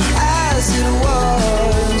 As it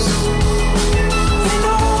was. You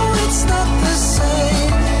know it's not the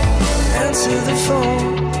same. Answer the phone.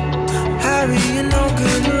 Harry, you're no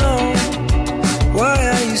good alone. Why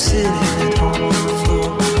are you sitting at home on the floor?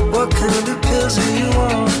 What kind of pills are you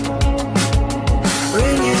on?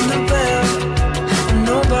 Ringing the bell, and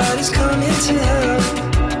nobody's coming to help.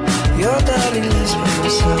 Your daddy lives by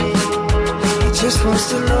himself. He just wants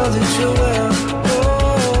to know that you're well.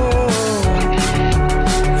 Oh,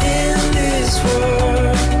 in this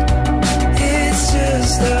world, it's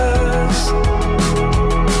just us.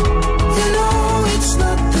 You know it's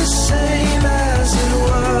not the same as it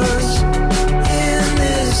was. In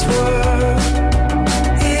this world,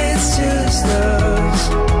 it's just us.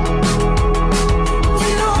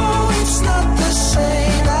 You know it's not the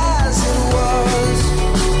same as it was.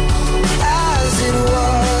 As it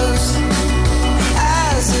was.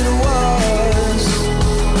 As it was.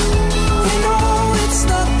 You know it's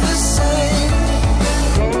not the same.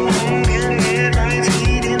 Getting lights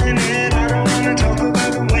heating in it. I don't wanna talk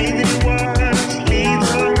about the way that it was. Leave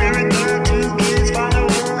America, 2 kids follow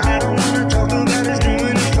her. I don't wanna talk about us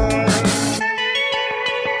doing it first.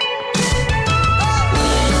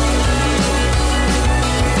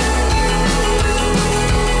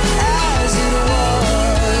 As it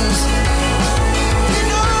was. You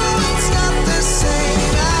know it's not the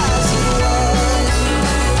same as it was.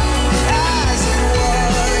 As it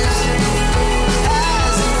was.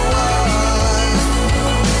 As it was.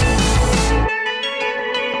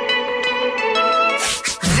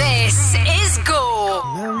 This is Go.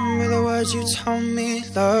 Remember the words you told me,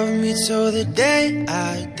 love me till the day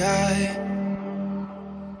I die.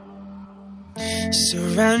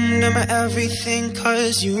 Surrender my everything,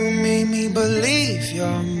 'cause you made me believe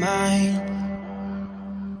you're mine.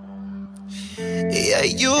 Yeah, Yeah,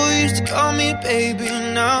 you used to call me baby,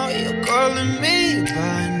 now you're calling me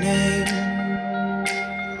by name.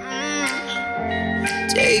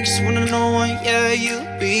 Takes one to know one, yeah, you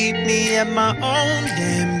beat me at my own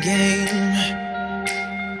damn game.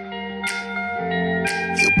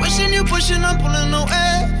 You pushing, I'm pulling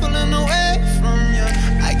away from you.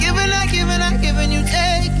 I give and I give and I give and you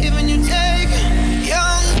take, giving you take.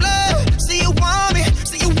 Young blood, see you want me,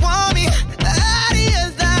 out of your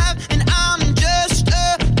life, and I'm just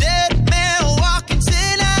a dead man walking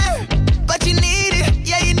tonight. But you need it,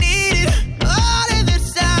 yeah, you need it, all of the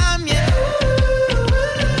time, yeah.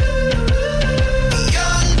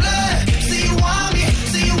 Young blood, see you want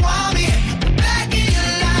me, back in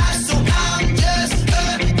your life, so I'm just a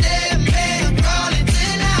dead man crawling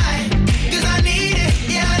tonight. 'Cause I need it,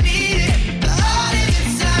 yeah, I need it, all of the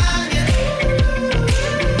time, yeah.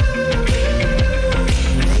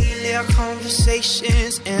 Lately our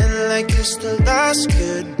conversations end like it's the last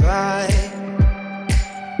goodbye.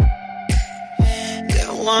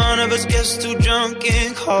 Yeah, one of us gets too drunk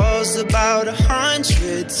and calls about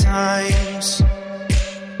 100 times.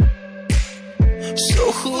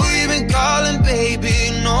 So who you been calling,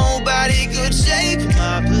 baby? Nobody could take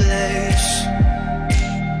my place.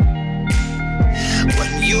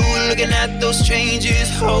 When you looking at those strangers,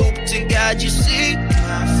 hope to God you see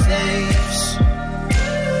my face.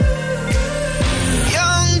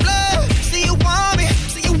 Young blood, see you want me,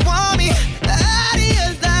 out of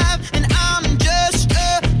your life, and I'm just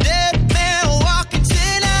a dead man walking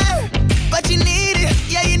tonight. But you need it,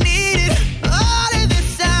 yeah, you need it, all of the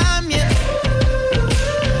time, yeah.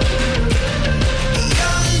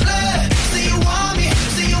 Young blood, see you want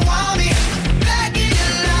me, back in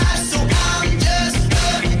your life, so I'm just a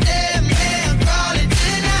dead man crawling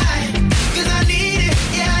tonight. 'Cause I need it,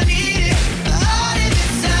 yeah, I need it, all of the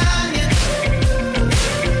time, yeah.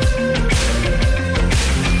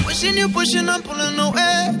 Pushing, I'm pulling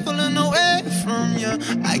away from you.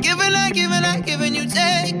 I give and I give and I give and you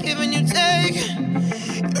take, giving you take.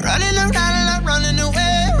 You're running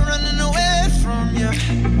away from you,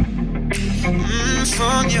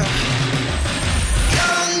 from you.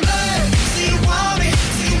 Young blood, see you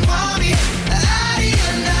want me, out of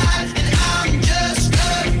your life, and I'm just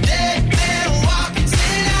a dead man walking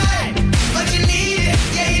tonight. But you need it,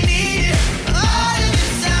 yeah, you need it, all of the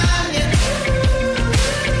time, yeah.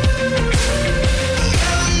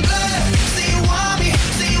 Young blood, see you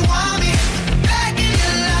want me, back in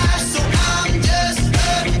your life, so I'm just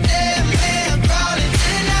a dead man crawling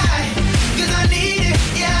tonight. 'Cause I need it,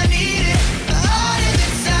 yeah, I need it, all of the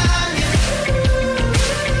time,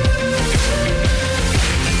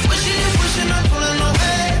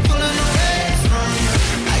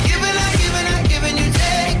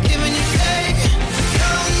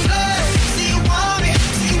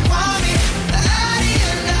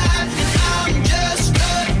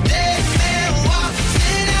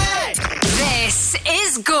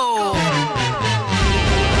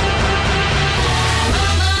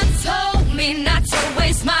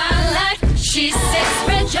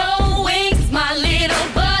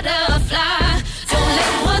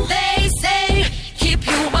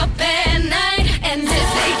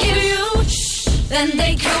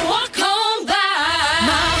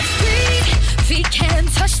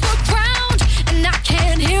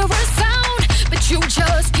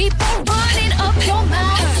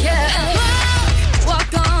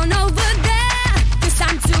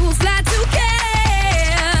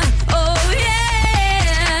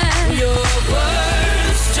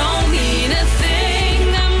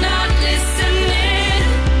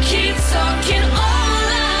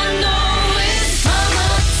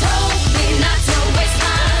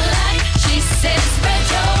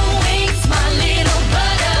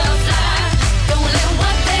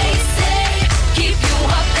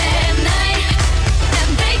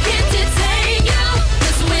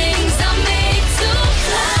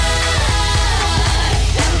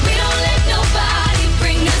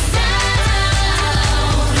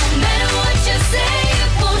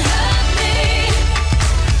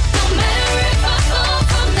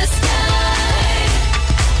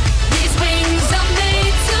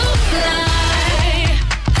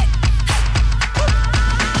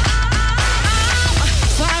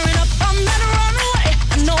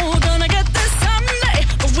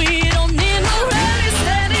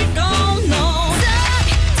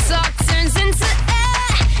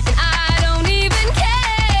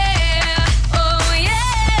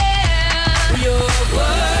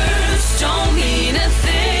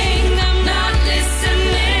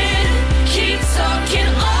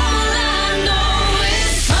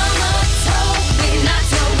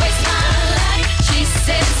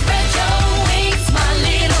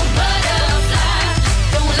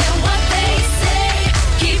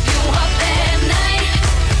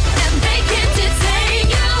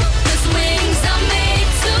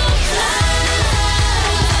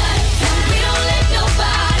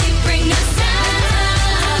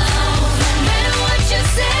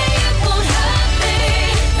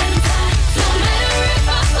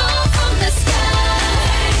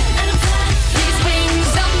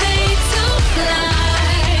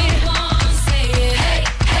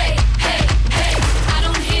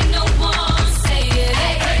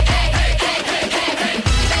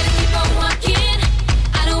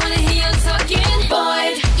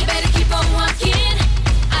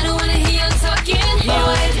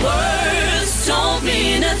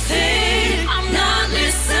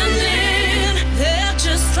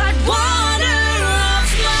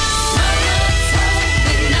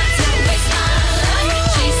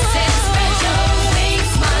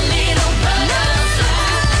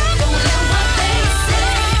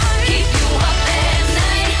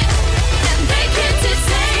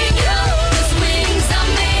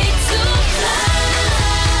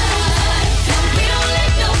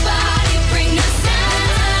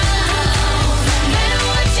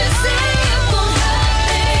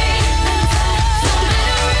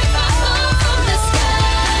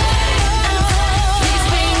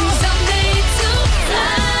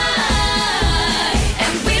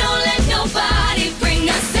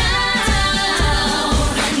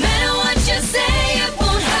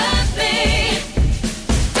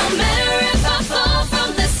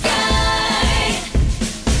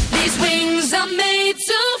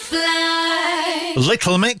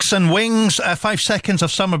 Little Mix and Wings, 5 Seconds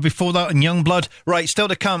of Summer before that, and Youngblood. Right, still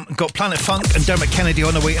to come, got Planet Funk and Dermot Kennedy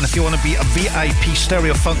on the way, and if you want to be a VIP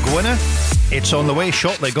Stereo Funk winner, it's on the way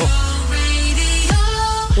shortly. Go.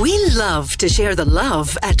 We love to share the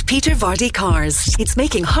love at Peter Vardy Cars. It's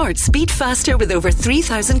making hearts beat faster with over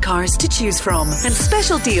 3,000 cars to choose from. And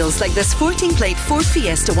special deals like this 14-plate Ford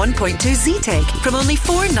Fiesta 1.2 Z-Tech from only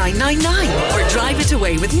 $4,999. Or drive it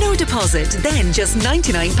away with no deposit, then just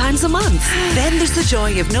 £99 a month. Then there's the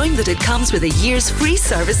joy of knowing that it comes with a year's free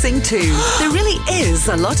servicing too. There really is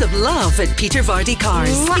a lot of love at Peter Vardy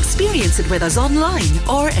Cars. Experience it with us online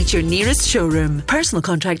or at your nearest showroom. Personal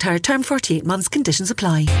contract hire term 48 months, conditions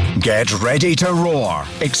apply. Get ready to roar.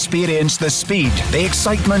 Experience the speed, the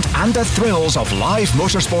excitement and the thrills of live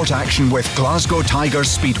motorsport action with Glasgow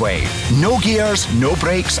Tigers Speedway. No gears, no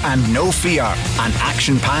brakes and no fear. An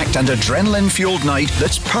action-packed and adrenaline-fueled night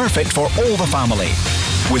that's perfect for all the family.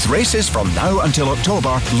 With races from now until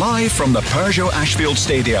October, live from the Peugeot Ashfield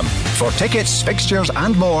Stadium. For tickets, fixtures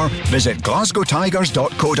and more, visit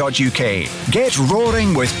glasgowtigers.co.uk. Get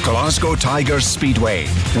roaring with Glasgow Tigers Speedway.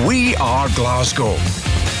 We are Glasgow.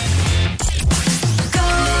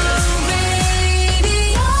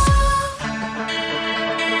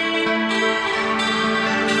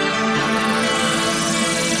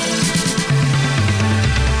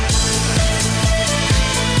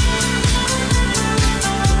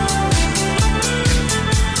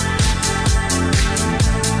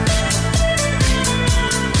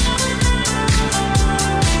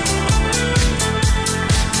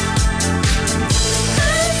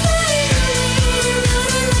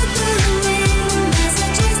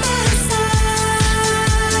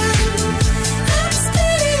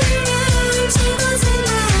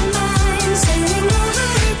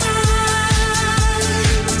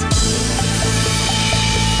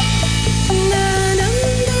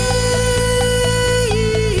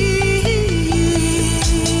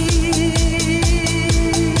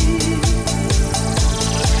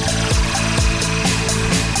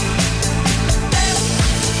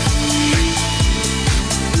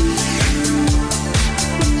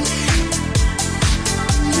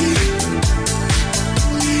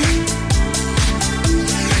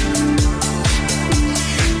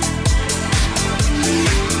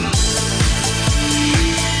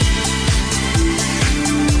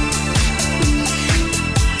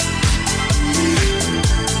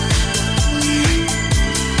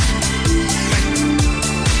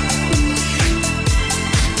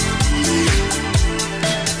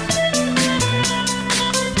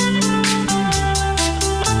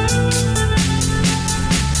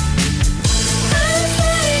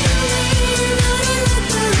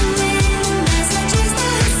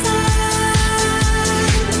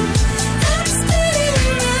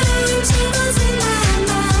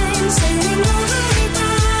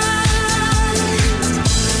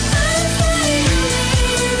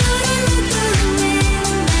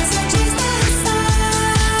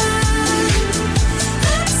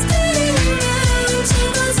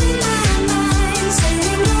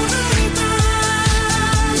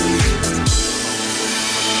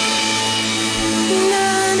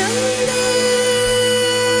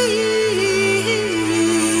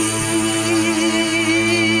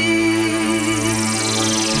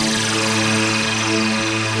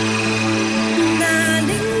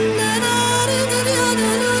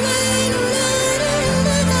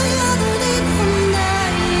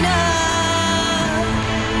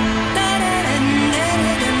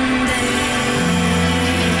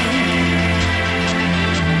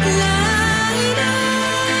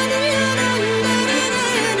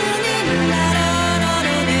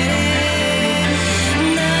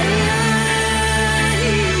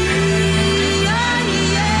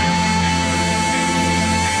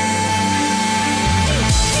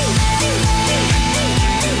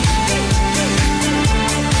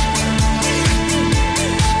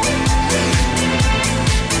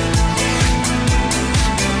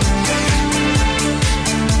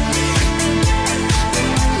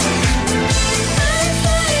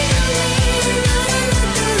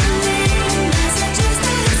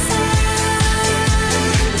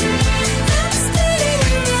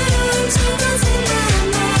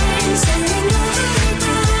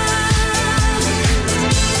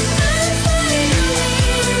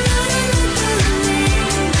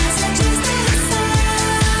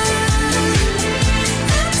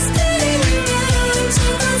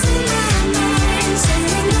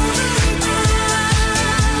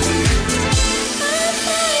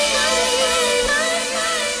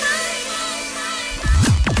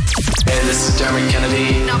 Dermot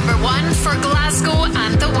Kennedy. Number one for Glasgow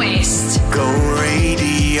and the West. Go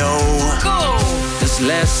radio. Go. There's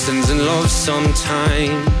lessons in love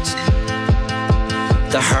sometimes.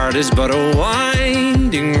 The heart is but a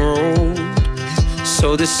winding road,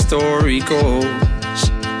 so the story goes.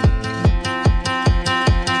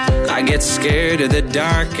 I get scared of the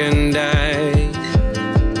dark and I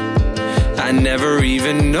never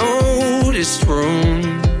even noticed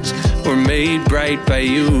rooms were made bright by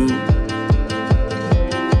you.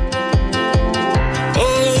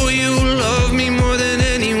 Oh, you love me more than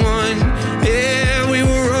anyone. Yeah, we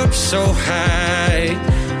were up so high.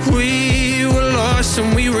 We were lost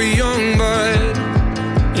and we were young, but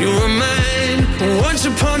you were mine. Once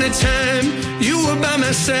upon a time, you were by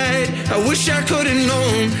my side. I wish I could have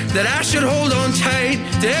known that I should hold on tight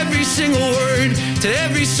to every single word, to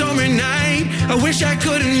every summer night. I wish I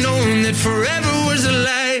could have known that forever was a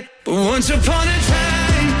lie. But once upon a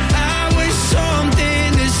time, I was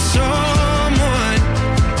something to someone.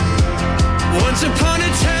 Once upon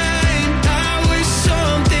a time, I was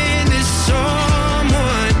something to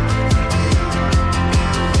someone.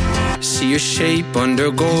 See your shape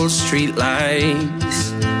under Gold Street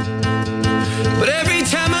lights, but every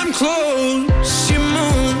time I'm close, you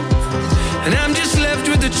move, and I'm just left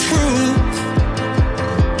with the truth.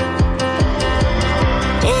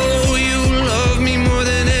 Oh, you love me more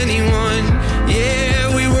than anyone.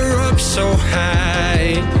 Yeah, we were up so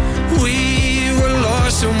high. We were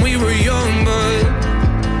lost when we were young, but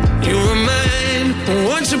you were mine.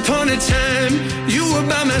 Once upon a time, you were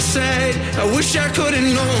by my side. I wish I could have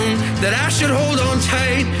known that I should hold on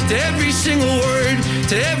tight to every single word,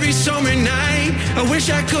 to every summer night. I wish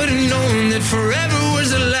I could have known that forever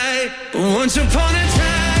was a lie. But once upon a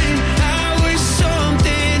time, I was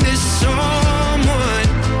something to someone.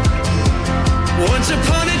 Once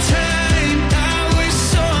upon a time, I was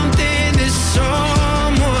something to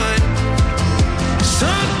someone.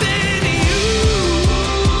 Something to you.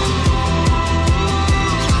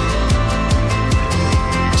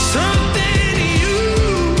 Something to you.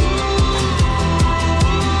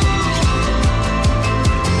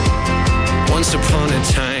 Once upon a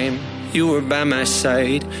time, you were by my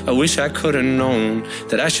side. I wish I could have known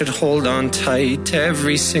that I should hold on tight to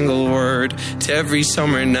every single word, to every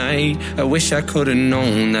summer night. I wish I could have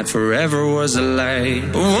known that forever was a lie.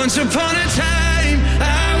 But once upon a time,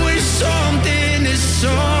 I was something to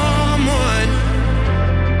someone.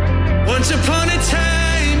 Once upon a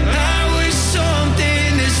time, I was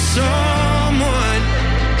something to someone.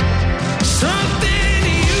 Something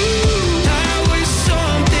to you. I was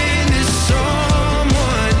something to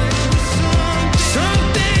someone.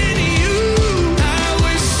 Something to you. I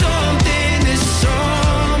was something to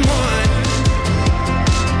someone.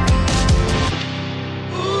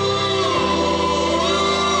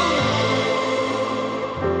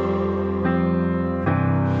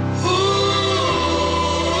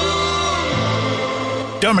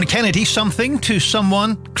 Dermot Kennedy, Something to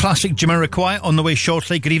Someone. Classic Jamiroquai on the way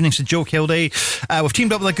shortly. Good evening to Joe Kilday. We've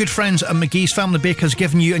teamed up with our good friends at McGee's Family Bakers,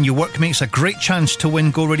 giving you and your workmates a great chance to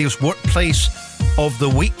win Go Radio's Workplace of the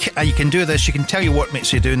Week. You can do this. You can tell your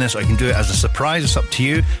workmates you're doing this, or you can do it as a surprise. It's up to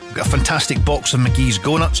you. We've got a fantastic box of McGee's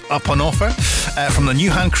Go Nuts up on offer. From the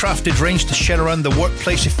new handcrafted range to share around the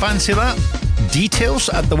workplace. You fancy that? Details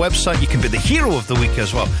at the website. You can be the hero of the week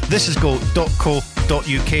as well. This is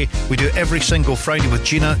go.co.uk. We do it every single Friday with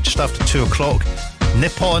Gina just after 2 o'clock.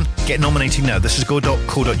 Nip on, get nominating now. This is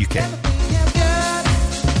go.co.uk.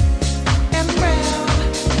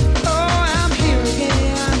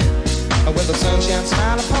 With the sunshine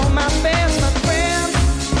smile upon my face, my friend,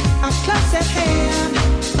 a close at hand.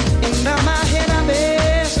 In my head, I'm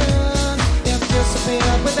vision.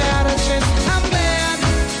 Disappeared without a trace. I'm glad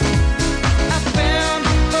I found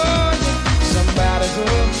somebody who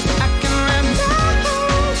I can remember.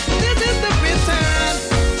 This is the return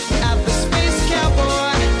of the space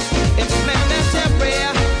cowboy. It's planetary,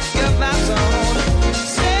 your vibes on.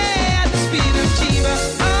 Stay at the speed of Jiva.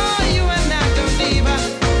 Oh, you and I don't leave her.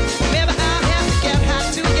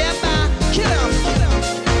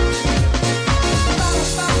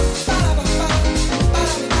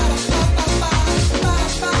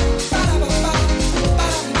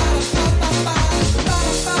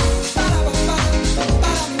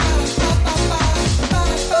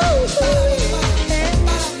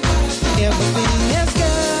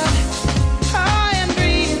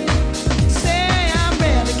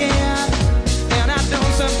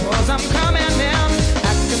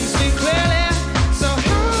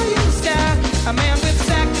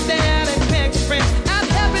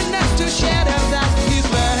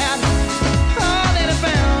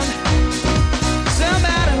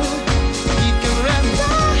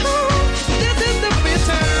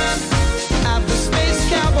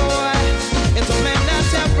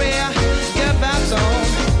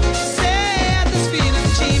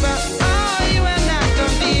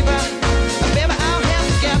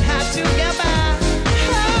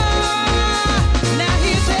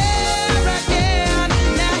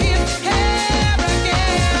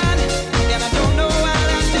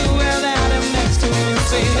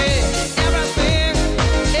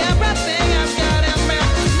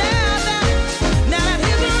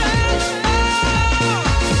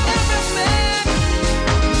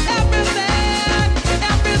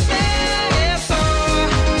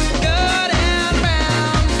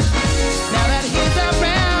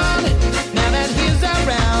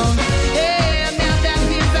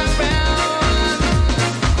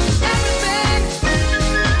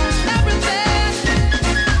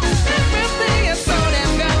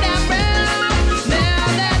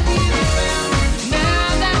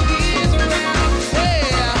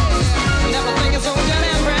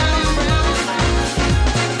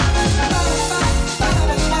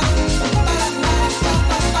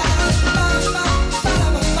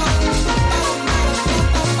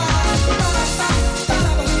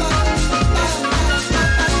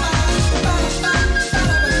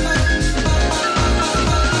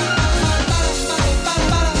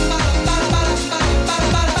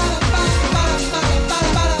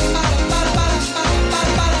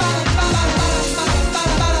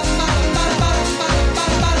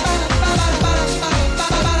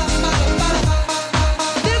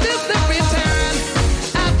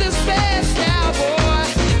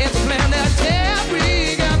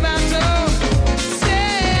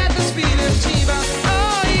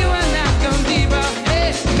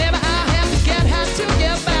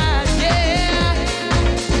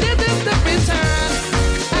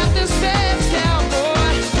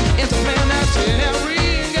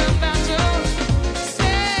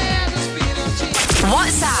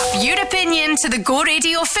 to the Go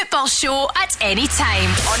Radio Football Show at any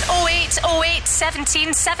time on 0808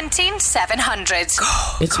 17 17 700.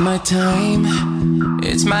 It's my time,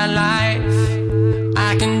 it's my life.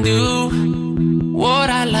 I can do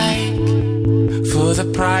what I like for the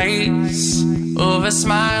price of a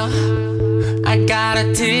smile. I got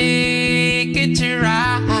a ticket to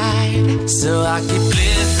ride, so I keep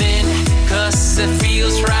living, cause it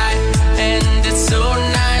feels right, and it's so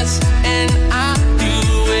nice, and I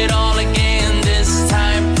do it all again this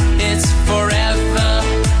time. It's forever,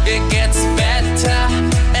 it gets better,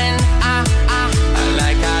 and I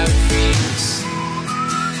like how it feels.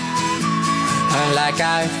 I like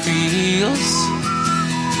how it feels.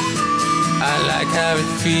 I like how it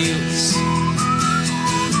feels.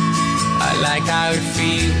 I like how it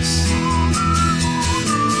feels.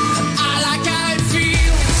 I like how it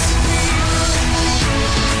feels.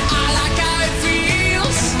 I like how it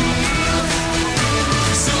feels.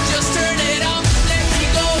 So just turn it up, let me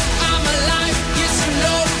go. I'm alive, yes you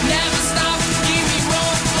know, never stop. Give me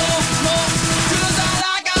more, more, more. 'Cause I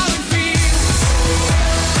like how it feels.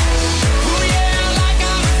 Oh yeah, I like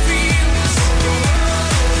how it feels.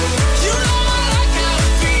 You know I like how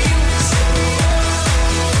it feels.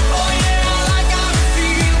 Oh yeah, I like how it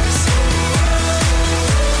feels.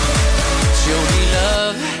 Show me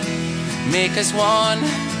love, make us one.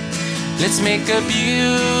 Let's make a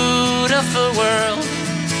beautiful world.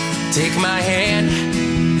 Take my hand,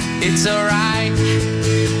 it's alright.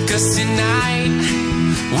 'Cause tonight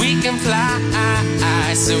we can fly.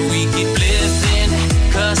 So we keep living,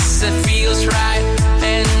 'cause it feels right,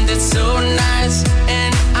 and it's so nice,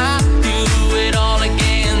 and I do it all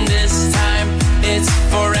again this time. It's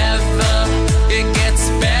forever, it gets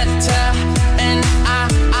better, and I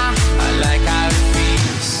like how it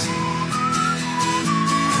feels.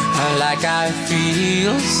 I like how it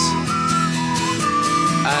feels.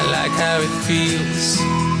 I like how it feels.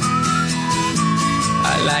 I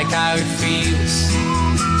like how it feels.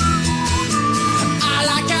 I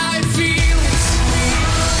like how it feels.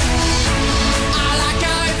 I like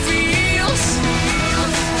how it feels.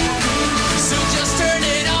 So just turn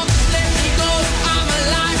it up, let me go. I'm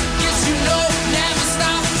alive, yes you know, never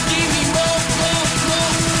stop. Give me more, more,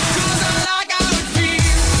 more. 'Cause I like how it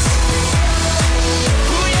feels.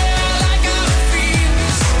 Oh yeah, I like how it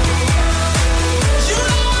feels. You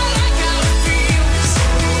know I like how it feels.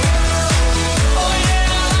 Oh yeah,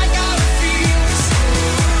 I like how it feels.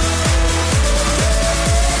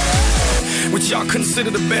 What y'all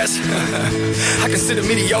consider the best? I consider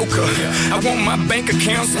mediocre. I want my bank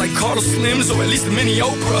accounts like Carlos Slims, or at least a mini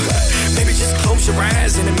Oprah. Maybe just close your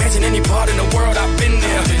eyes and imagine any part in the world I've been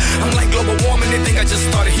there. I'm like global warming, they think I just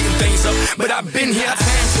started heating things up, but I've been here. I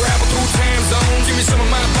time travel through time zones. Give me some of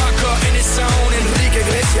my vodka and it's on. Enrique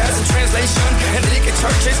Iglesias in translation, Enrique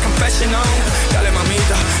Church's confession on. Dale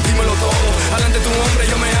mamita, dímelo todo. Adelante tu hombre,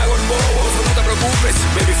 yo me hago el bobo. So no te preocupes,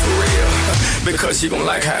 baby, for real, because you gon'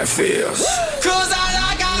 like how it feels. 'Cause I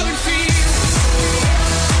like how it feels.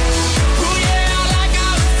 Oh yeah, I like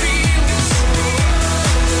how it feels.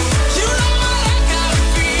 You know I like how it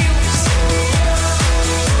feels.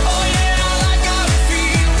 Oh yeah, I like how it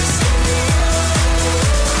feels.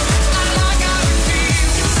 I like how it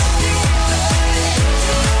feels.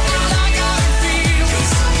 I like how it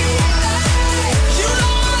feels. You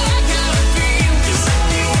know I like how it feels.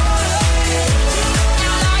 I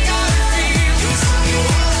like how it feels.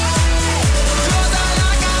 'Cause I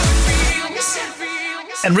like how it feels.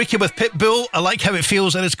 Enrique with Pitbull, I like how it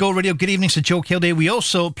feels, and it's Go Radio. Good evening to Joe Kilday. We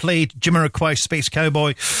also played Jamiroquai, Space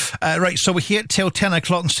Cowboy. Right, so we're here till 10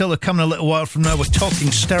 o'clock and still coming a little while from now. We're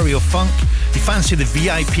talking stereo funk. If you fancy the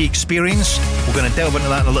VIP experience, we're going to delve into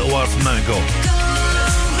that in a little while from now and go.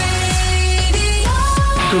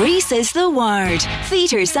 Grease is the word.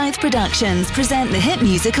 Theatre South Productions present the hit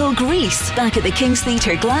musical Grease back at the King's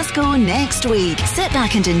Theatre Glasgow next week. Sit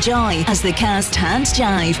back and enjoy as the cast hand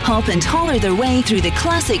jive, hop and holler their way through the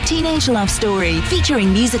classic teenage love story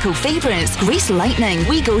featuring musical favourites Grease Lightning,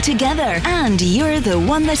 We Go Together and You're the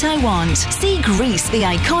One That I Want. See Grease, the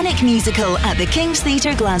iconic musical, at the King's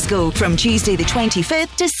Theatre Glasgow from Tuesday the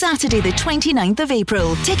 25th to Saturday the 29th of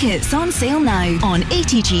April. Tickets on sale now on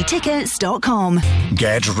atgtickets.com.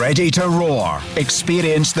 Get ready to roar.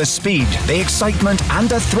 Experience the speed, the excitement and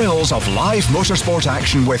the thrills of live motorsport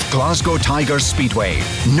action with Glasgow Tigers Speedway.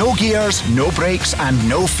 No gears, no brakes and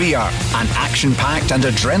no fear. An action-packed and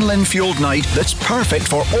adrenaline-fueled night that's perfect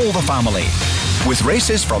for all the family. With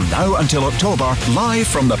races from now until October, live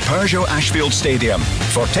from the Peugeot Ashfield Stadium.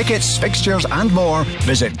 For tickets, fixtures and more,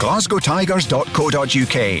 visit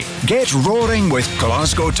glasgowtigers.co.uk. Get roaring with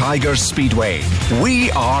Glasgow Tigers Speedway.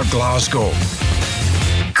 We are Glasgow.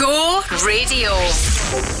 Go Radio.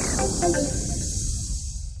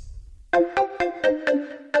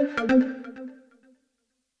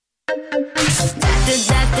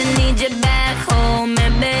 Doctor, need you back home,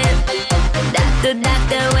 baby.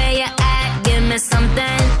 Doctor, where you at? Give me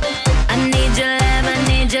something. I need your love, I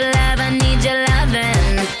need your love, I need your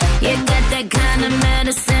loving. You got that kind of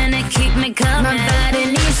medicine that keep me coming. My body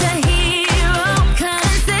needs a hero, come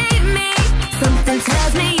and save me. Something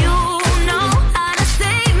tells me you know how to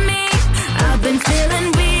save me. I've been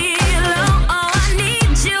feeling real low, oh, I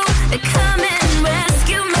need you to come and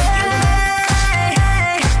rescue me.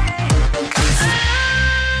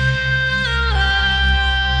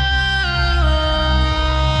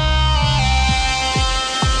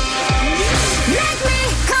 Make me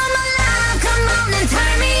come alive, come on and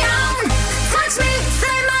turn me on. Touch me,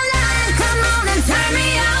 save my life, come on and turn me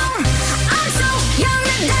on. I'm so young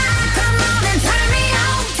to die, come on and turn me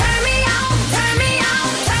on. Turn me on, turn me on,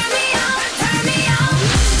 turn me on, turn me on.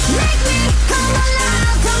 Make me come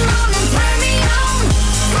alive, come on and turn me on.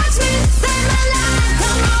 Touch me, save my life,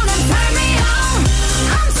 come on and turn me on.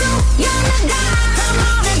 I'm so young to die, come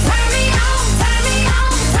on and turn me on. Turn me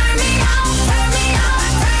on, turn me on, turn me on,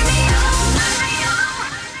 turn me on, turn me on.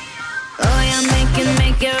 Oh, yeah, make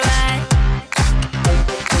it right.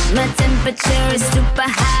 My temperature is super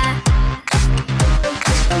high.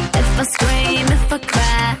 If I scream, if I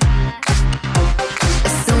cry,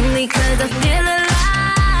 it's only 'cause I feel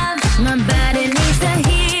alive. My body needs a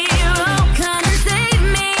hero, come and save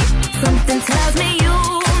me. Something tells me you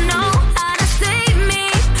know how to save me.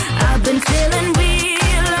 I've been feeling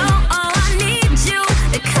real low, oh, I need you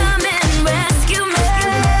to come and rescue me.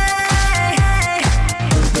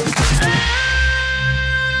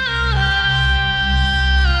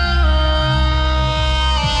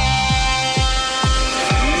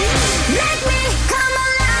 Make me come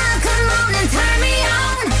alive, come on and turn me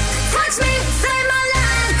on. Touch me, save my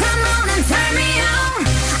life, come on and turn me on.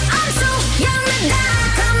 I'm so young to die,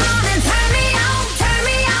 come on and turn me on. Turn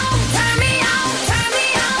me on, turn me on, turn me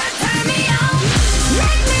on, turn me on.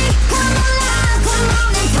 Make me come alive, come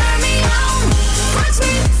on and turn me on. Touch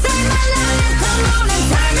me, save my life, come on and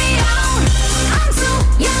turn me on. I'm so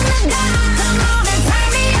young to die, come on and turn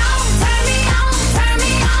me on. Turn me on, turn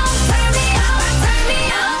me on, turn me on, turn me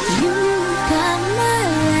on. You got my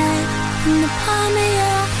life in the palm of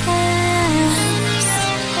your hand.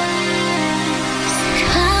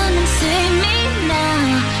 Come and save me now.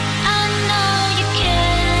 I know you can.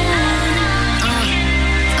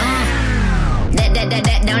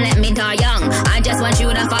 Don't let me die young. I just want you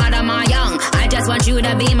to father my young. I just want you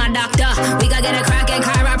to be my doctor. We gotta get a cracking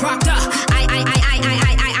chiropractor. I.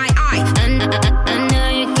 And I know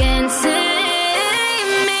you can save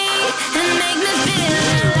me and make me feel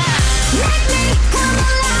alive. Make me come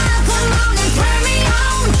alive, come on and turn me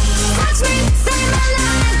on. Touch me, save my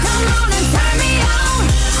life, come on and turn me on.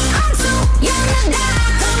 I'm so young to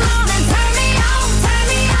die, come on and turn me on. Turn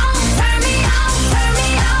me on, turn me on, turn me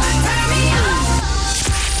on, turn me on.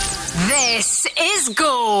 This is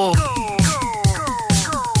Go.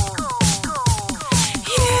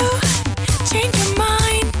 You change your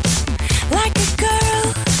mind like a girl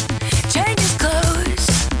changes clothes.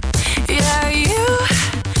 Yeah, you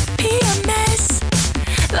PMS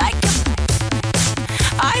like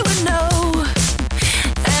I would know.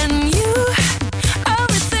 And you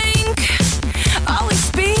overthink, always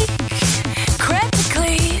speak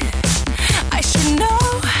critically. I should know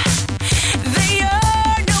that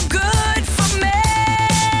you're no good for me.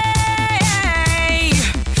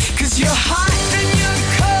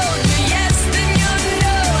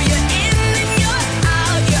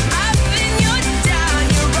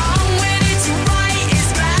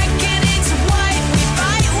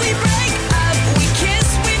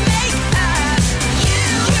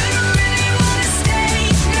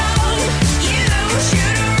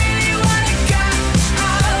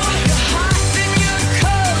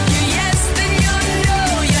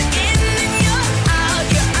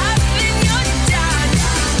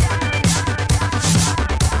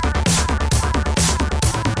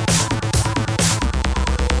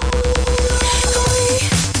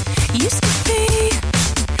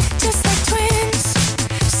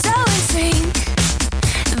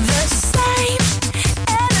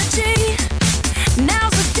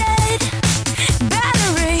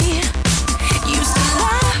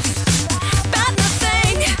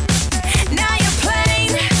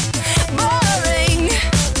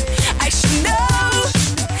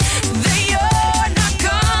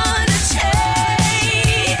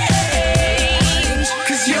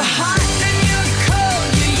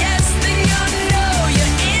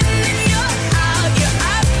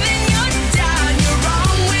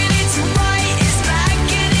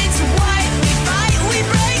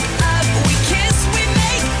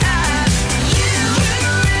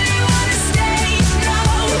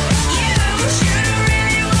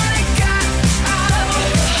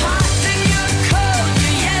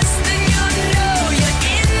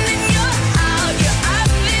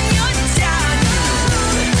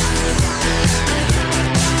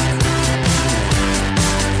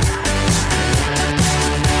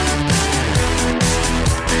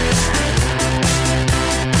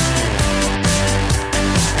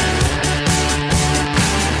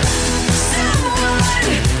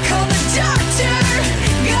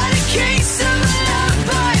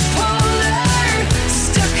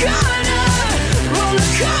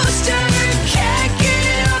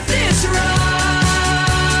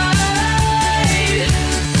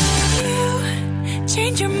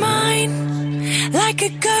 like a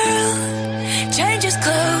girl changes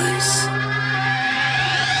clothes.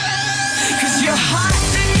 'Cause you're hot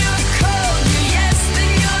and you're cold, you're yes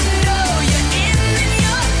and you're no, you're in and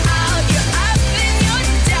you're out, you're up and you're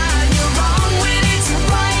down, you're wrong when it's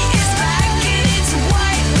right, it's black and it's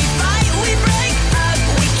white, we fight, we break up,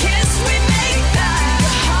 we kiss, we make that.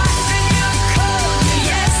 You're hot and you're cold, you're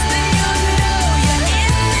yes and you're no, you're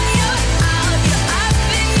in and you're out, you're up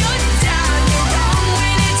and you're down, you're wrong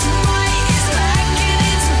when it's right, it's black and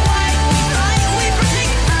it's white, we fight, we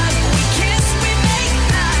break up, we kiss, we make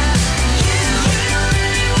that. You don't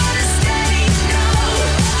really wanna stay, no.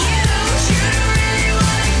 You don't really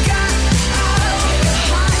wanna go. You're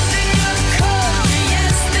hot and you're cold, you're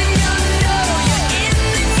yes and you're no, you're in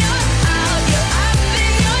and you're out, you're up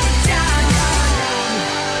and you're down.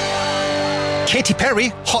 Katy Perry,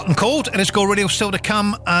 Hot and Cold, and it's Go Radio still to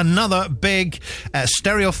come. Another big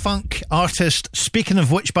stereo funk artist. Speaking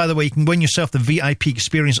of which, by the way, you can win yourself the VIP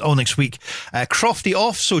experience all next week. Crofty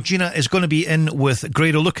off, so Gina is going to be in with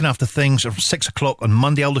Grado looking after things from 6 o'clock on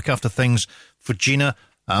Monday. I'll look after things for Gina.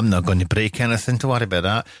 I'm not going to break anything, to worry about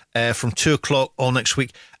that. From 2 o'clock all next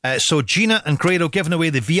week. So Gina and Grado giving away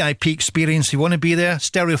the VIP experience. You want to be there?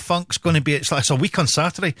 Stereo Funk's going to be, it's a week on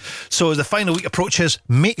Saturday. So as the final week approaches,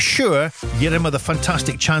 make sure you're in with a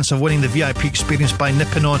fantastic chance of winning the VIP experience by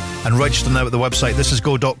nipping on and registering now at the website. This is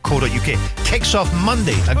go.co.uk. Kicks off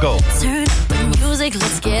Monday. A go. Turn up the music,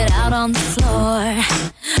 let's get out on the floor.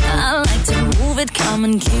 I like to move it, come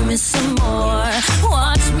and give me some more.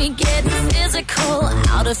 Watch me getting physical,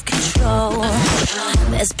 out of control.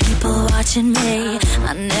 There's people watching me,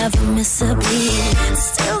 I never miss a beat.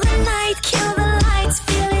 Still the night, kill the lights,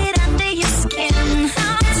 feel it under your skin.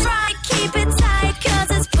 Now try, keep it tight, 'cause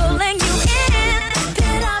it's pulling you in. Pump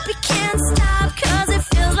it up, you can't stop, 'cause it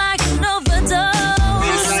feels like an overdose.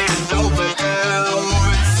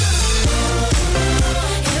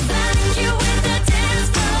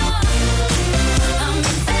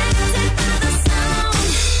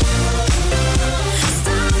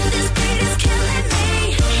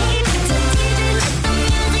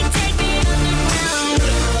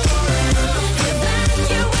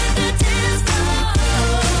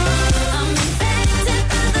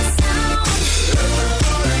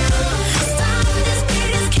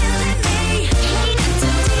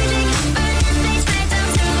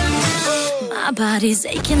 My body's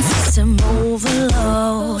aching, system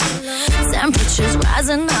overload. Temperatures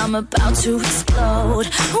rising, I'm about to explode.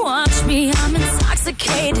 Watch me, I'm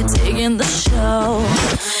intoxicated, digging the show.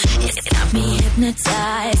 It's got me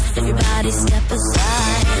hypnotized, everybody step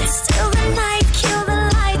aside. Still the night, kill the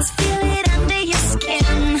lights, feel it under your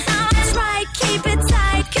skin. That's right, keep it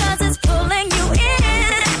tight, 'cause it's pulling you in.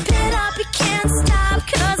 Wrap it up, you can't stop,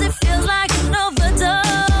 'cause it feels like an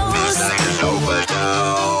overdose. Feels like an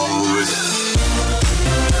overdose.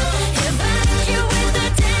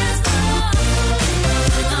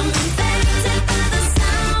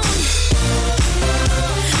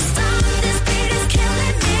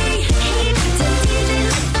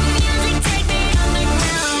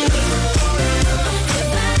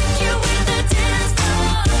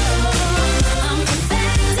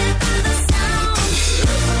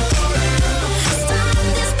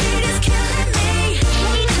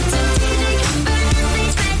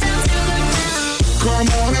 Come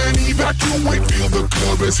on and evacuate, feel the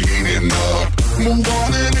club is heating up. Move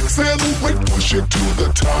on and accelerate, push it to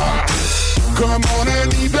the top. Come on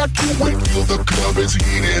and evacuate, feel the club is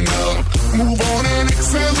heating up. Move on and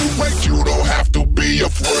accelerate, you don't have to be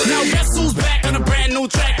afraid. Now guess who's back on a brand new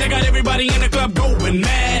track? They got everybody in the club going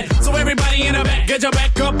mad. So everybody in the back, get your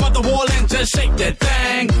back up off the wall and just shake that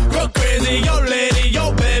thing. Go crazy, yo lady,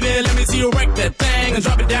 yo baby, let me see you wreck that thing and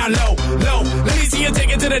drop it down low, low. Let me see you take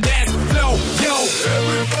it to the dance floor, yo.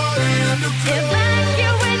 Everybody in the club.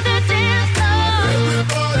 Evacuate the dance floor.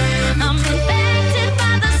 Everybody in the I'm infected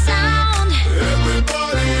by the sound.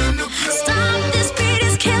 Everybody in the club. Stop, this beat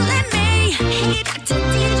is killing me. Heat to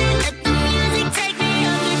DJ, let the music take me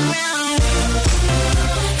underground.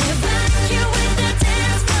 Evacuate the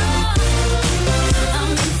dance floor.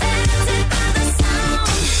 I'm infected by the sound.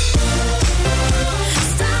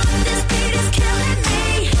 Stop, this beat is killing me.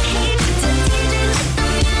 Heat to DJ, let the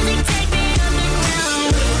music take me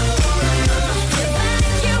underground.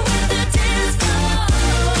 Evacuate the dance floor.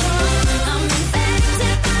 I'm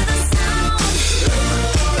infected by the sound.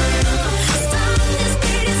 Stop, this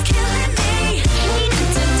beat is killing me. Heat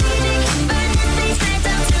to DJ, I'm burning things right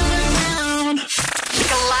down to the ground.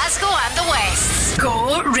 Glasgow and the West. Go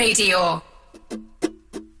Radio.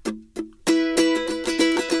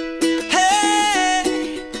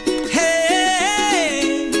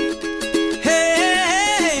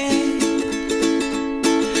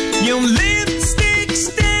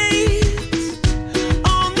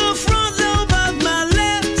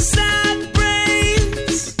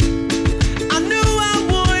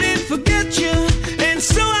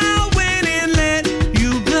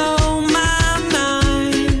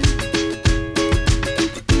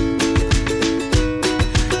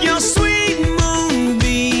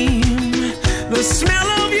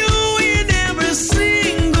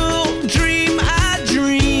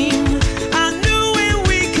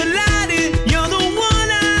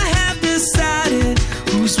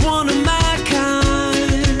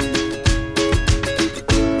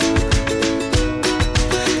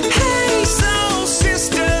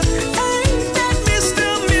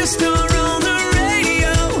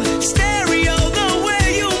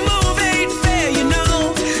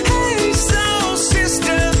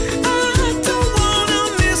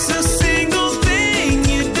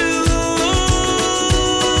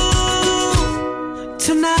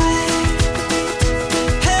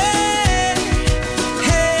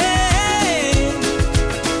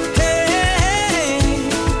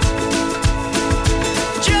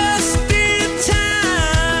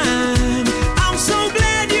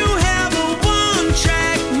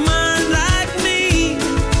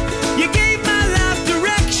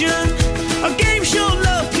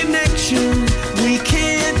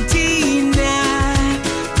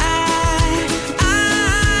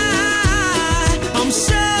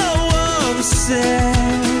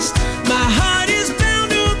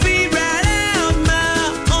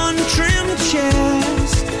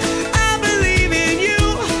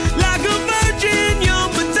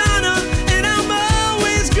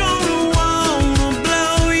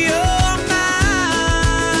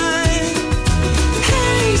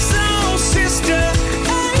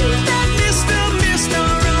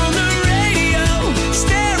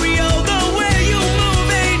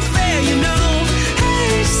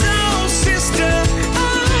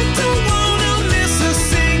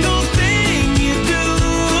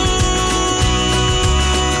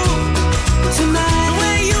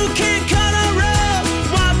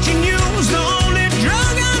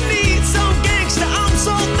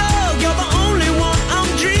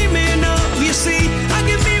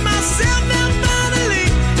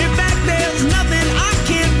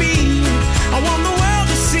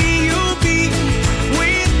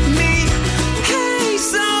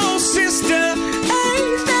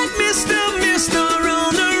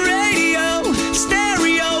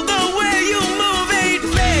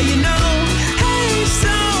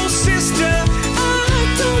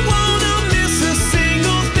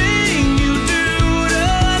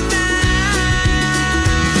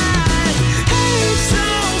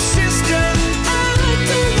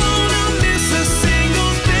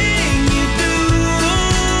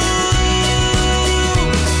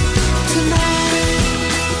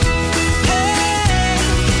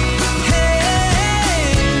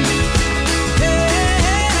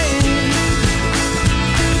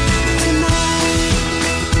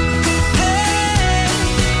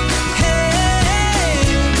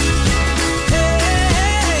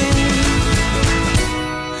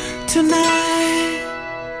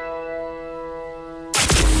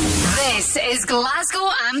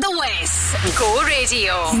 Go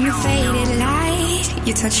Radio. In the faded light,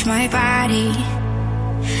 you touch my body.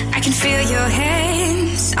 I can feel your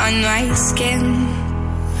hands on my skin.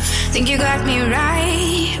 Think you got me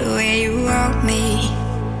right where you want me,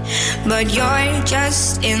 but you're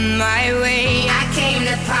just in my way. I came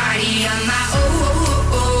to party on my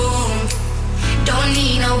own. Don't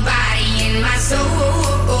need nobody in my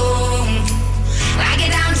soul. I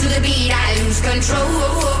get down to the beat, I lose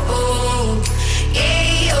control.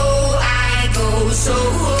 Ayo, I go so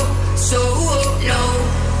low.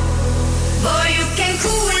 Boy, you can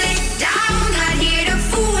cool it down, not here to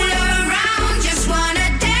fool around. Just wanna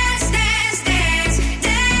dance, dance, dance,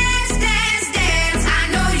 dance, dance, dance. I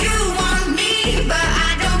know you want me, but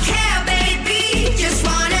I don't care, baby. Just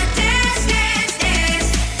wanna dance, dance, dance,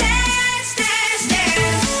 dance, dance,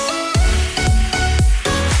 dance.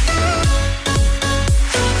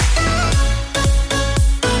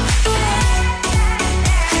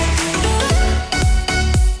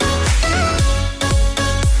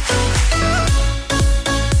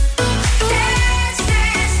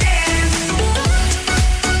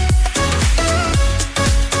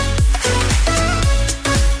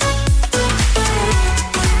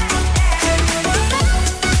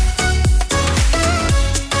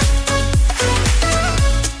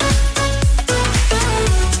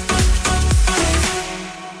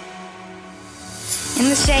 In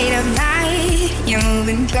the shade of night, you're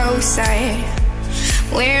moving closer.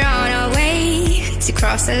 We're on our way to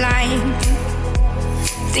cross the line.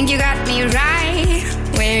 Think you got me right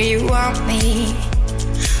where you want me,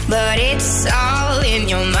 but it's all in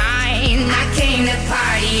your mind. I came to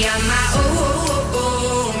party on my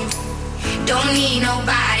own. Don't need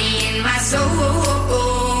nobody in my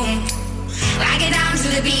soul. I get down to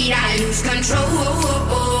the beat, I lose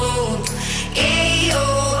control. Ayo,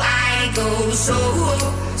 I go so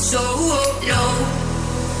low.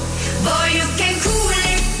 Boy, you can cool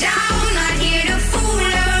it down, not here to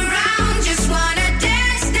fool around. Just wanna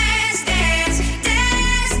dance, dance, dance,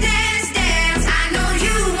 dance, dance, dance. I know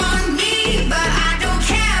you want me, but I don't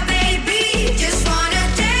care, baby. Just wanna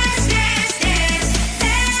dance, dance, dance,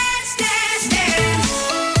 dance, dance, dance.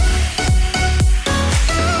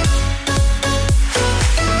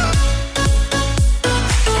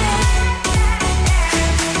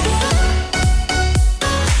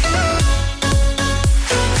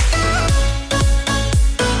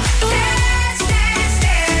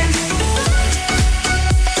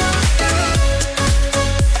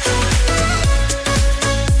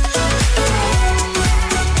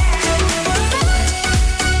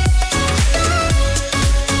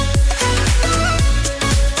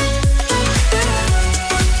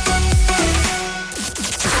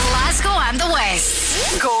 Glasgow and the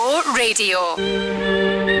West. Go Radio.